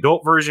Levi is the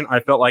adult version. I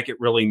felt like it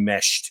really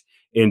meshed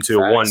into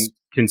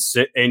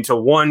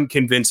one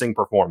convincing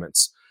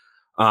performance.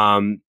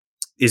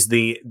 Is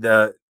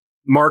the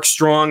Mark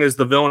Strong as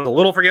the villain a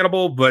little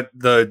forgettable, but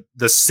the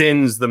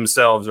sins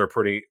themselves are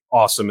pretty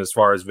awesome as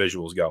far as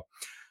visuals go.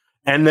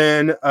 And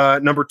then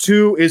number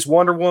 2 is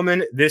Wonder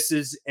Woman. This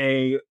is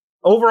a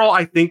overall,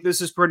 I think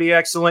this is pretty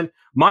excellent.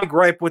 My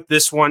gripe with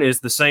this one is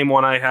the same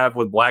one I have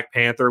with Black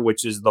Panther,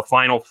 which is the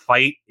final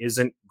fight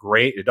isn't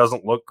great. It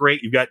doesn't look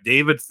great. You've got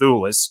David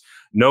Thewlis,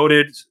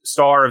 noted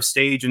star of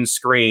stage and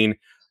screen,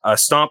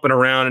 stomping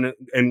around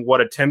in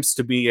what attempts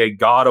to be a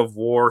God of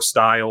War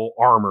style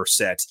armor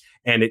set.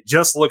 And it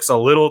just looks a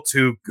little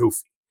too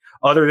goofy.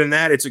 Other than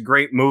that, it's a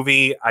great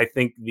movie. I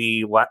think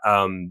the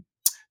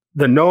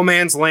No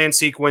Man's Land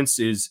sequence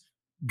is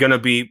going to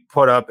be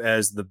put up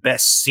as the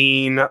best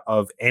scene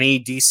of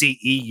any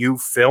DCEU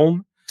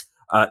film.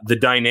 The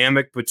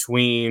dynamic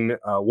between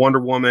Wonder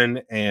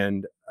Woman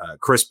and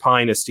Chris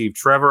Pine as Steve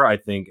Trevor, I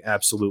think,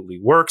 absolutely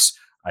works.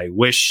 I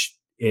wish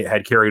it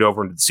had carried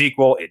over into the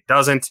sequel. It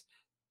doesn't.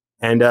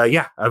 And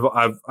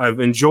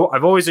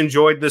I've always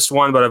enjoyed this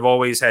one, but I've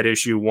always had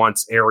issue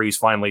once Ares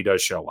finally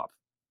does show up.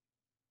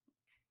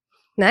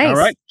 Nice. All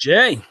right,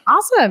 Jay.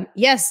 Awesome.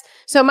 Yes.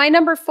 So my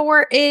number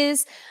 4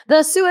 is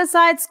The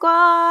Suicide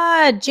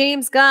Squad.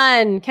 James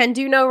Gunn can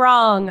do no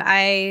wrong.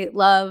 I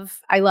love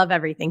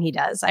everything he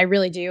does. I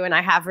really do. And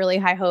I have really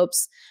high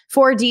hopes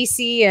for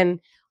DC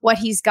and what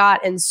he's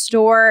got in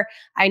store.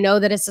 I know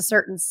that it's a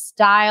certain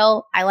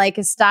style. I like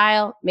his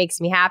style. Makes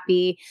me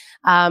happy.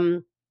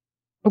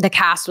 The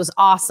cast was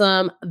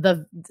awesome.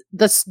 The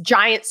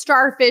giant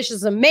starfish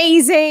is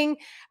amazing.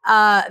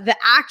 The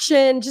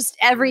action, just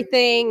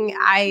everything.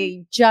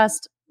 I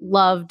just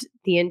loved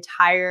the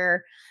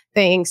entire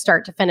thing,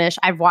 start to finish.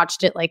 I've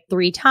watched it like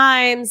 3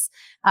 times.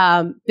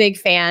 Big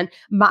fan.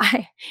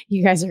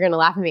 You guys are going to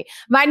laugh at me.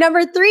 My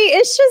number 3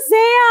 is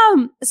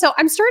Shazam. So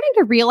I'm starting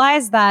to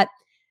realize that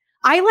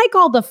I like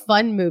all the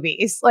fun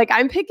movies. Like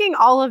I'm picking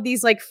all of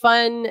these like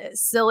fun,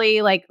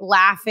 silly, like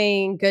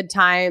laughing, good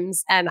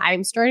times. And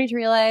I'm starting to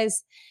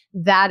realize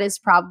that is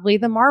probably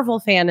the Marvel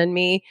fan in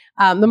me,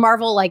 the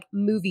Marvel like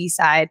movie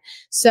side.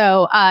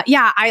 So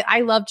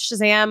I loved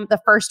Shazam,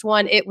 the first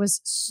one. It was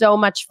so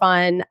much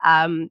fun.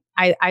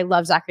 I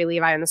love Zachary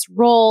Levi in this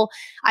role.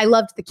 I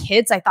loved the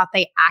kids. I thought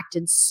they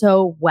acted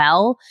so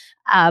well.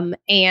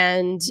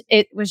 And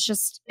it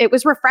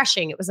was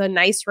refreshing. It was a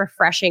nice,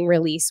 refreshing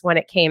release when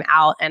it came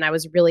out. And I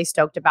was really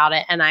stoked about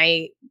it. And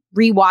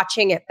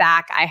rewatching it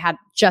back, I had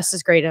just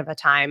as great of a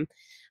time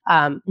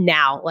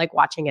now, like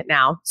watching it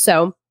now.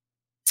 So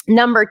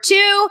number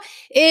 2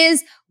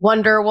 is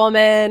Wonder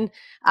Woman.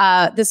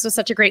 This was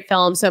such a great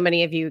film. So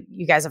many of you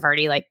guys have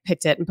already like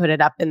picked it and put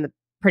it up in the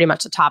pretty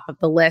much the top of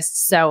the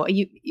list. So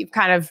you've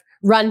kind of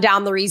run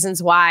down the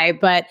reasons why,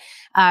 but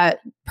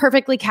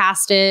perfectly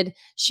casted.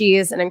 She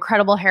is an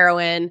incredible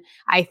heroine.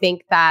 I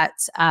think that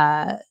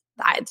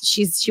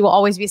she will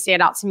always be a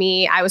standout to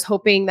me. I was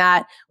hoping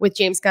that with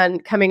James Gunn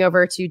coming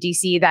over to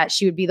DC that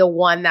she would be the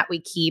one that we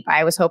keep.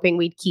 I was hoping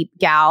we'd keep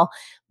Gal,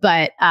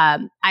 but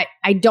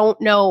I don't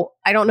know.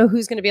 I don't know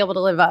who's going to be able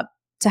to live up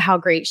to how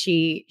great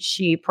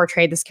she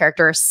portrayed this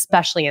character,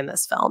 especially in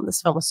this film.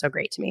 This film was so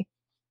great to me.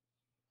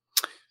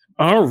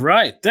 All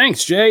right.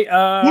 Thanks, Jay.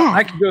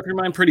 I can go through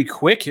mine pretty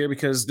quick here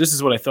because this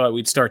is what I thought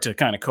we'd start to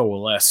kind of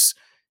coalesce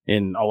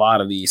in a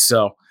lot of these.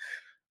 So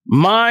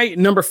my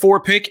number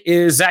 4 pick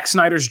is Zack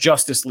Snyder's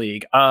Justice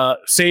League.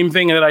 Same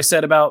thing that I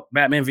said about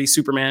Batman v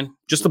Superman,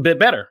 just a bit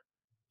better.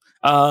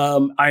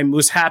 I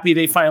was happy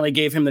they finally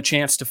gave him the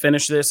chance to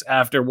finish this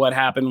after what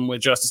happened with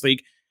Justice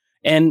League.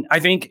 And I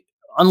think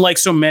unlike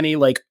so many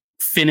like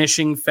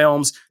finishing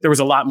films, there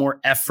was a lot more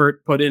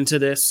effort put into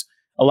this,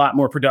 a lot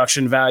more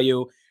production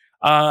value.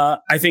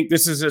 I think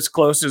this is as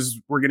close as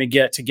we're going to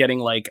get to getting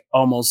like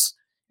almost,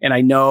 and I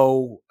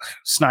know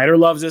Snyder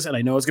loves this and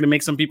I know it's going to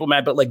make some people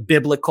mad, but like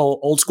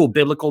old school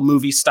biblical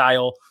movie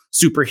style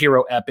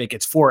superhero epic.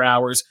 It's 4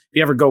 hours. If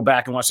you ever go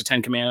back and watch the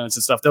 10 Commandments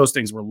and stuff, those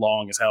things were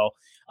long as hell.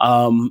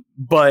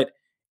 But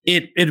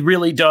it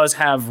really does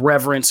have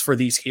reverence for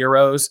these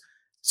heroes.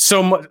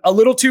 So much, a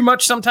little too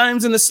much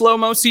sometimes in the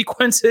slow-mo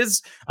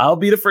sequences. I'll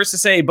be the first to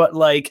say, but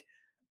like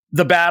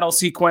the battle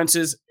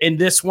sequences in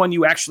this one,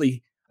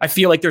 I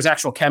feel like there's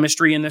actual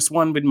chemistry in this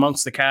one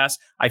amongst the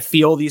cast. I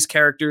feel these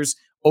characters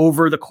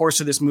over the course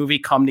of this movie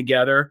come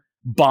together,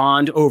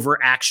 bond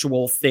over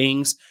actual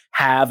things,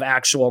 have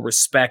actual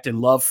respect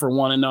and love for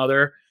one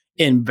another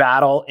in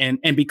battle and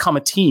become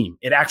a team.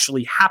 It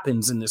actually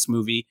happens in this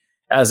movie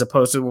as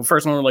opposed to the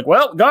first one. We're like,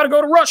 well, got to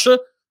go to Russia.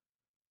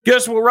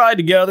 Guess we'll ride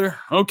together.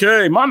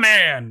 Okay, my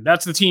man.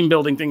 That's the team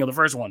building thing of the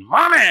first one.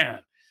 My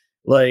man.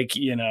 Like,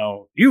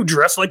 you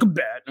dress like a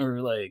bat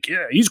or like,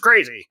 yeah, he's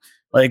crazy.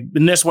 Like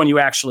in this one, you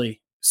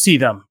actually see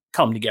them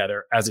come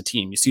together as a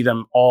team. You see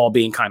them all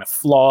being kind of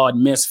flawed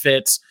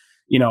misfits,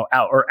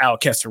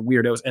 outcasts or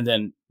weirdos, and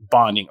then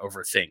bonding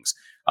over things.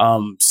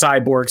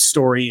 Cyborg's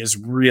story is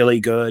really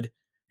good.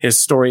 His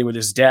story with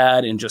his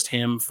dad and just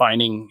him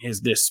finding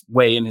this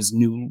way in his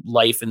new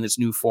life in this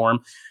new form.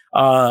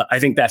 I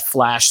think that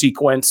Flash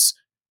sequence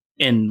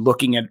in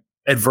looking at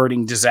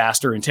averting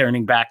disaster and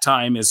turning back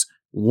time is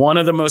one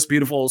of the most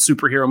beautiful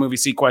superhero movie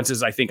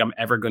sequences I think I'm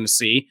ever going to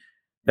see.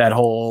 That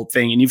whole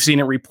thing. And you've seen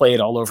it replayed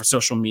all over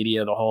social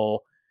media. The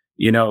whole,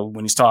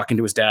 when he's talking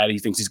to his dad, he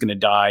thinks he's going to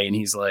die. And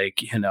he's like,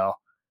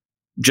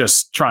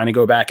 just trying to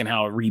go back and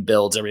how it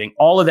rebuilds everything.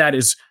 All of that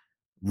is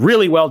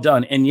really well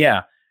done. And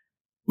yeah,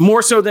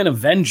 more so than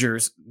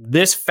Avengers,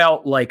 this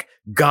felt like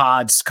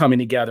gods coming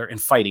together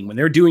and fighting. When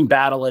they're doing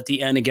battle at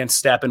the end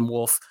against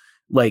Steppenwolf,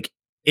 like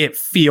it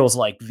feels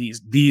like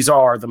these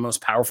are the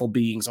most powerful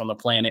beings on the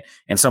planet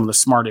and some of the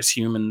smartest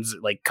humans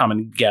like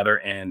coming together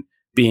and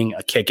being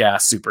a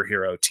kick-ass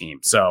superhero team.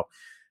 So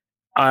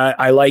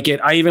I like it.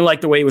 I even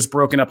like the way it was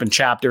broken up in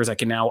chapters. I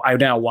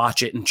now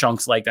watch it in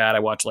chunks like that. I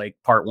watch like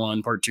part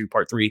 1, part 2,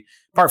 part 3,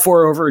 part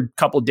 4 over a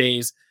couple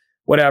days,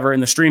 whatever. In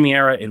the streaming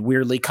era, it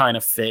weirdly kind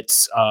of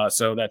fits.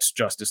 So that's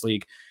Justice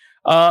League.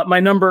 My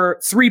number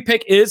 3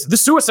 pick is The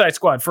Suicide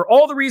Squad for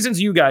all the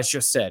reasons you guys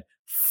just said.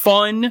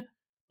 Fun,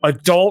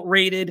 adult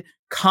rated,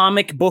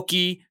 comic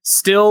booky,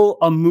 still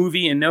a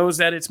movie and knows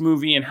that it's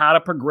movie and how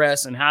to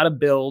progress and how to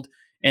build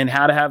and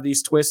how to have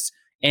these twists.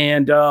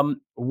 And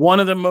one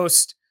of the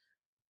most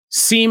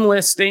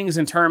seamless things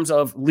in terms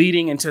of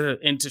leading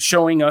into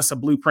showing us a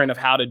blueprint of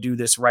how to do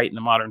this right in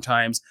the modern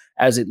times,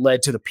 as it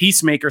led to the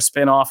Peacemaker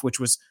spinoff, which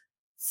was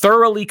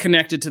thoroughly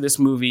connected to this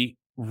movie,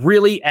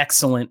 really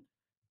excellent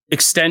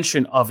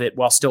extension of it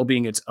while still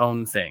being its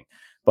own thing.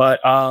 But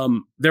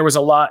there was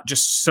a lot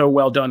just so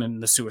well done in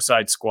The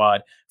Suicide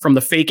Squad, from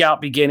the fake out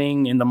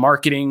beginning and the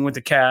marketing with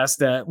the cast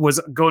that was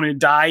going to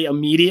die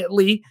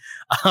immediately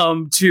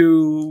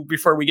to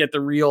before we get the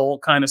real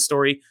kind of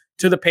story,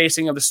 to the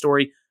pacing of the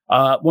story.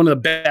 One of the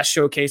best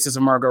showcases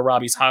of Margot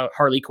Robbie's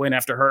Harley Quinn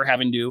after her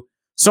having to do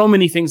so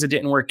many things that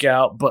didn't work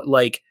out. But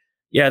like,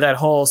 yeah, that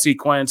whole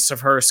sequence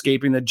of her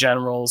escaping the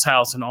general's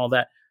house and all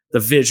that, the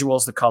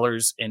visuals, the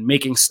colors, and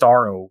making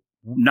Starro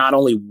not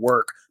only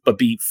work, but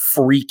be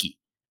freaky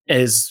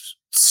is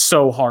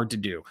so hard to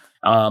do.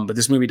 But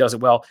this movie does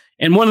it well.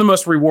 And one of the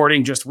most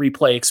rewarding just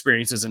replay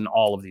experiences in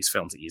all of these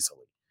films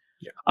easily.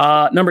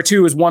 Yeah. Number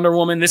 2 is Wonder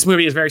Woman. This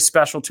movie is very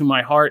special to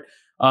my heart.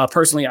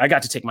 Personally, I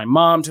got to take my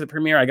mom to the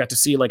premiere. I got to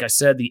see, like I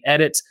said, the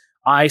edits.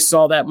 I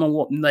saw that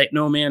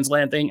No Man's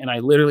Land thing, and I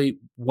literally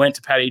went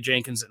to Patty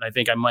Jenkins, and I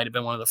think I might have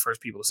been one of the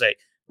first people to say,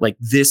 like,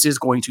 this is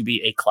going to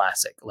be a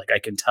classic. Like, I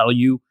can tell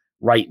you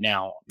right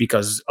now,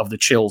 because of the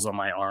chills on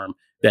my arm,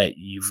 that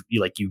you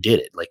did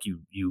it. Like,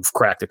 you've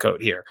cracked the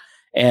code here.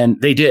 And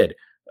they did.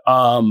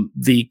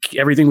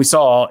 Everything we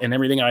saw and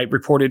everything I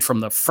reported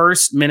from the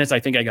first minutes, I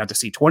think I got to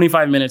see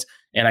 25 minutes,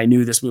 and I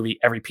knew this movie,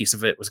 every piece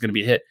of it was going to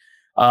be a hit.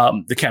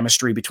 The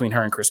chemistry between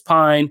her and Chris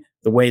Pine,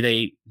 the way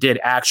they did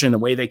action, the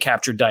way they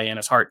captured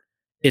Diana's heart.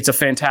 It's a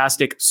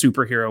fantastic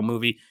superhero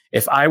movie.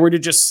 If I were to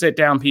just sit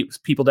down,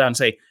 people down and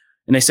say,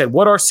 and they said,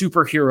 what are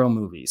superhero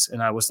movies?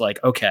 And I was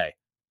like, okay,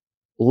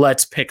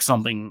 let's pick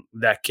something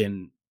that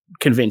can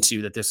convince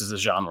you that this is a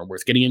genre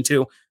worth getting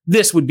into.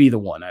 This would be the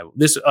one.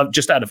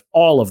 Just out of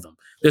all of them,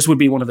 this would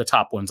be one of the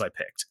top ones I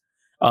picked.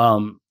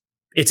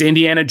 It's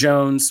Indiana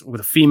Jones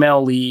with a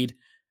female lead,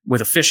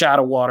 with a fish out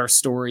of water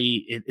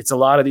story. It's a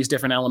lot of these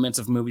different elements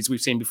of movies we've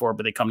seen before,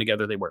 but they come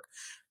together, they work.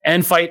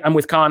 End fight, I'm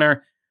with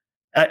Connor.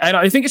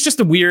 I think it's just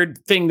a weird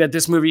thing that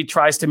this movie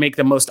tries to make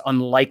the most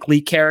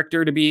unlikely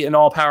character to be an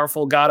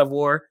all-powerful God of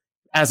War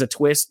as a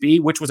twist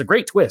which was a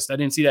great twist. I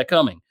didn't see that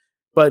coming.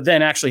 But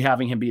then actually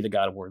having him be the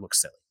God of War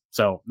looks silly.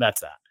 So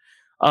that's that.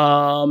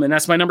 And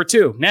that's my number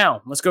 2.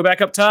 Now, let's go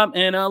back up top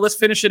and let's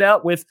finish it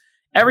out with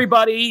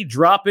everybody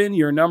dropping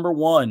your number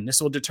 1.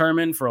 This will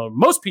determine for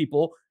most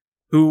people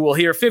who will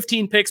hear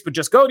 15 picks, but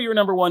just go to your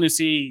number 1 and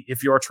see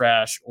if you're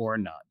trash or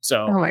not.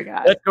 So oh my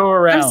God, let's go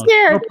around. I'm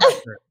scared.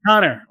 No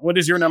Connor, what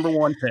is your number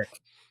 1 pick?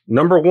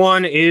 Number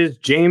 1 is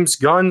James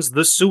Gunn's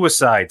The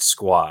Suicide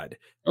Squad.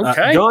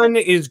 Okay. Gunn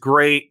is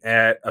great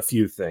at a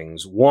few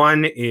things.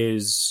 One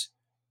is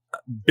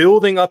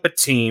building up a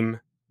team,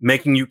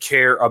 making you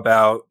care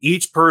about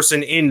each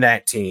person in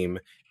that team,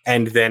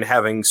 and then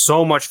having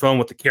so much fun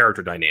with the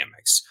character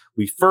dynamics.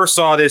 We first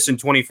saw this in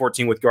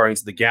 2014 with Guardians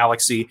of the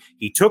Galaxy.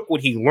 He took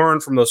what he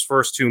learned from those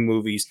first 2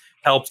 movies,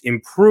 helped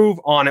improve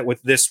on it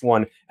with this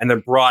one, and then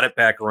brought it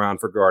back around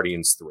for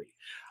Guardians 3.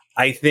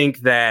 I think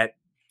that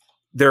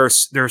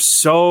there's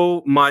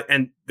so much,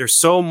 and there's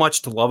so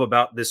much to love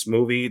about this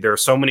movie. There are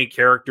so many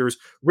characters,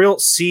 real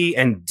C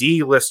and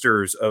D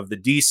listers of the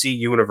DC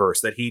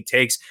universe that he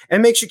takes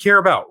and makes you care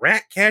about.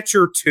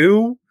 Ratcatcher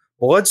 2,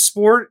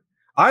 Bloodsport.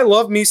 I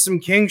love me some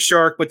King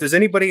Shark, but does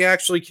anybody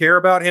actually care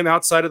about him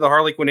outside of the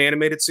Harley Quinn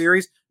animated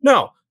series?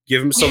 No.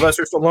 Give him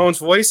Sylvester Stallone's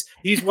voice.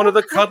 He's one of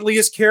the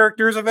cuddliest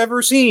characters I've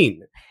ever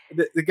seen.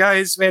 The guy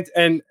is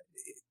fantastic.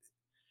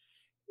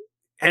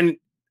 And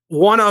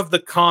one of the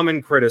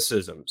common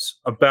criticisms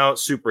about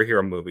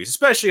superhero movies,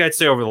 especially I'd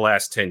say over the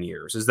last 10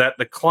 years, is that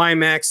the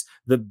climax,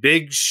 the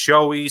big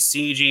showy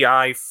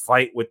CGI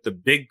fight with the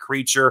big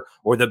creature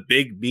or the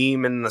big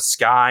beam in the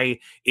sky,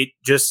 it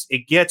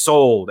gets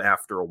old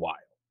after a while.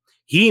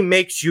 He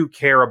makes you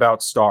care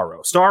about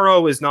Starro.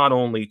 Starro is not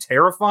only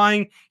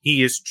terrifying,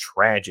 he is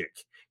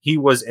tragic. He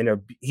was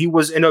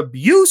an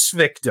abuse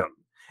victim.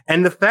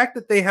 And the fact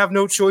that they have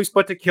no choice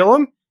but to kill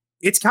him,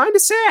 it's kind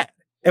of sad.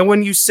 And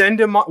when you send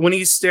him, when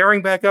he's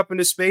staring back up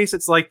into space,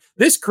 it's like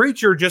this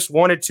creature just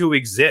wanted to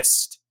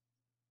exist.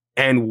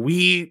 And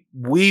we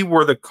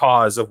were the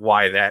cause of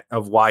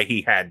why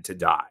he had to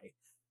die.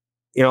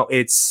 You know,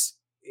 it's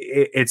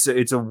it's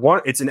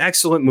an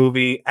excellent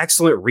movie,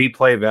 excellent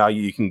replay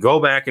value. You can go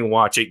back and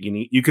watch it.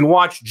 You can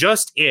watch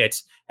just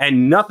it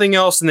and nothing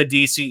else in the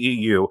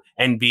DCEU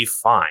and be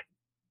fine.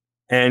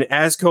 And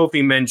as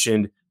Kofi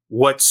mentioned,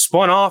 what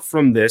spun off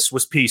from this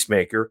was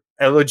Peacemaker,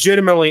 a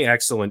legitimately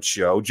excellent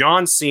show.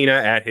 John Cena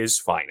at his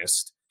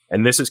finest.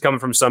 And this is coming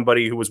from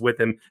somebody who was with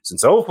him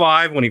since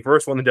 2005 when he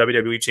first won the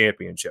WWE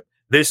Championship.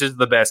 This is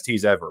the best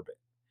he's ever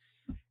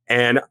been.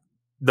 And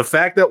the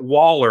fact that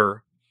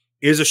Waller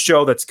is a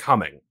show that's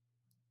coming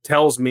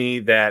tells me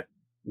that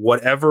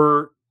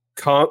whatever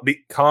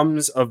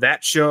comes of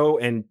that show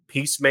and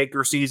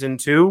Peacemaker season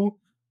 2,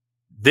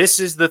 this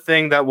is the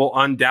thing that will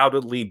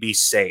undoubtedly be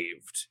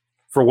saved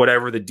for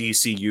whatever the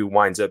DCU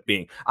winds up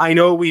being. I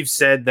know we've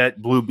said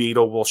that Blue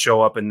Beetle will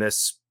show up in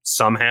this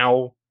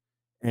somehow,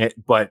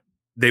 but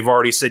they've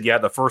already said, yeah,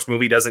 the first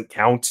movie doesn't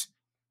count.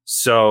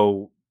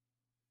 So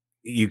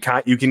you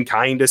can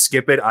kind of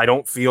skip it. I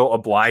don't feel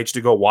obliged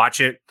to go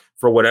watch it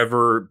for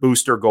whatever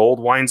Booster Gold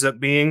winds up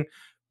being.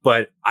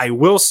 But I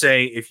will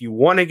say, if you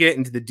want to get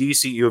into the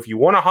DCU, if you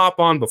want to hop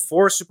on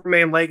before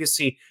Superman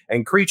Legacy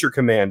and Creature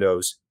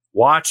Commandos,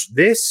 watch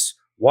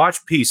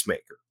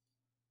Peacemaker.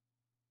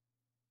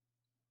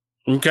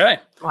 Okay.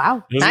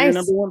 Wow. Those are your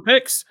number one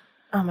picks.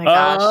 Oh my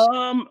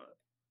gosh.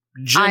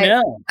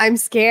 Janelle. I'm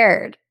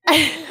scared.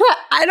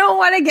 I don't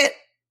want to get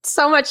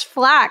so much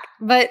flack,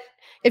 but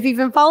if you've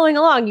been following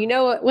along, you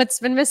know what's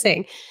been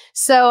missing.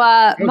 So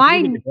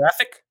my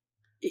graphic.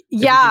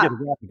 Yeah. If you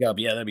get a graphic up,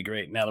 yeah, that'd be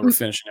great. Now that we're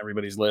finishing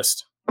everybody's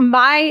list.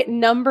 My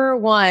number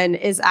one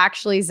is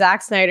actually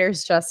Zack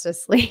Snyder's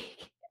Justice League.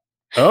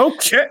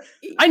 Okay.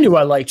 I knew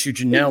I liked you,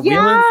 Janelle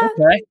Wheeler.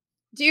 Okay.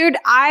 Dude,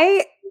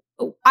 I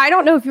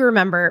don't know if you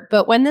remember,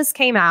 but when this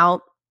came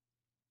out,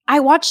 I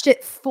watched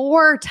it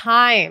 4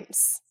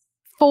 times.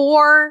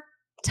 4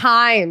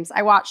 times.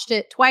 I watched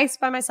it twice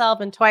by myself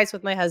and twice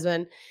with my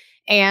husband.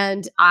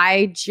 And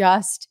I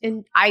just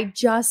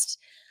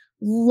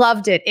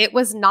loved it. It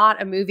was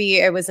not a movie.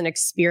 It was an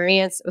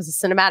experience. It was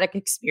a cinematic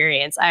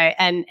experience.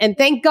 And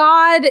thank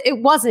God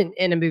it wasn't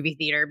in a movie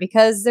theater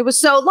because it was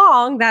so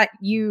long that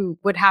you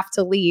would have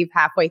to leave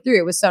halfway through.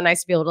 It was so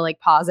nice to be able to like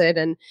pause it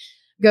and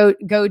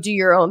go do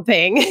your own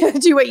thing,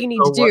 do what you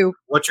need to do.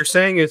 What you're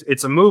saying is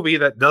it's a movie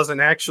that doesn't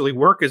actually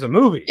work as a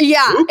movie.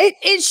 Yeah,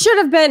 it should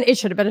have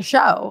been a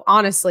show,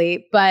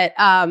 honestly. But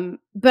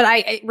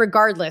I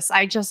regardless,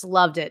 I just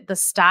loved it. The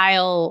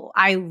style,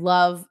 I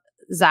love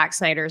Zack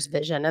Snyder's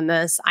vision in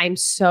this. I'm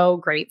so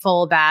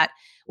grateful that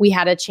we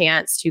had a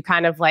chance to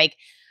kind of like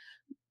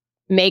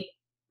make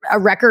a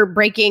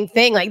record-breaking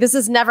thing. Like this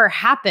has never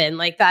happened,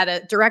 like that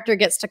a director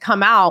gets to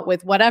come out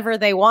with whatever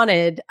they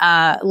wanted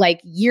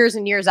like years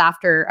and years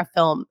after a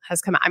film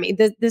has come out. I mean,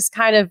 this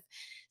kind of,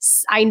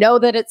 I know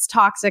that it's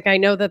toxic. I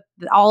know that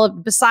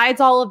besides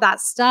all of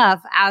that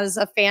stuff, as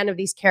a fan of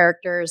these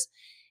characters,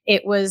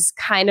 it was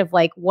kind of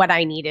like what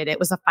I needed. It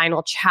was a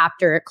final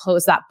chapter. It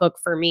closed that book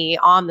for me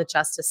on the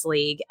Justice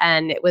League.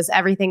 And it was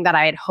everything that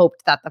I had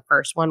hoped that the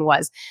first one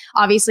was.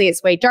 Obviously,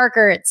 it's way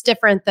darker. It's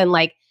different than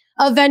like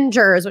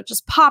Avengers, which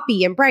is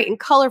poppy and bright and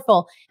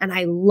colorful. And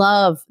I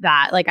love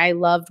that. Like, I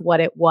loved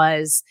what it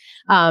was.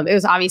 It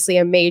was obviously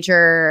a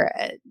major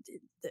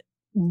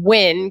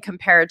win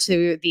compared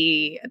to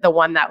the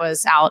one that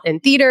was out in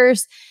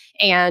theaters.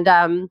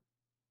 And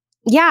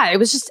yeah, it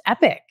was just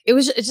epic. It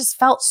just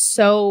felt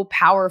so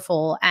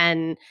powerful.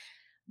 And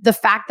the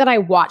fact that I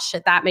watched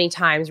it that many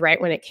times right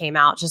when it came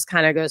out just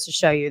kind of goes to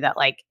show you that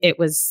like it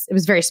was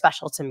very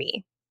special to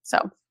me.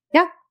 So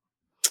yeah.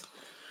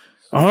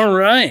 All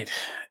right.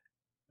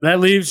 That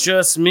leaves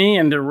just me.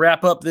 And to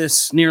wrap up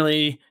this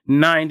nearly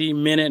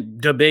 90-minute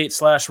debate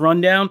 /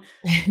 rundown,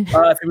 if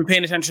you've been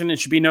paying attention, it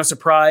should be no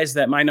surprise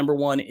that my number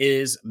one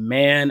is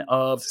Man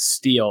of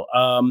Steel.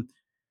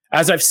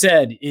 As I've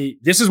said,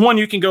 this is one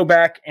you can go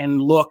back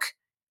and look.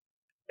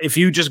 If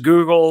you just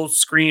Google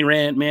Screen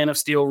Rant Man of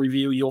Steel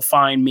review, you'll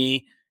find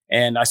me.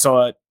 And I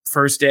saw it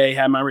first day,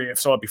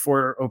 saw it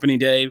before opening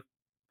day,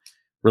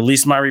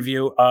 released my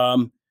review.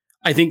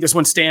 I think this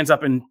one stands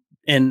up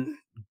and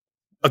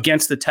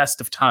against the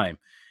test of time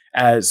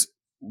as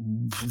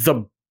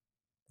the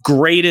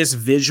greatest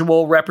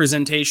visual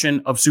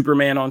representation of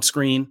Superman on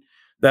screen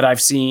that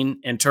I've seen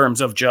in terms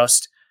of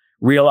just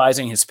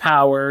realizing his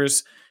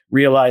powers,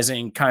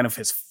 realizing kind of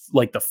his,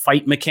 like the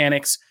fight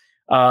mechanics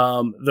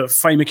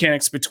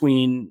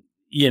between,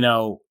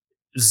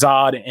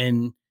 Zod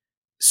and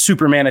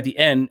Superman at the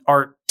end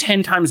are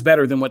 10 times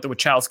better than what the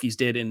Wachowskis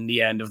did in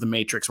the end of the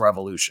Matrix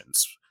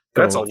Revolutions.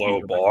 That's a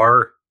low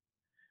bar.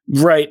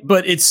 Right.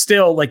 But it's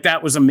still like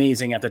that was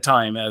amazing at the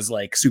time as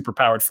like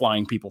superpowered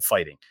flying people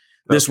fighting.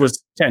 This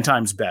was 10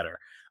 times better.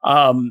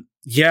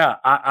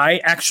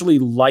 I actually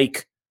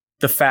like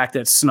the fact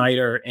that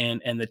Snyder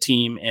and the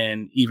team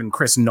and even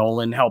Chris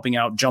Nolan helping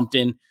out jumped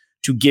in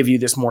to give you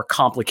this more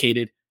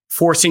complicated,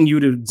 forcing you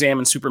to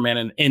examine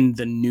Superman in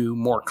the new,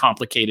 more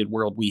complicated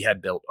world we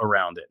had built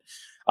around it.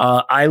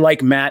 I,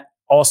 like Matt,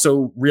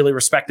 also really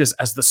respect this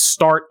as the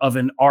start of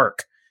an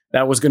arc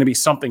that was going to be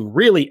something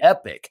really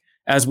epic,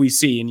 as we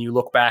see. And you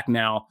look back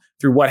now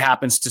through what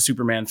happens to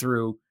Superman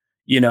through,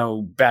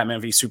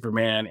 Batman v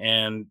Superman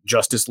and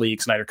Justice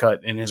League Snyder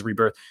Cut in his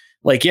rebirth.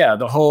 Like, yeah,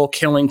 the whole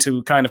killing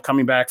to kind of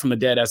coming back from the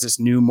dead as this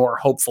new, more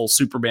hopeful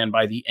Superman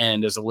by the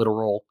end as a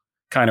literal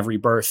kind of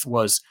rebirth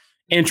was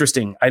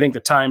interesting. I think the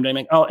time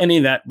dynamic, any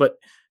of that, but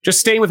just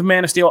staying with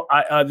Man of Steel,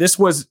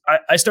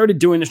 I started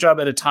doing this job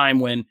at a time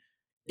when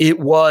it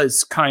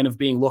was kind of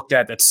being looked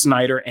at that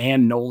Snyder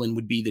and Nolan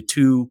would be the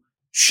two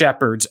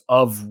shepherds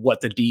of what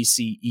the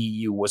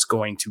DCEU was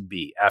going to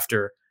be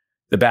after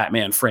the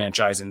Batman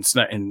franchise.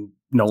 And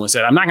Nolan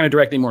said, I'm not going to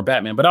direct any more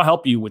Batman, but I'll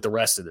help you with the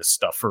rest of this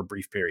stuff for a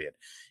brief period.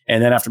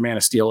 And then after Man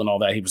of Steel and all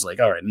that, he was like,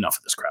 all right, enough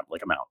of this crap.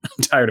 Like, I'm out.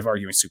 I'm tired of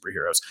arguing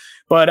superheroes.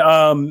 But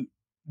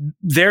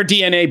their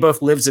DNA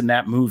both lives in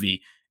that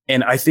movie.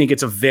 And I think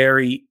it's a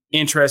very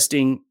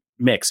interesting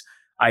mix.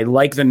 I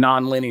like the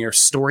nonlinear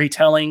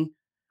storytelling.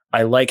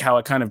 I like how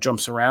it kind of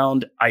jumps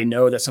around. I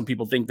know that some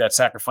people think that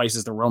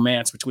sacrifices the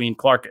romance between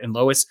Clark and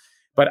Lois,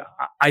 but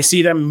I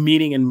see them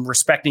meeting and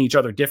respecting each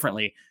other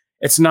differently.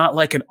 It's not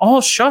like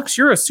shucks,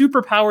 you're a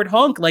super powered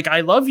hunk. Like,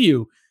 I love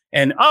you.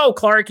 And,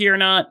 Clark, you're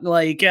not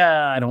like,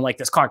 I don't like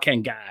this Clark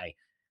Kent guy.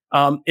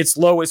 It's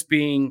Lois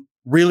being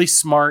really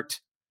smart,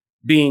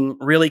 being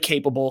really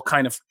capable,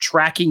 kind of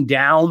tracking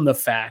down the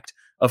fact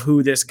of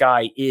who this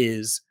guy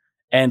is,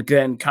 and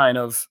then kind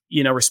of,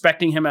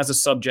 respecting him as a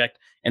subject,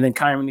 and then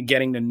kind of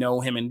getting to know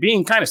him and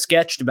being kind of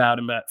sketched about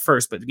him at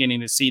first, but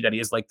beginning to see that he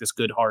has like this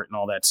good heart and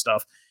all that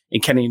stuff,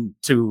 and getting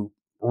to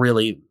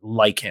really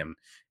like him.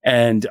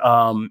 And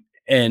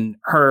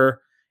her,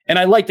 and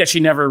I like that she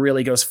never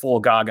really goes full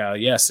gaga.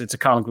 Yes, it's a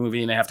comic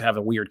movie and they have to have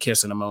a weird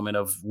kiss in a moment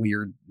of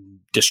weird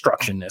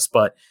destructionness,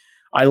 but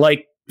I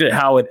like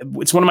how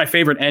it's one of my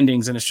favorite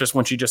endings. And it's just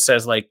when she just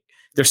says, like,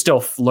 they're still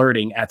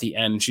flirting at the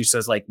end. She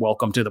says, like,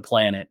 welcome to the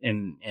planet.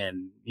 And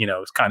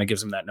it kind of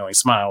gives him that knowing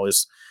smile.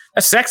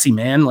 That's sexy,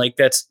 man. Like,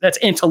 that's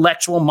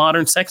intellectual,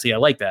 modern sexy. I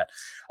like that.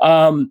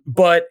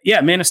 But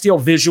yeah, Man of Steel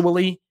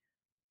visually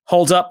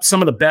holds up.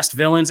 Some of the best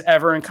villains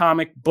ever in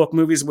comic book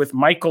movies, with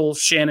Michael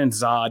Shannon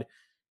Zod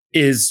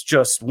is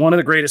just one of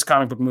the greatest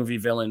comic book movie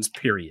villains,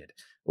 period.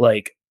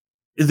 Like,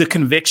 the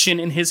conviction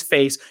in his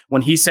face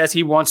when he says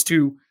he wants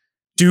to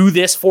do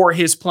this for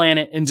his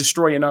planet and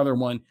destroy another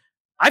one.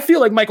 I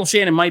feel like Michael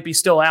Shannon might be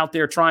still out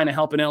there trying to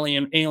help an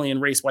alien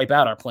race wipe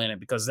out our planet,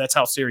 because that's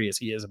how serious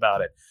he is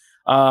about it.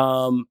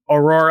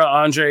 Aurora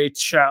Andre,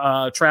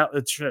 I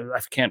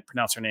can't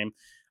pronounce her name,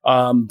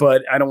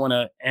 but I don't want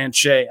to.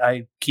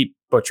 I keep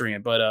butchering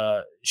it,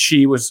 but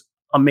she was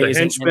amazing. The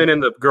henchman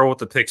and the girl with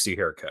the pixie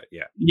haircut.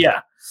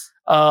 Yeah.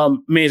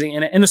 Amazing.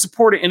 And the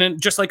supporting,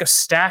 and just like a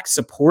stacked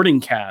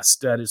supporting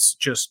cast that is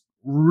just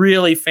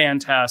really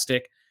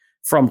fantastic,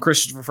 from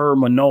Christopher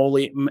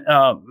Manoli.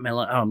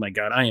 Oh my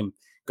God, I am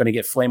going to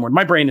get flame word.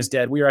 My brain is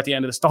dead. We are at the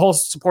end of this. The whole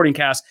supporting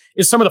cast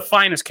is some of the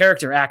finest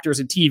character actors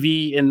in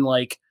TV and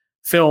like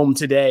film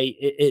today.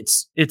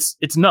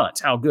 It's nuts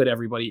how good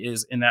everybody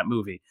is in that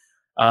movie.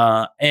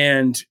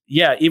 And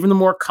yeah, even the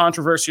more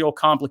controversial,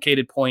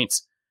 complicated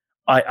points,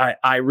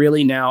 I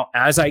really now,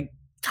 as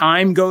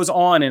time goes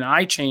on and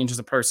I change as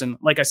a person,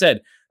 like I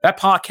said, that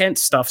Pa Kent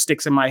stuff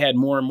sticks in my head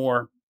more and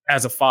more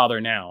as a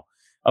father now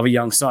of a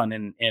young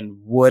son. And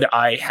would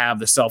I have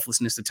the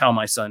selflessness to tell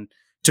my son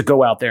to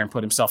go out there and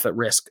put himself at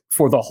risk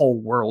for the whole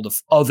world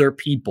of other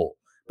people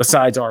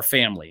besides our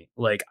family?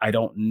 Like, I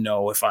don't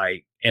know if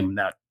I am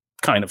that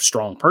kind of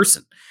strong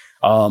person.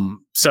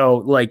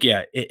 So like,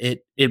 yeah,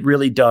 it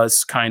really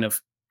does kind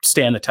of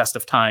stand the test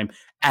of time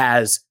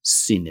as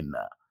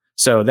cinema.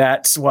 So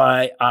that's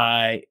why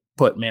I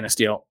put Man of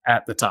Steel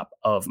at the top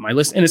of my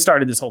list. And it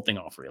started this whole thing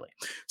off, really.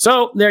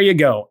 So there you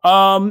go.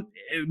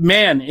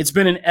 Man, it's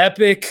been an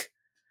epic,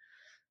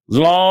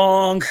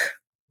 long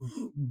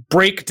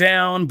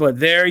breakdown, but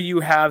there you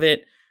have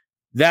it.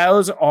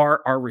 Those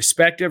are our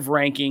respective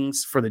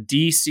rankings for the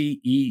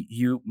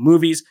DCEU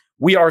movies.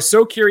 We are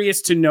so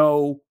curious to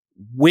know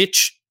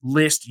which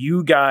list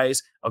you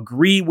guys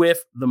agree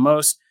with the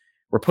most.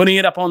 We're putting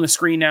it up on the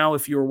screen now.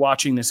 If you're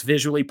watching this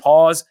visually,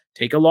 pause,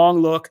 take a long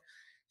look,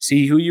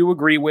 see who you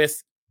agree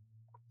with,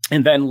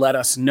 and then let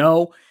us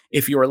know.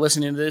 If you are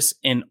listening to this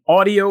in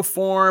audio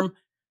form,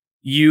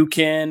 you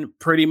can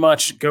pretty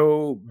much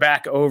go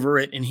back over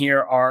it and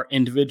hear our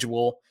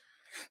individual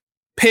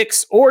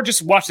picks, or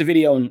just watch the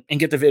video and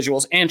get the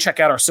visuals, and check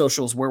out our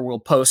socials where we'll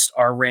post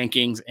our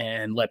rankings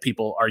and let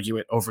people argue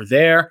it over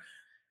there.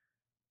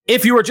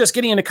 If you are just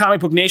getting into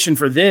Comic Book Nation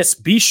for this,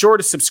 be sure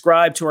to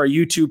subscribe to our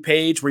YouTube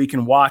page where you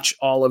can watch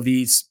all of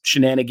these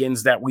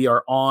shenanigans that we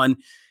are on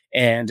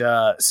and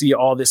see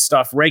all this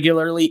stuff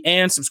regularly,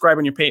 and subscribe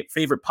on your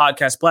favorite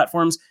podcast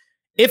platforms.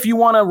 If you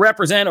want to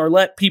represent or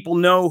let people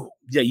know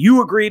that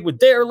you agreed with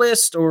their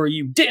list or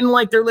you didn't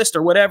like their list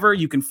or whatever,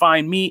 you can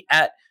find me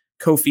at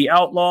Kofi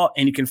Outlaw,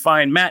 and you can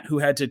find Matt, who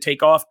had to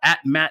take off, at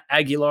Matt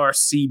Aguilar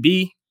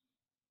CB.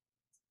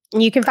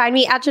 You can find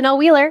me at Janelle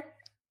Wheeler.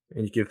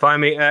 And you can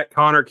find me at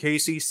Connor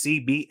Casey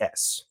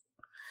CBS.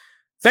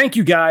 Thank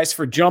you guys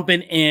for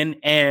jumping in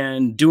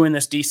and doing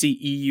this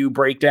DCEU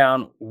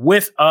breakdown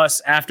with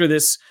us after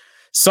this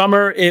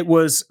summer. It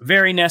was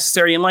very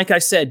necessary. And like I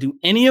said, do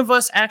any of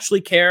us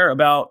actually care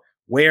about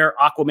where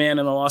Aquaman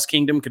and the Lost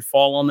Kingdom could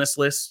fall on this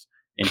list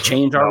and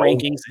change our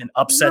rankings and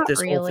upset Not this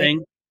whole really.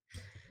 thing?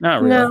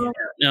 Not really. No.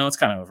 No, it's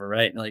kind of over,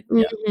 right? Like,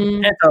 yeah,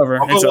 Mhm. it's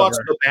over. I'll It's go watch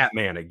over. the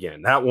Batman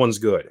again. That one's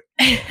good.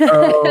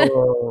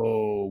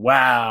 Oh,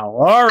 wow.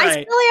 All I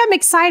right. still am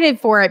excited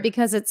for it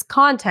because it's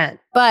content,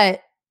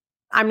 but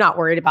I'm not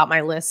worried about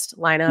my list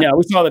lineup. Yeah,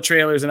 we saw the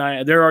trailers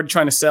and they're already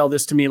trying to sell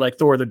this to me like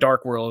Thor the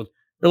Dark World.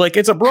 They're like,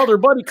 it's a brother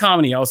buddy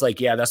comedy. I was like,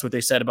 yeah, that's what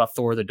they said about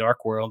Thor the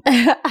Dark World.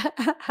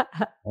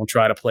 Don't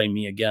try to play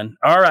me again.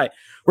 All right.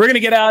 We're going to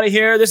get out of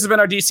here. This has been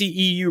our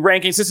DCEU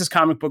rankings. This is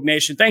Comic Book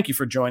Nation. Thank you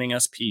for joining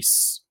us.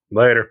 Peace.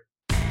 Later.